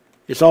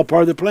 It's all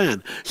part of the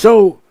plan.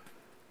 So,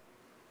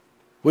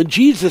 when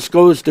Jesus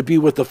goes to be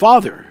with the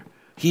Father,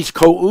 he's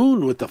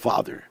co-un with the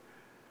Father.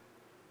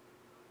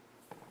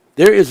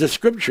 There is a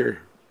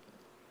scripture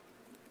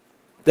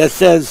that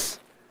says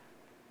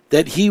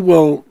that he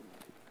will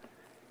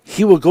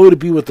go to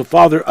be with the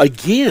Father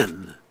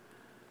again,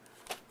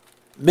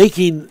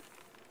 making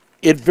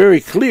it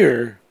very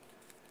clear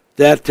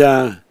that,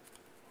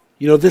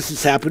 this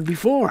has happened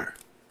before.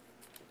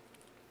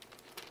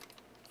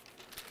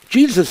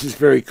 Jesus is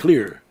very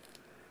clear.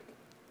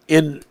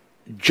 In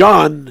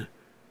John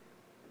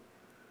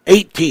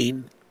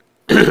 18,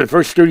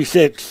 verse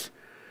 36,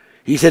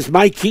 he says,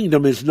 my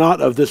kingdom is not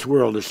of this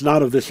world, it's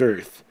not of this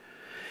earth.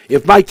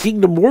 If my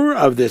kingdom were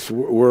of this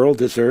world,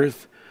 this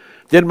earth,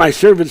 then my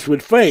servants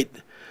would fight.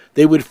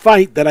 They would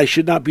fight that I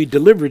should not be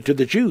delivered to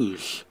the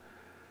Jews.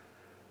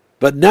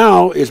 But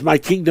now is my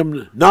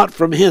kingdom not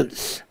from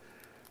hence.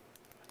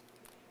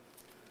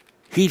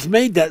 He's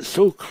made that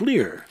so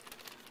clear.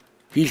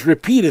 He's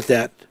repeated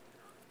that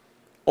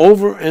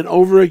over and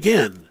over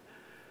again.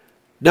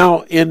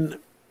 Now, in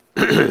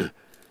the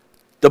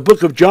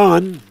book of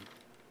John,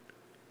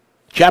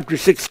 chapter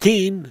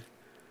 16,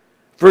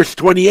 verse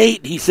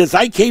 28, he says,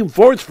 I came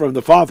forth from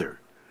the Father.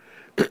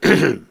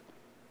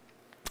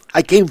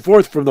 I came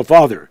forth from the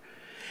Father,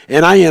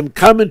 and I am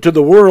come into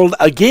the world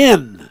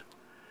again.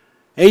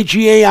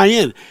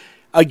 A-G-A-I-N.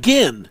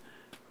 Again.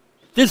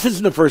 This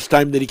isn't the first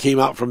time that he came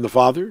out from the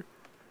Father,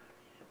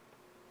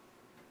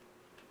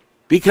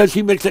 because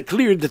he makes it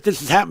clear that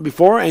this has happened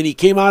before, and he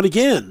came out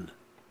again.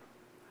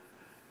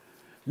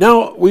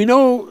 Now, we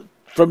know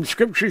from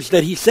scriptures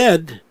that he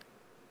said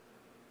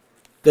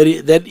that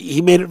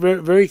he made it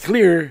very, very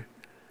clear,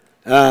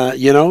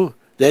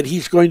 that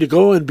he's going to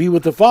go and be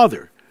with the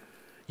Father.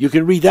 You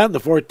can read that in the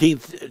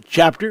 14th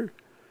chapter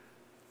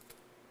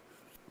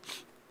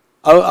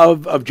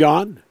of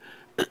John.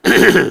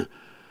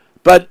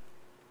 But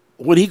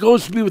when he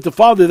goes to be with the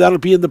Father, that'll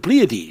be in the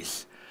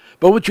Pleiades.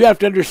 But what you have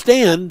to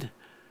understand,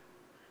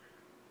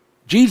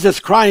 Jesus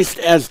Christ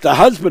as the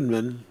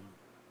husbandman,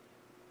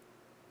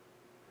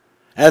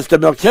 as the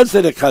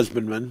Melchizedek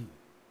husbandman,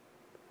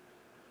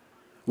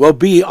 will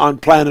be on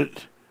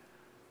planet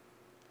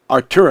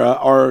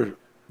Artura, or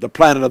the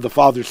planet of the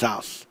Father's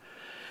house.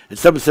 And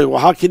someone said, well,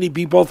 how can he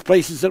be both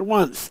places at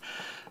once?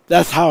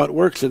 That's how it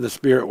works in the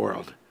spirit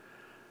world.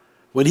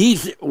 When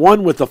he's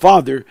one with the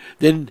Father,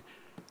 then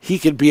he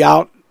can be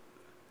out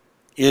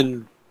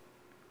in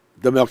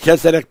the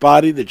Melchizedek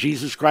body, the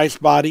Jesus Christ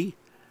body.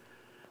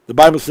 The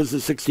Bible says in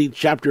the 16th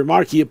chapter of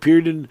Mark, he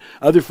appeared in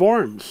other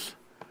forms.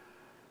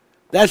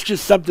 That's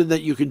just something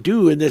that you can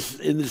do in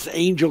this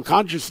angel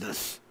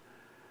consciousness.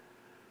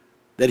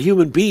 That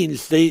human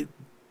beings, they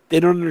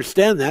don't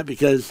understand that,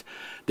 because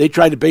they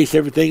try to base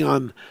everything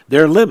on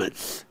their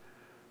limits.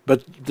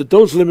 But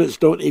those limits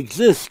don't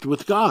exist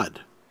with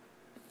God.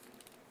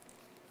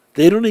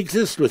 They don't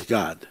exist with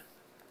God.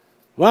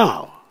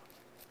 Wow.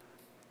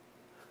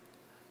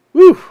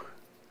 Whew.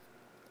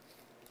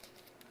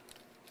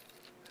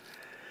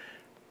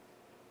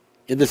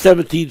 In the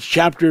 17th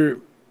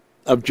chapter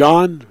of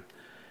John,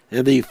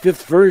 in the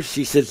 5th verse,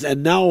 he says,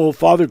 and now, O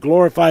Father,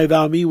 glorify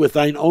thou me with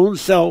thine own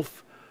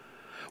self,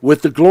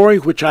 with the glory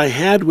which I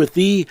had with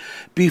thee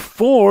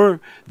before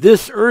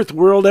this earth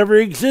world ever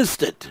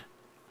existed.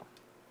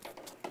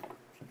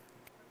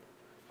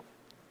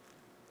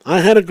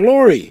 I had a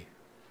glory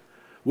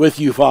with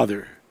you,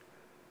 Father,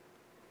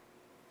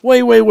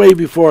 way, way, way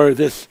before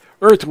this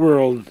earth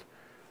world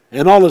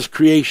and all its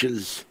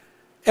creations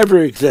ever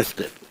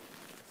existed.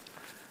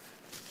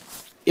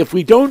 If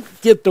we don't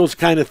get those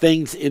kind of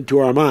things into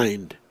our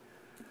mind,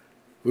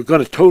 we're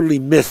going to totally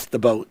miss the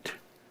boat.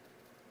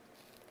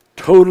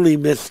 Totally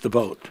miss the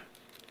boat.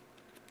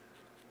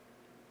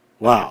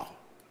 Wow.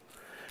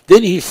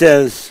 Then he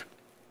says,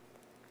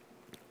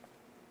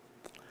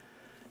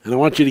 and I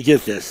want you to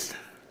get this.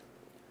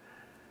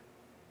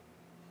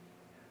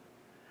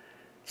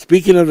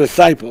 Speaking of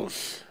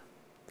disciples,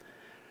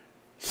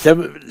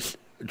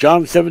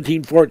 John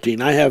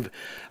 17:14,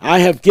 I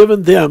have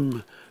given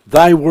them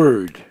thy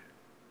word,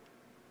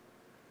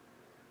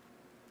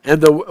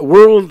 and the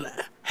world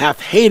hath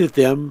hated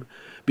them,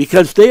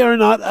 because they are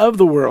not of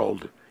the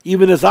world,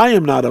 even as I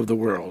am not of the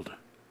world.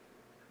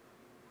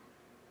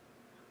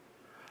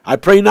 I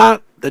pray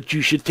not that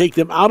you should take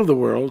them out of the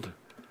world,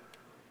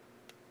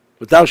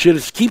 but thou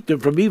shouldest keep them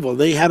from evil.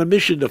 They had a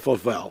mission to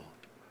fulfill.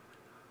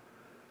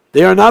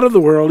 They are not of the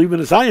world,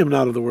 even as I am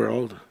not of the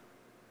world.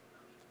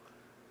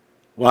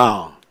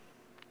 Wow.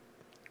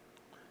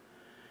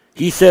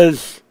 He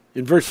says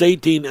in verse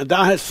 18, and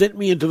thou hast sent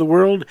me into the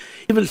world,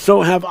 even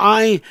so have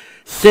I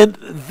sent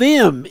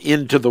them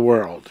into the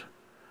world.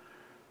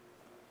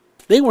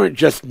 They weren't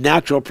just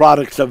natural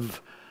products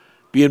of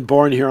being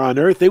born here on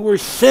earth. They were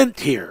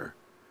sent here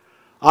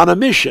on a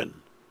mission.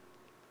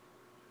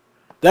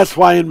 That's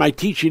why in my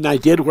teaching I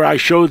did, where I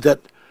showed that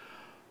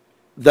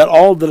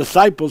all the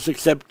disciples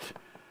except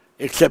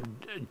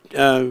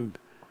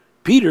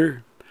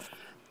Peter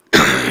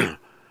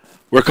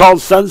were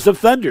called sons of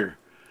thunder,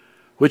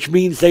 which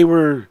means they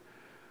were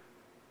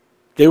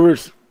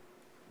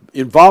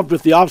involved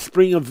with the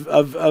offspring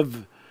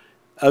of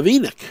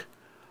Enoch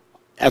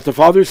at the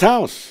Father's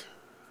house.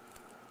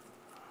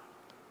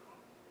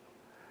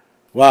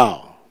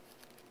 Wow.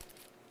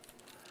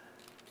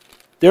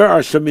 There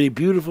are so many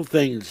beautiful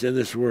things in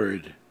this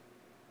word.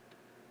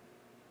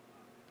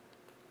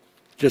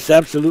 Just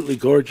absolutely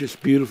gorgeous,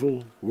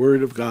 beautiful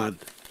Word of God.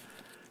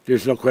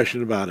 There's no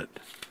question about it.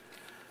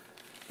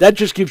 That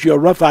just gives you a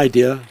rough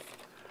idea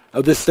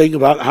of this thing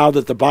about how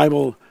that the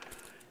Bible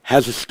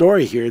has a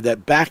story here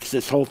that backs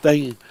this whole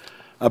thing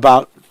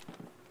about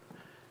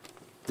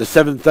the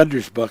Seven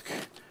Thunders book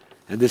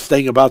and this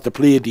thing about the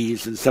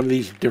Pleiades and some of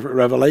these different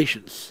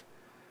revelations.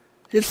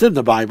 It's in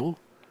the Bible.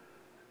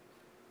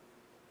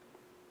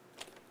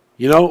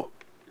 You know,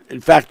 in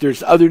fact,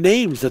 there's other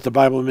names that the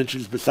Bible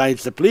mentions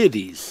besides the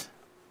Pleiades.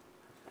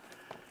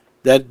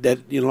 That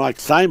like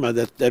Sima,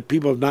 that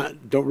people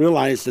don't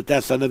realize that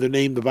that's another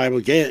name the Bible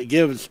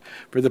gives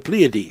for the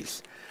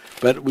Pleiades.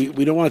 But we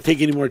don't want to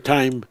take any more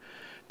time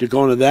to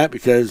go into that,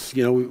 because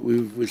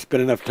we've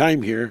spent enough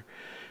time here,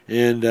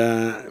 and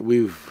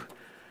we've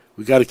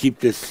got to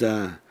keep this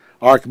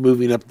ark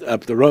moving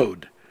up the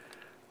road.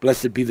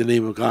 Blessed be the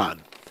name of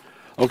God.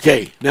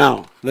 Okay,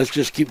 now let's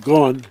just keep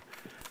going,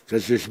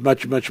 because there's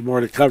much, much more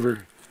to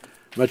cover,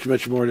 much,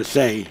 much more to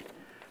say.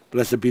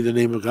 Blessed be the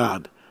name of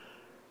God.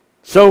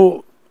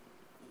 So,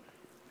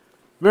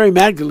 Mary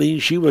Magdalene,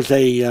 she was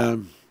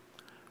a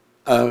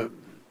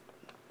heroine.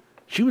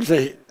 She was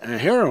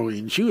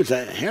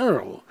a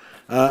hero.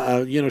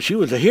 She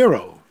was a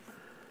hero.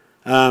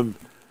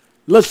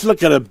 Let's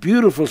look at a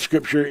beautiful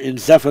scripture in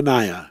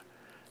Zephaniah.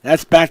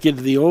 That's back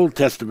into the Old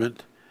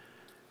Testament.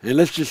 And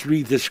let's just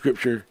read this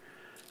scripture.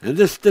 And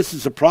this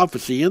is a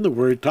prophecy in the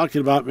Word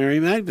talking about Mary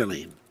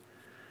Magdalene.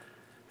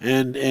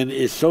 And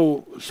it's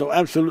so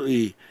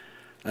absolutely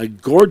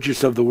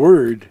gorgeous of the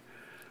Word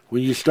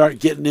when you start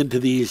getting into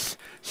these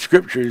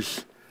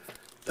scriptures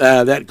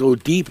that go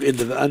deep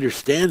into the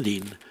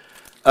understanding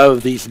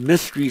of these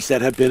mysteries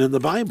that have been in the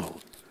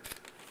Bible.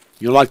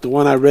 You know, like the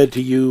one I read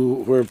to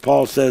you where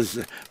Paul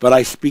says, but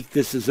I speak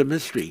this as a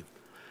mystery.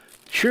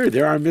 Sure,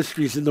 there are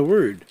mysteries in the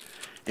Word.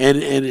 And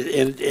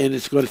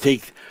it's going to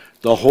take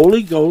the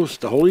Holy Ghost,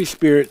 the Holy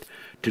Spirit,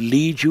 to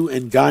lead you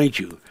and guide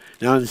you.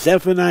 Now in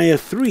Zephaniah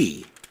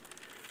 3,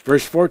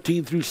 verse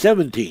 14 through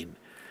 17,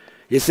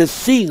 it says,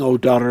 sing, O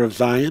daughter of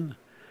Zion,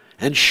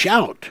 and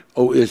shout,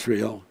 O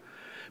Israel.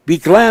 Be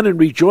glad and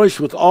rejoice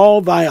with all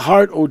thy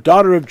heart, O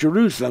daughter of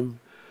Jerusalem.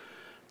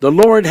 The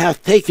Lord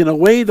hath taken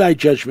away thy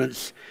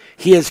judgments.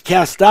 He has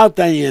cast out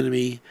thy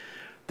enemy.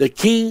 The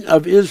King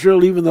of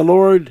Israel, even the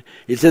Lord,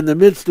 is in the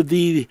midst of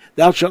thee.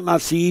 Thou shalt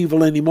not see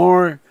evil any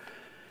more.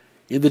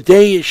 In the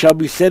day it shall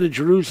be said in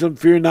Jerusalem,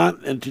 fear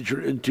not, and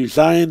to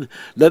Zion,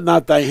 let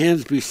not thy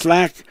hands be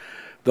slack.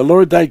 The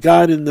Lord thy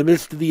God in the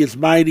midst of thee is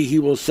mighty. He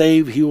will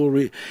save. He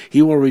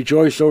will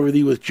rejoice over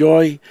thee with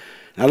joy.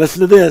 Now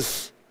listen to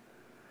this.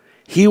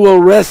 He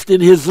will rest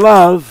in his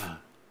love.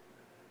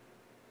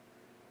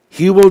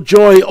 He will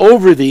joy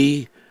over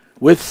thee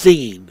with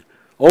singing.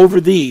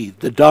 Over thee,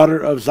 the daughter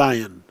of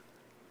Zion.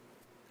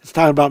 It's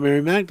talking about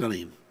Mary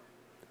Magdalene.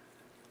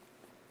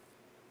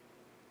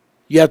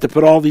 You have to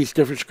put all these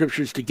different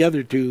scriptures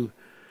together to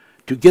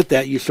get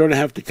that. You sort of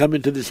have to come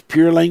into this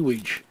pure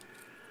language.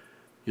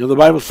 You know, the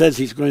Bible says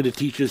he's going to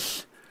teach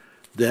us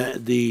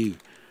that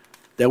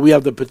we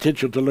have the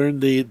potential to learn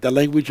the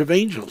language of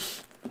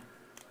angels.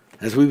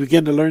 As we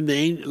begin to learn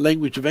the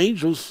language of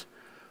angels,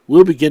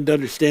 we'll begin to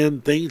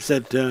understand things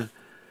that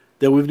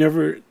we've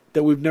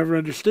never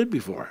understood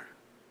before.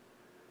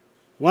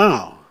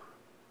 Wow.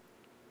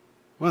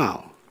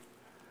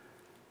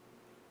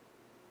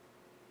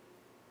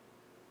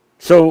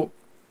 So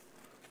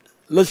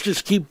let's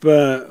just keep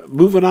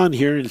moving on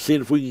here and see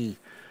if we can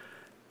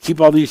keep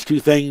all these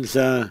two things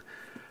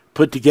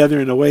put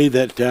together in a way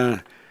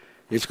that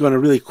it's going to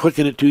really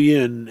quicken it to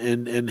you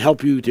and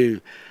help you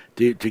to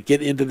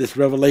get into this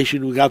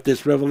revelation. We got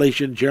this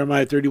revelation,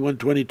 Jeremiah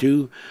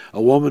 31:22,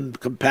 a woman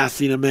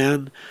compassing a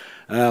man.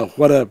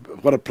 What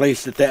a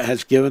place that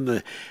has given,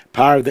 the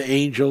power of the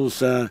angels,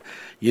 the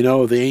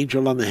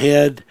angel on the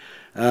head.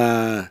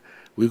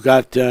 We've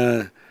got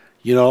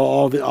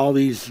all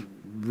these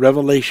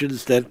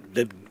revelations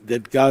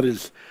that God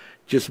is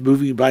just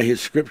moving by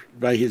his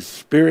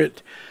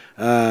Spirit.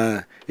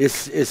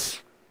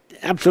 It's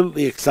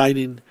absolutely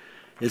exciting.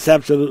 It's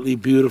absolutely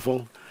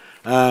beautiful.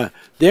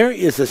 There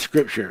is a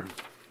scripture,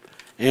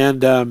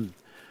 and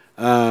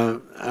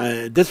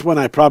this one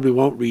I probably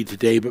won't read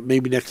today, but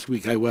maybe next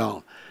week I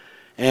will.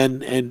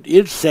 And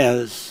it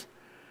says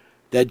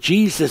that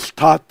Jesus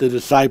taught the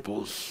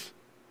disciples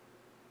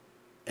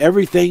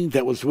everything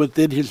that was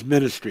within his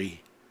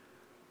ministry,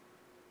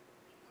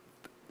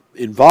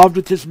 involved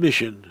with his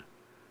mission,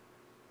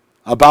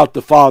 about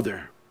the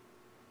Father.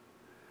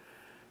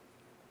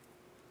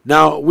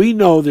 Now, we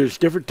know there's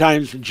different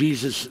times when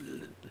Jesus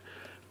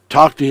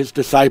talked to his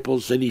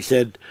disciples and he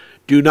said,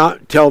 do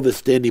not tell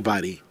this to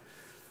anybody.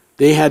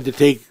 They had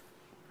to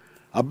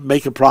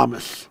make a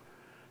promise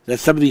that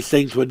some of these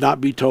things would not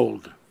be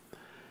told.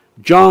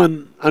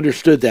 John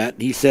understood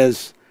that. He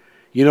says,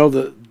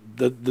 the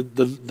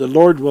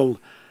Lord will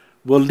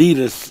lead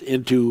us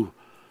into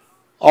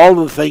all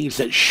the things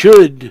that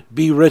should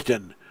be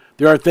written.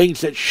 There are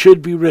things that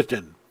should be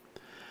written.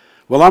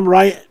 Well, I'm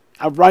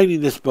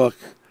writing this book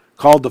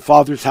called The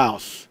Father's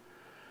House.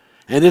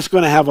 And it's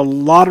going to have a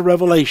lot of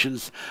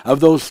revelations of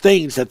those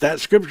things that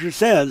scripture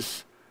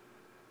says,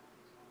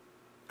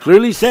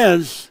 clearly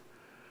says,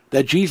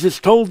 that Jesus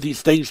told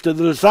these things to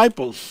the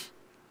disciples.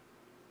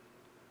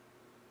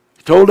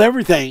 He told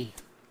everything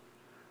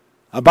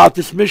about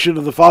this mission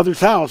of the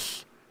Father's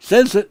house.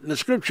 Says it in the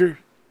scripture.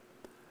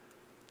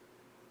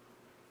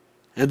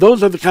 And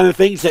those are the kind of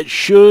things that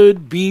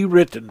should be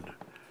written.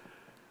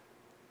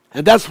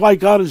 And that's why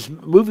God is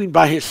moving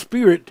by his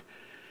Spirit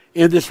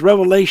in this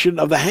revelation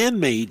of the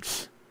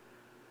handmaids.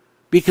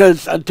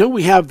 Because until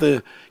we have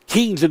the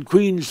kings and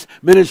queens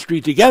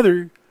ministry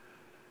together,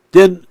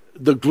 then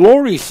the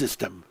glory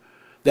system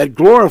that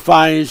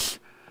glorifies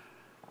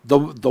the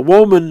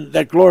woman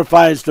that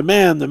glorifies the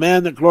man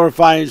that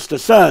glorifies the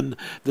son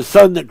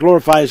that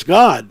glorifies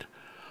God,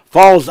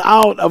 falls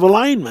out of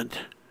alignment.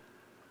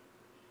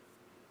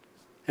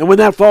 And when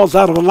that falls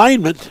out of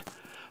alignment,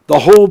 the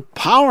whole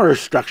power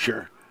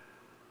structure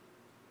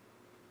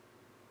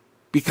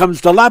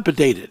becomes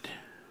dilapidated.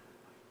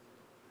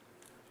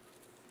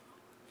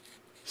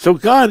 So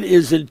God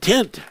is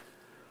intent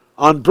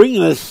on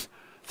bringing us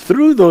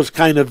through those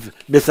kind of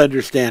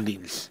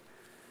misunderstandings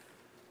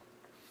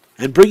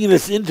and bringing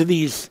us into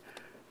these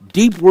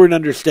deep word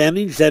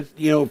understandings that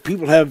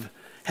people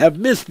have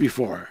missed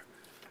before.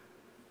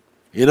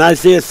 In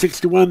Isaiah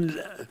 61,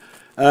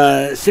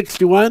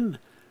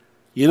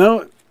 you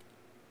know,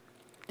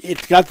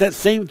 it's got that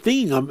same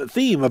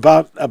theme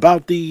about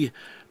the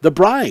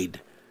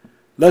bride.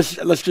 Let's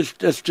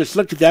just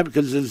look at that,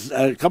 because there's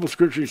a couple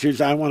scriptures here.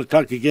 I want to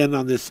talk again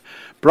on this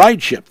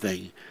brideship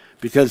thing,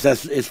 because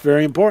it's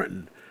very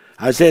important.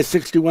 Isaiah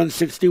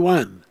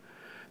 61:61.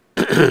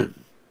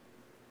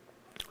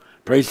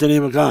 Praise the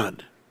name of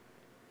God.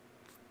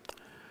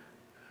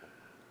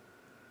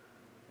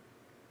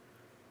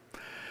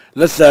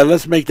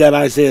 Let's make that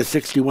Isaiah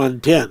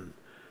 61:10.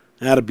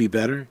 That'll be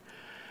better.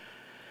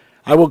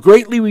 I will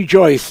greatly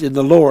rejoice in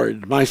the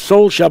Lord. My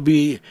soul shall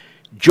be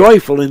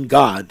joyful in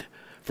God,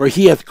 for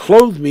he hath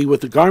clothed me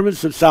with the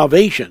garments of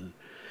salvation.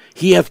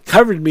 He hath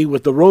covered me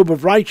with the robe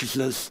of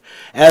righteousness,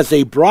 as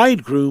a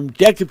bridegroom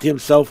decketh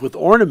himself with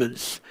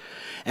ornaments,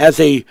 as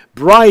a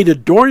bride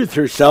adorneth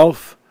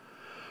herself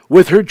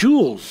with her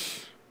jewels.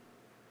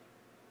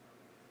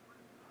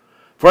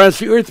 For as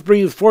the earth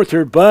bringeth forth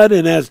her bud,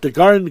 and as the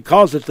garden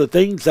causeth the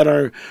things that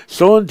are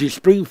sown to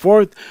spring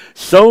forth,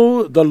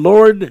 so the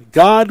Lord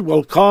God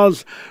will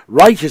cause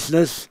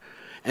righteousness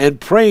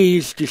and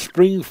praise to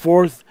spring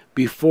forth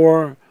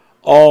before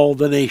all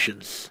the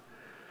nations.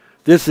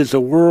 This is a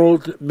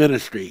world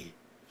ministry.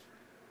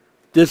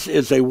 This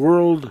is a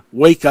world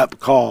wake-up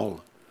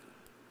call.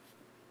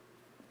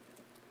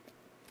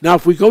 Now,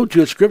 if we go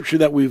to a scripture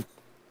that we've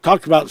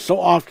talked about so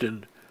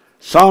often,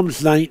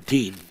 Psalms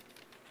 19.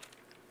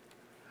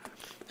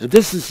 And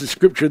this is the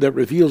scripture that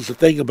reveals the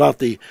thing about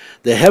the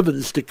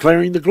heavens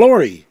declaring the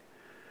glory.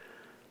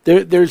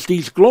 There's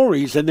these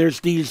glories, and there's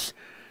these,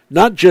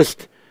 not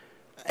just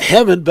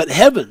heaven, but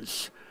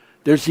heavens.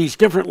 There's these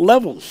different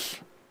levels,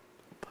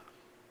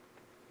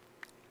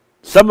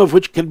 some of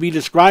which can be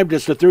described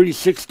as the 30,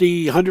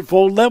 60,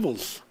 100-fold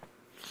levels.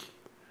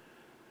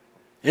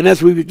 And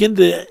as we begin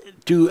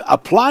to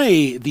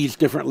apply these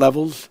different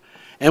levels,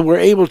 and we're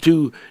able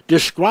to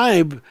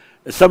describe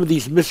some of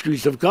these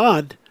mysteries of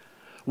God,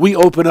 we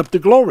open up the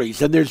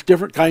glories, and there's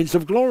different kinds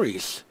of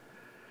glories.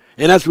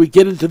 And as we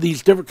get into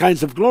these different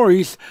kinds of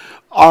glories,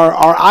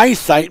 our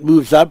eyesight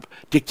moves up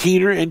to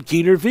keener and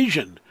keener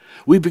vision.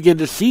 We begin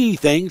to see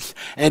things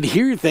and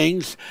hear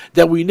things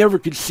that we never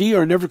could see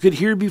or never could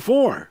hear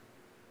before.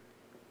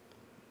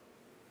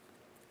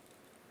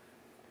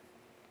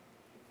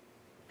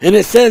 And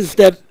it says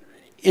that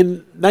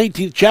in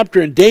 19th chapter,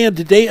 and day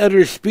unto day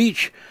utters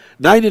speech,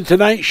 night unto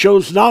night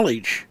shows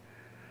knowledge.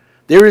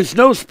 There is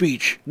no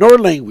speech nor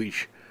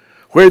language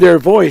where their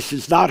voice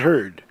is not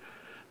heard.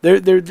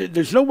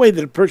 There's no way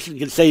that a person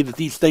can say that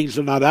these things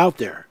are not out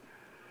there.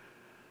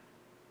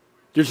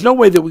 There's no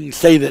way that we can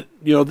say that,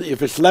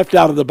 if it's left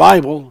out of the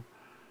Bible,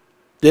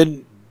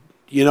 then,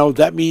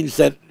 that means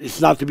that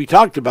it's not to be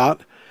talked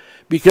about.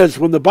 Because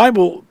when the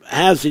Bible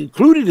has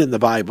included in the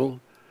Bible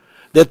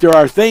that there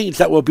are things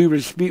that will be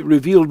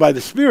revealed by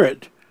the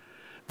Spirit,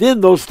 then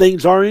those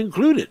things are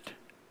included.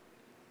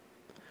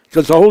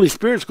 Because the Holy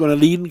Spirit's going to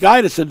lead and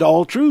guide us into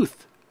all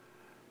truth.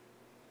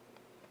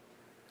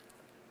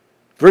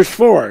 Verse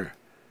 4,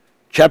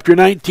 chapter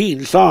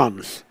 19,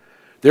 Psalms.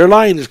 Their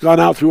line has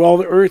gone out through all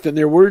the earth, and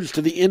their words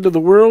to the end of the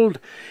world.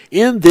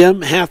 In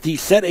them hath he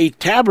set a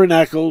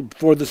tabernacle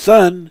for the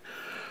sun,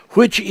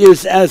 which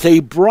is as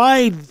a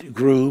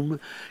bridegroom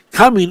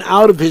coming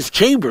out of his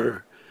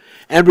chamber,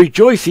 and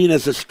rejoicing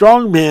as a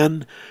strong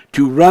man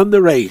to run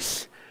the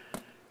race.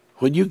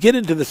 When you get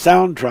into the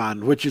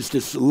Soundtron, which is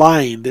this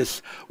line,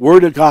 this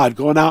word of God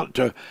going out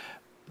to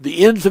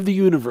the ends of the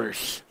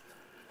universe,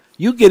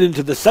 you get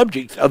into the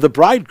subject of the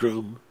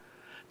bridegroom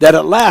that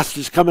at last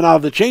is coming out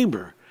of the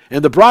chamber.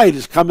 And the bride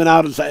is coming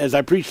out, as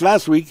I preached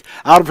last week,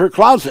 out of her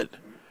closet.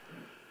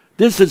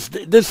 This is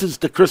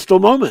the crystal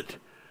moment.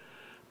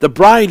 The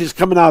bride is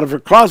coming out of her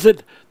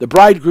closet. The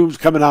bridegroom's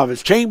coming out of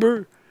his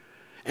chamber.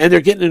 And they're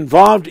getting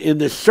involved in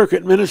this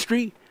circuit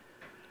ministry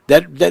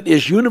that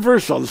is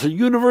universal. It's a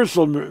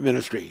universal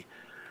ministry.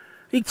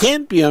 It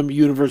can't be a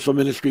universal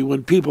ministry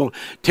when people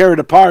tear it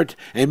apart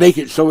and make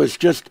it so it's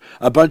just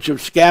a bunch of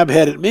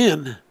scab-headed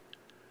men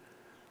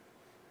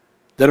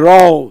that are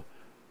all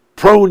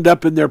proned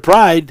up in their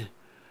pride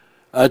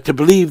to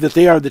believe that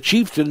they are the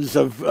chieftains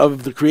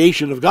of the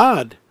creation of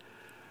God.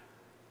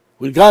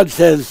 When God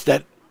says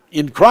that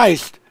in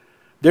Christ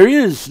there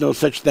is no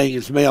such thing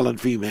as male and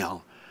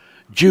female,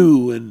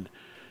 Jew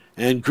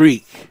and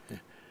Greek,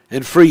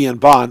 and free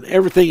and bond.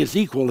 Everything is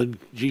equal in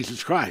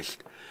Jesus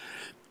Christ.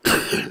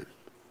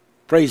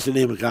 Praise the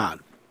name of God.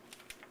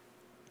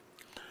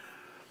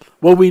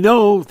 Well, we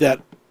know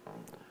that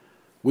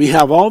we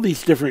have all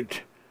these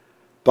different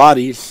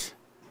bodies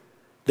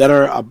that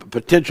are a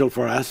potential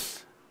for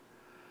us.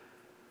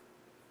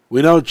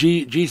 We know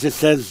Jesus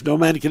says no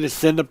man can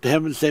ascend up to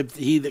heaven save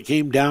he that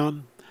came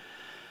down.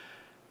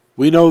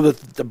 We know that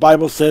the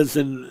Bible says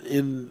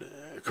in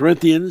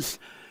Corinthians,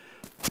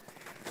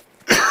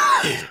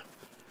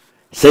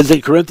 says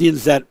in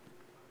Corinthians that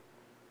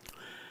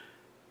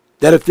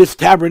if this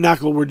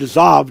tabernacle were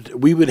dissolved,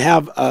 we would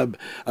have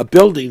a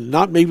building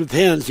not made with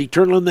hands,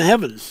 eternal in the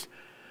heavens.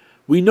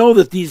 We know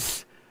that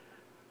these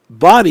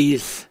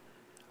bodies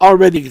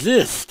already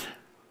exist.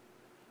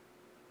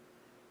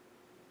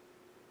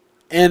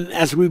 And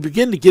as we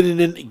begin to get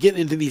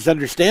into these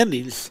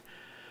understandings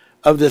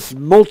of this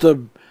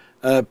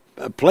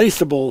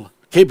placeable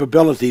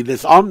capability,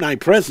 this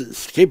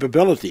omnipresence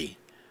capability,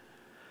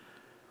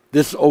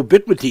 this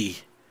ubiquity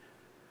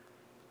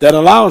that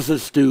allows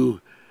us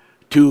to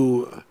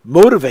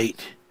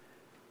motivate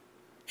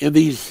in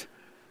these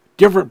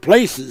different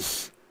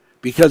places,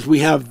 because we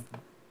have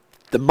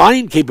the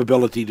mind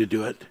capability to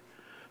do it,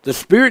 the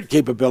spirit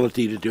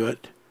capability to do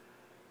it,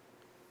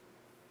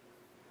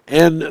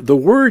 and the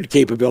word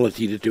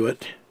capability to do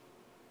it,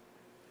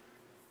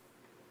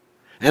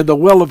 and the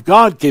will of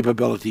God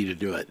capability to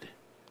do it.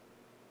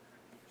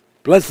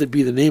 Blessed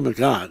be the name of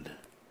God.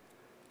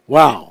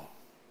 Wow.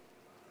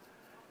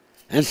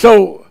 And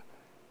so,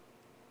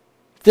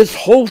 this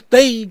whole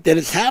thing that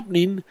is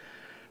happening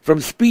from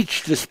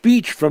speech to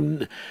speech,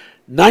 from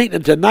night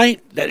into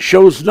night, that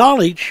shows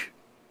knowledge,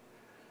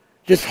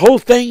 this whole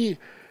thing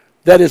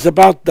that is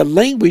about the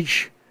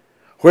language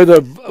where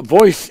the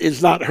voice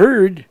is not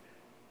heard,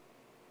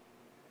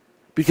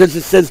 because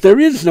it says there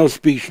is no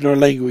speech nor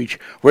language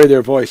where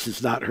their voice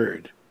is not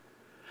heard.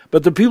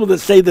 But the people that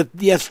say that,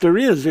 yes, there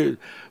is,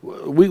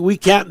 we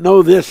can't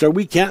know this or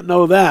we can't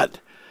know that,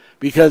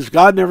 because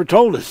God never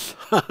told us.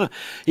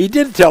 He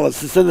did tell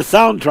us. It's in the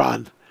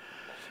Soundtron.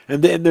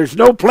 And there's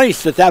no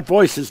place that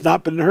voice has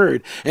not been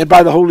heard. And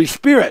by the Holy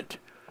Spirit,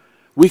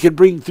 we can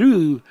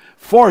bring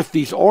forth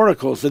these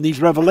oracles and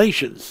these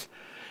revelations.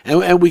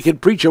 And we can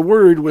preach a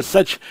word with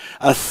such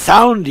a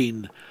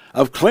sounding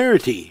of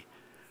clarity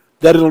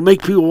that it'll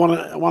make people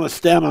want to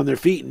stand on their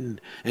feet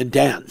and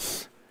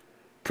dance.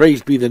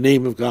 Praise be the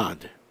name of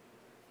God.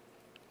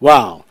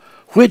 Wow.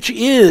 Which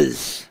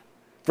is,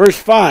 verse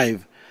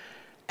 5,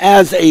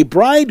 as a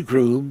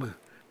bridegroom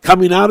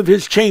coming out of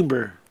his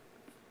chamber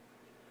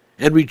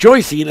and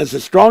rejoicing as a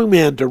strong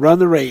man to run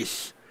the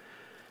race.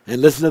 And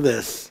listen to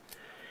this.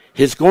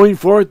 His going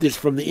forth is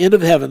from the end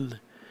of heaven,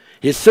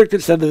 his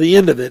circuits unto the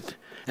end of it,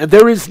 and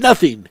there is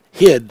nothing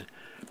hid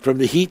from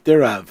the heat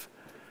thereof.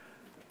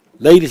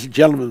 Ladies and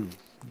gentlemen,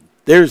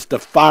 there's the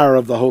fire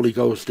of the Holy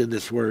Ghost in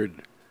this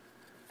word.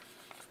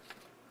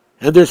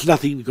 And there's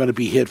nothing going to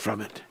be hid from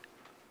it.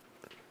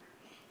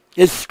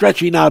 It's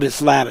stretching out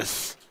its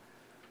lattice.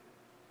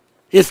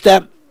 It's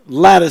that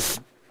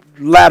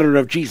ladder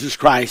of Jesus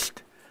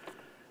Christ,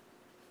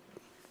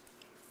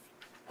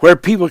 where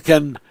people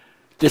can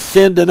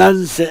descend and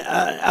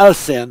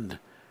ascend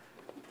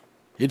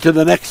into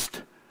the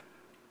next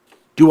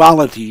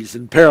dualities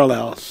and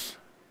parallels.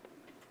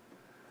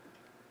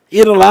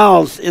 It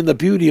allows, in the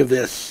beauty of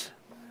this,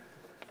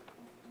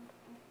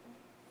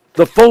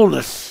 the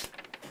fullness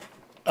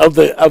of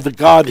the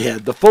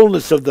Godhead, the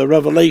fullness of the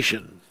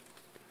revelation.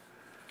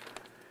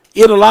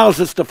 It allows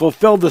us to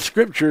fulfill the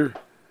scripture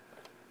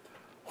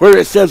where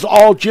it says,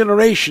 all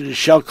generations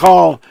shall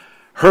call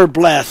her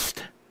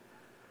blessed.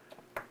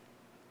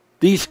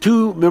 These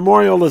two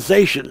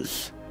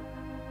memorializations,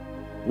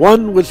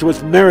 one was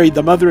with Mary,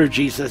 the mother of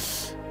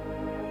Jesus,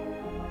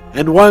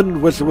 and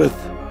one was with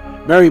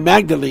Mary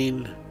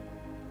Magdalene,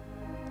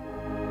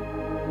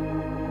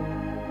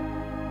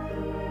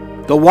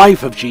 the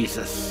wife of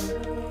Jesus.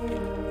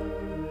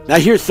 Now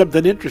here's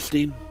something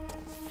interesting.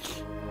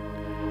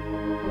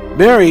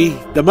 Mary,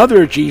 the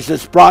mother of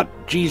Jesus, brought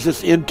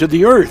Jesus into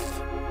the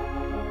earth.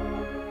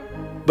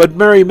 But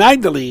Mary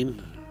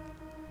Magdalene,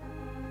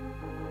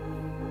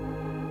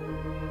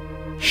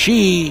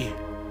 she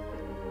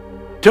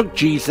took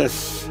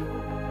Jesus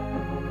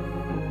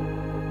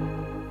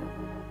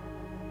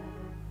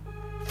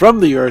from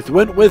the earth,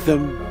 went with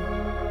him.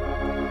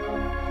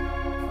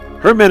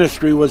 Her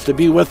ministry was to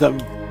be with him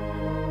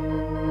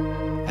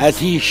as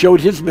he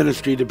showed his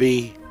ministry to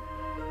be,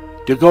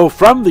 to go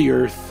from the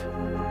earth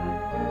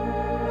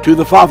to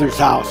the Father's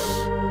house.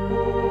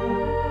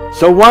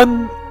 So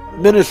one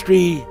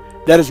ministry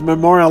that is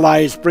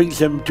memorialized brings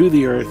him to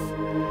the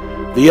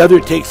earth. The other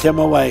takes him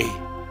away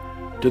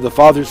to the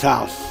Father's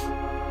house.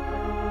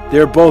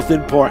 They're both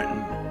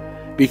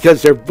important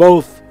because they're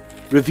both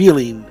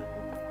revealing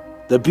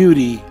the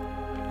beauty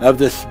of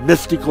this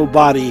mystical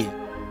body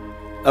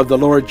of the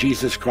Lord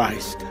Jesus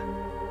Christ.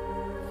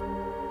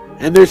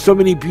 And there's so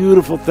many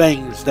beautiful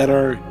things that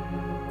are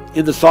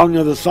in the Song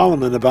of the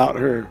Solomon about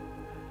her.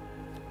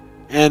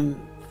 And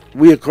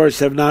we, of course,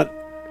 have not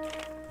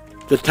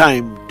the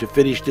time to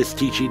finish this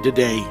teaching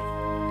today.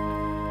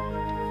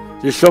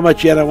 There's so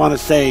much yet I want to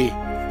say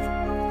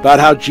about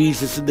how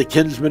Jesus is the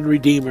kinsman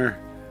redeemer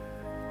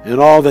and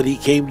all that he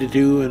came to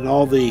do and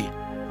all the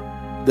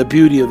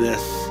beauty of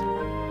this.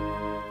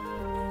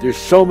 There's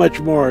so much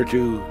more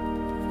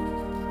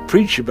to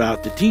preach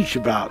about, to teach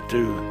about,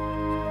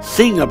 to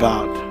sing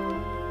about.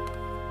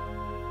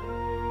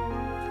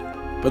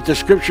 But the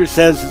scripture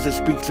says, as it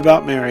speaks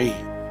about Mary,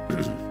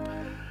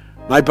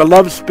 my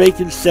beloved spake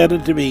and said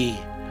unto me,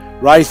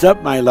 rise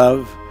up, my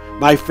love,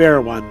 my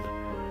fair one,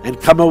 and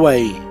come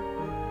away.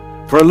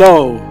 For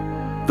lo,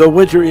 the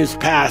winter is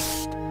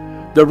past,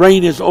 the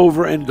rain is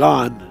over and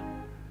gone.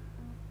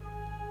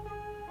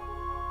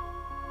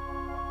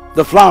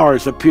 the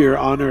flowers appear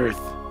on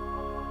earth.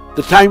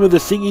 The time of the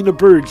singing of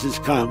birds is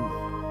come,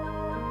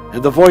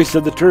 and the voice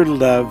of the turtle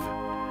dove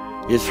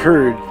is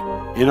heard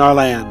in our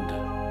land.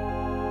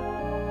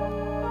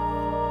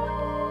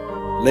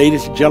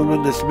 Ladies and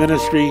gentlemen, this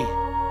ministry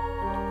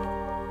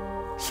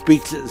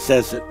speaks it and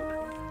says it.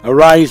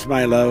 Arise,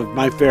 my love,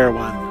 my fair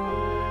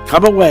one.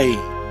 Come away.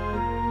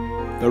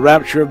 The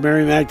rapture of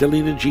Mary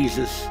Magdalene and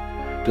Jesus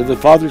to the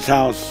Father's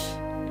house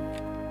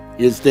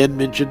is then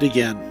mentioned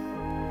again.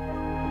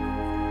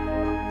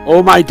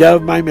 O my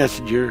dove, my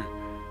messenger,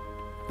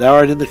 thou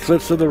art in the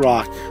cliffs of the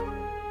rock.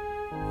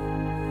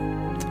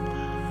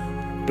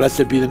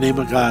 Blessed be the name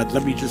of God.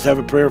 Let me just have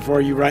a prayer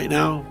for you right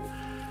now.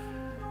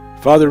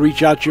 Father,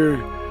 reach out your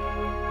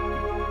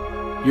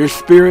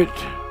spirit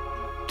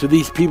to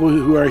these people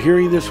who are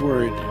hearing this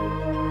word.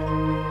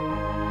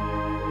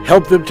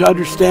 Help them to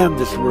understand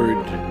this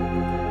word.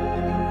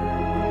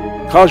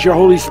 Cause your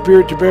Holy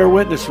Spirit to bear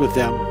witness with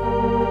them.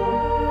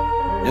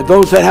 And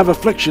those that have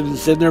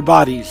afflictions in their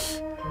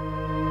bodies,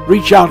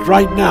 reach out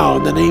right now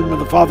in the name of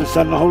the Father,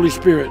 Son, and the Holy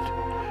Spirit.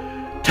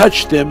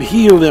 Touch them,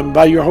 heal them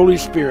by your Holy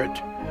Spirit.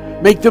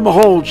 Make them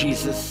whole,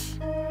 Jesus.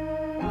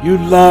 You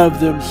love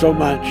them so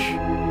much.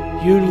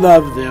 You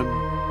love them.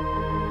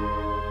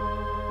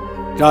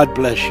 God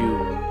bless you.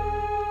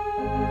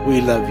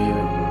 We love you.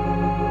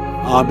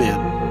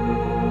 Amen.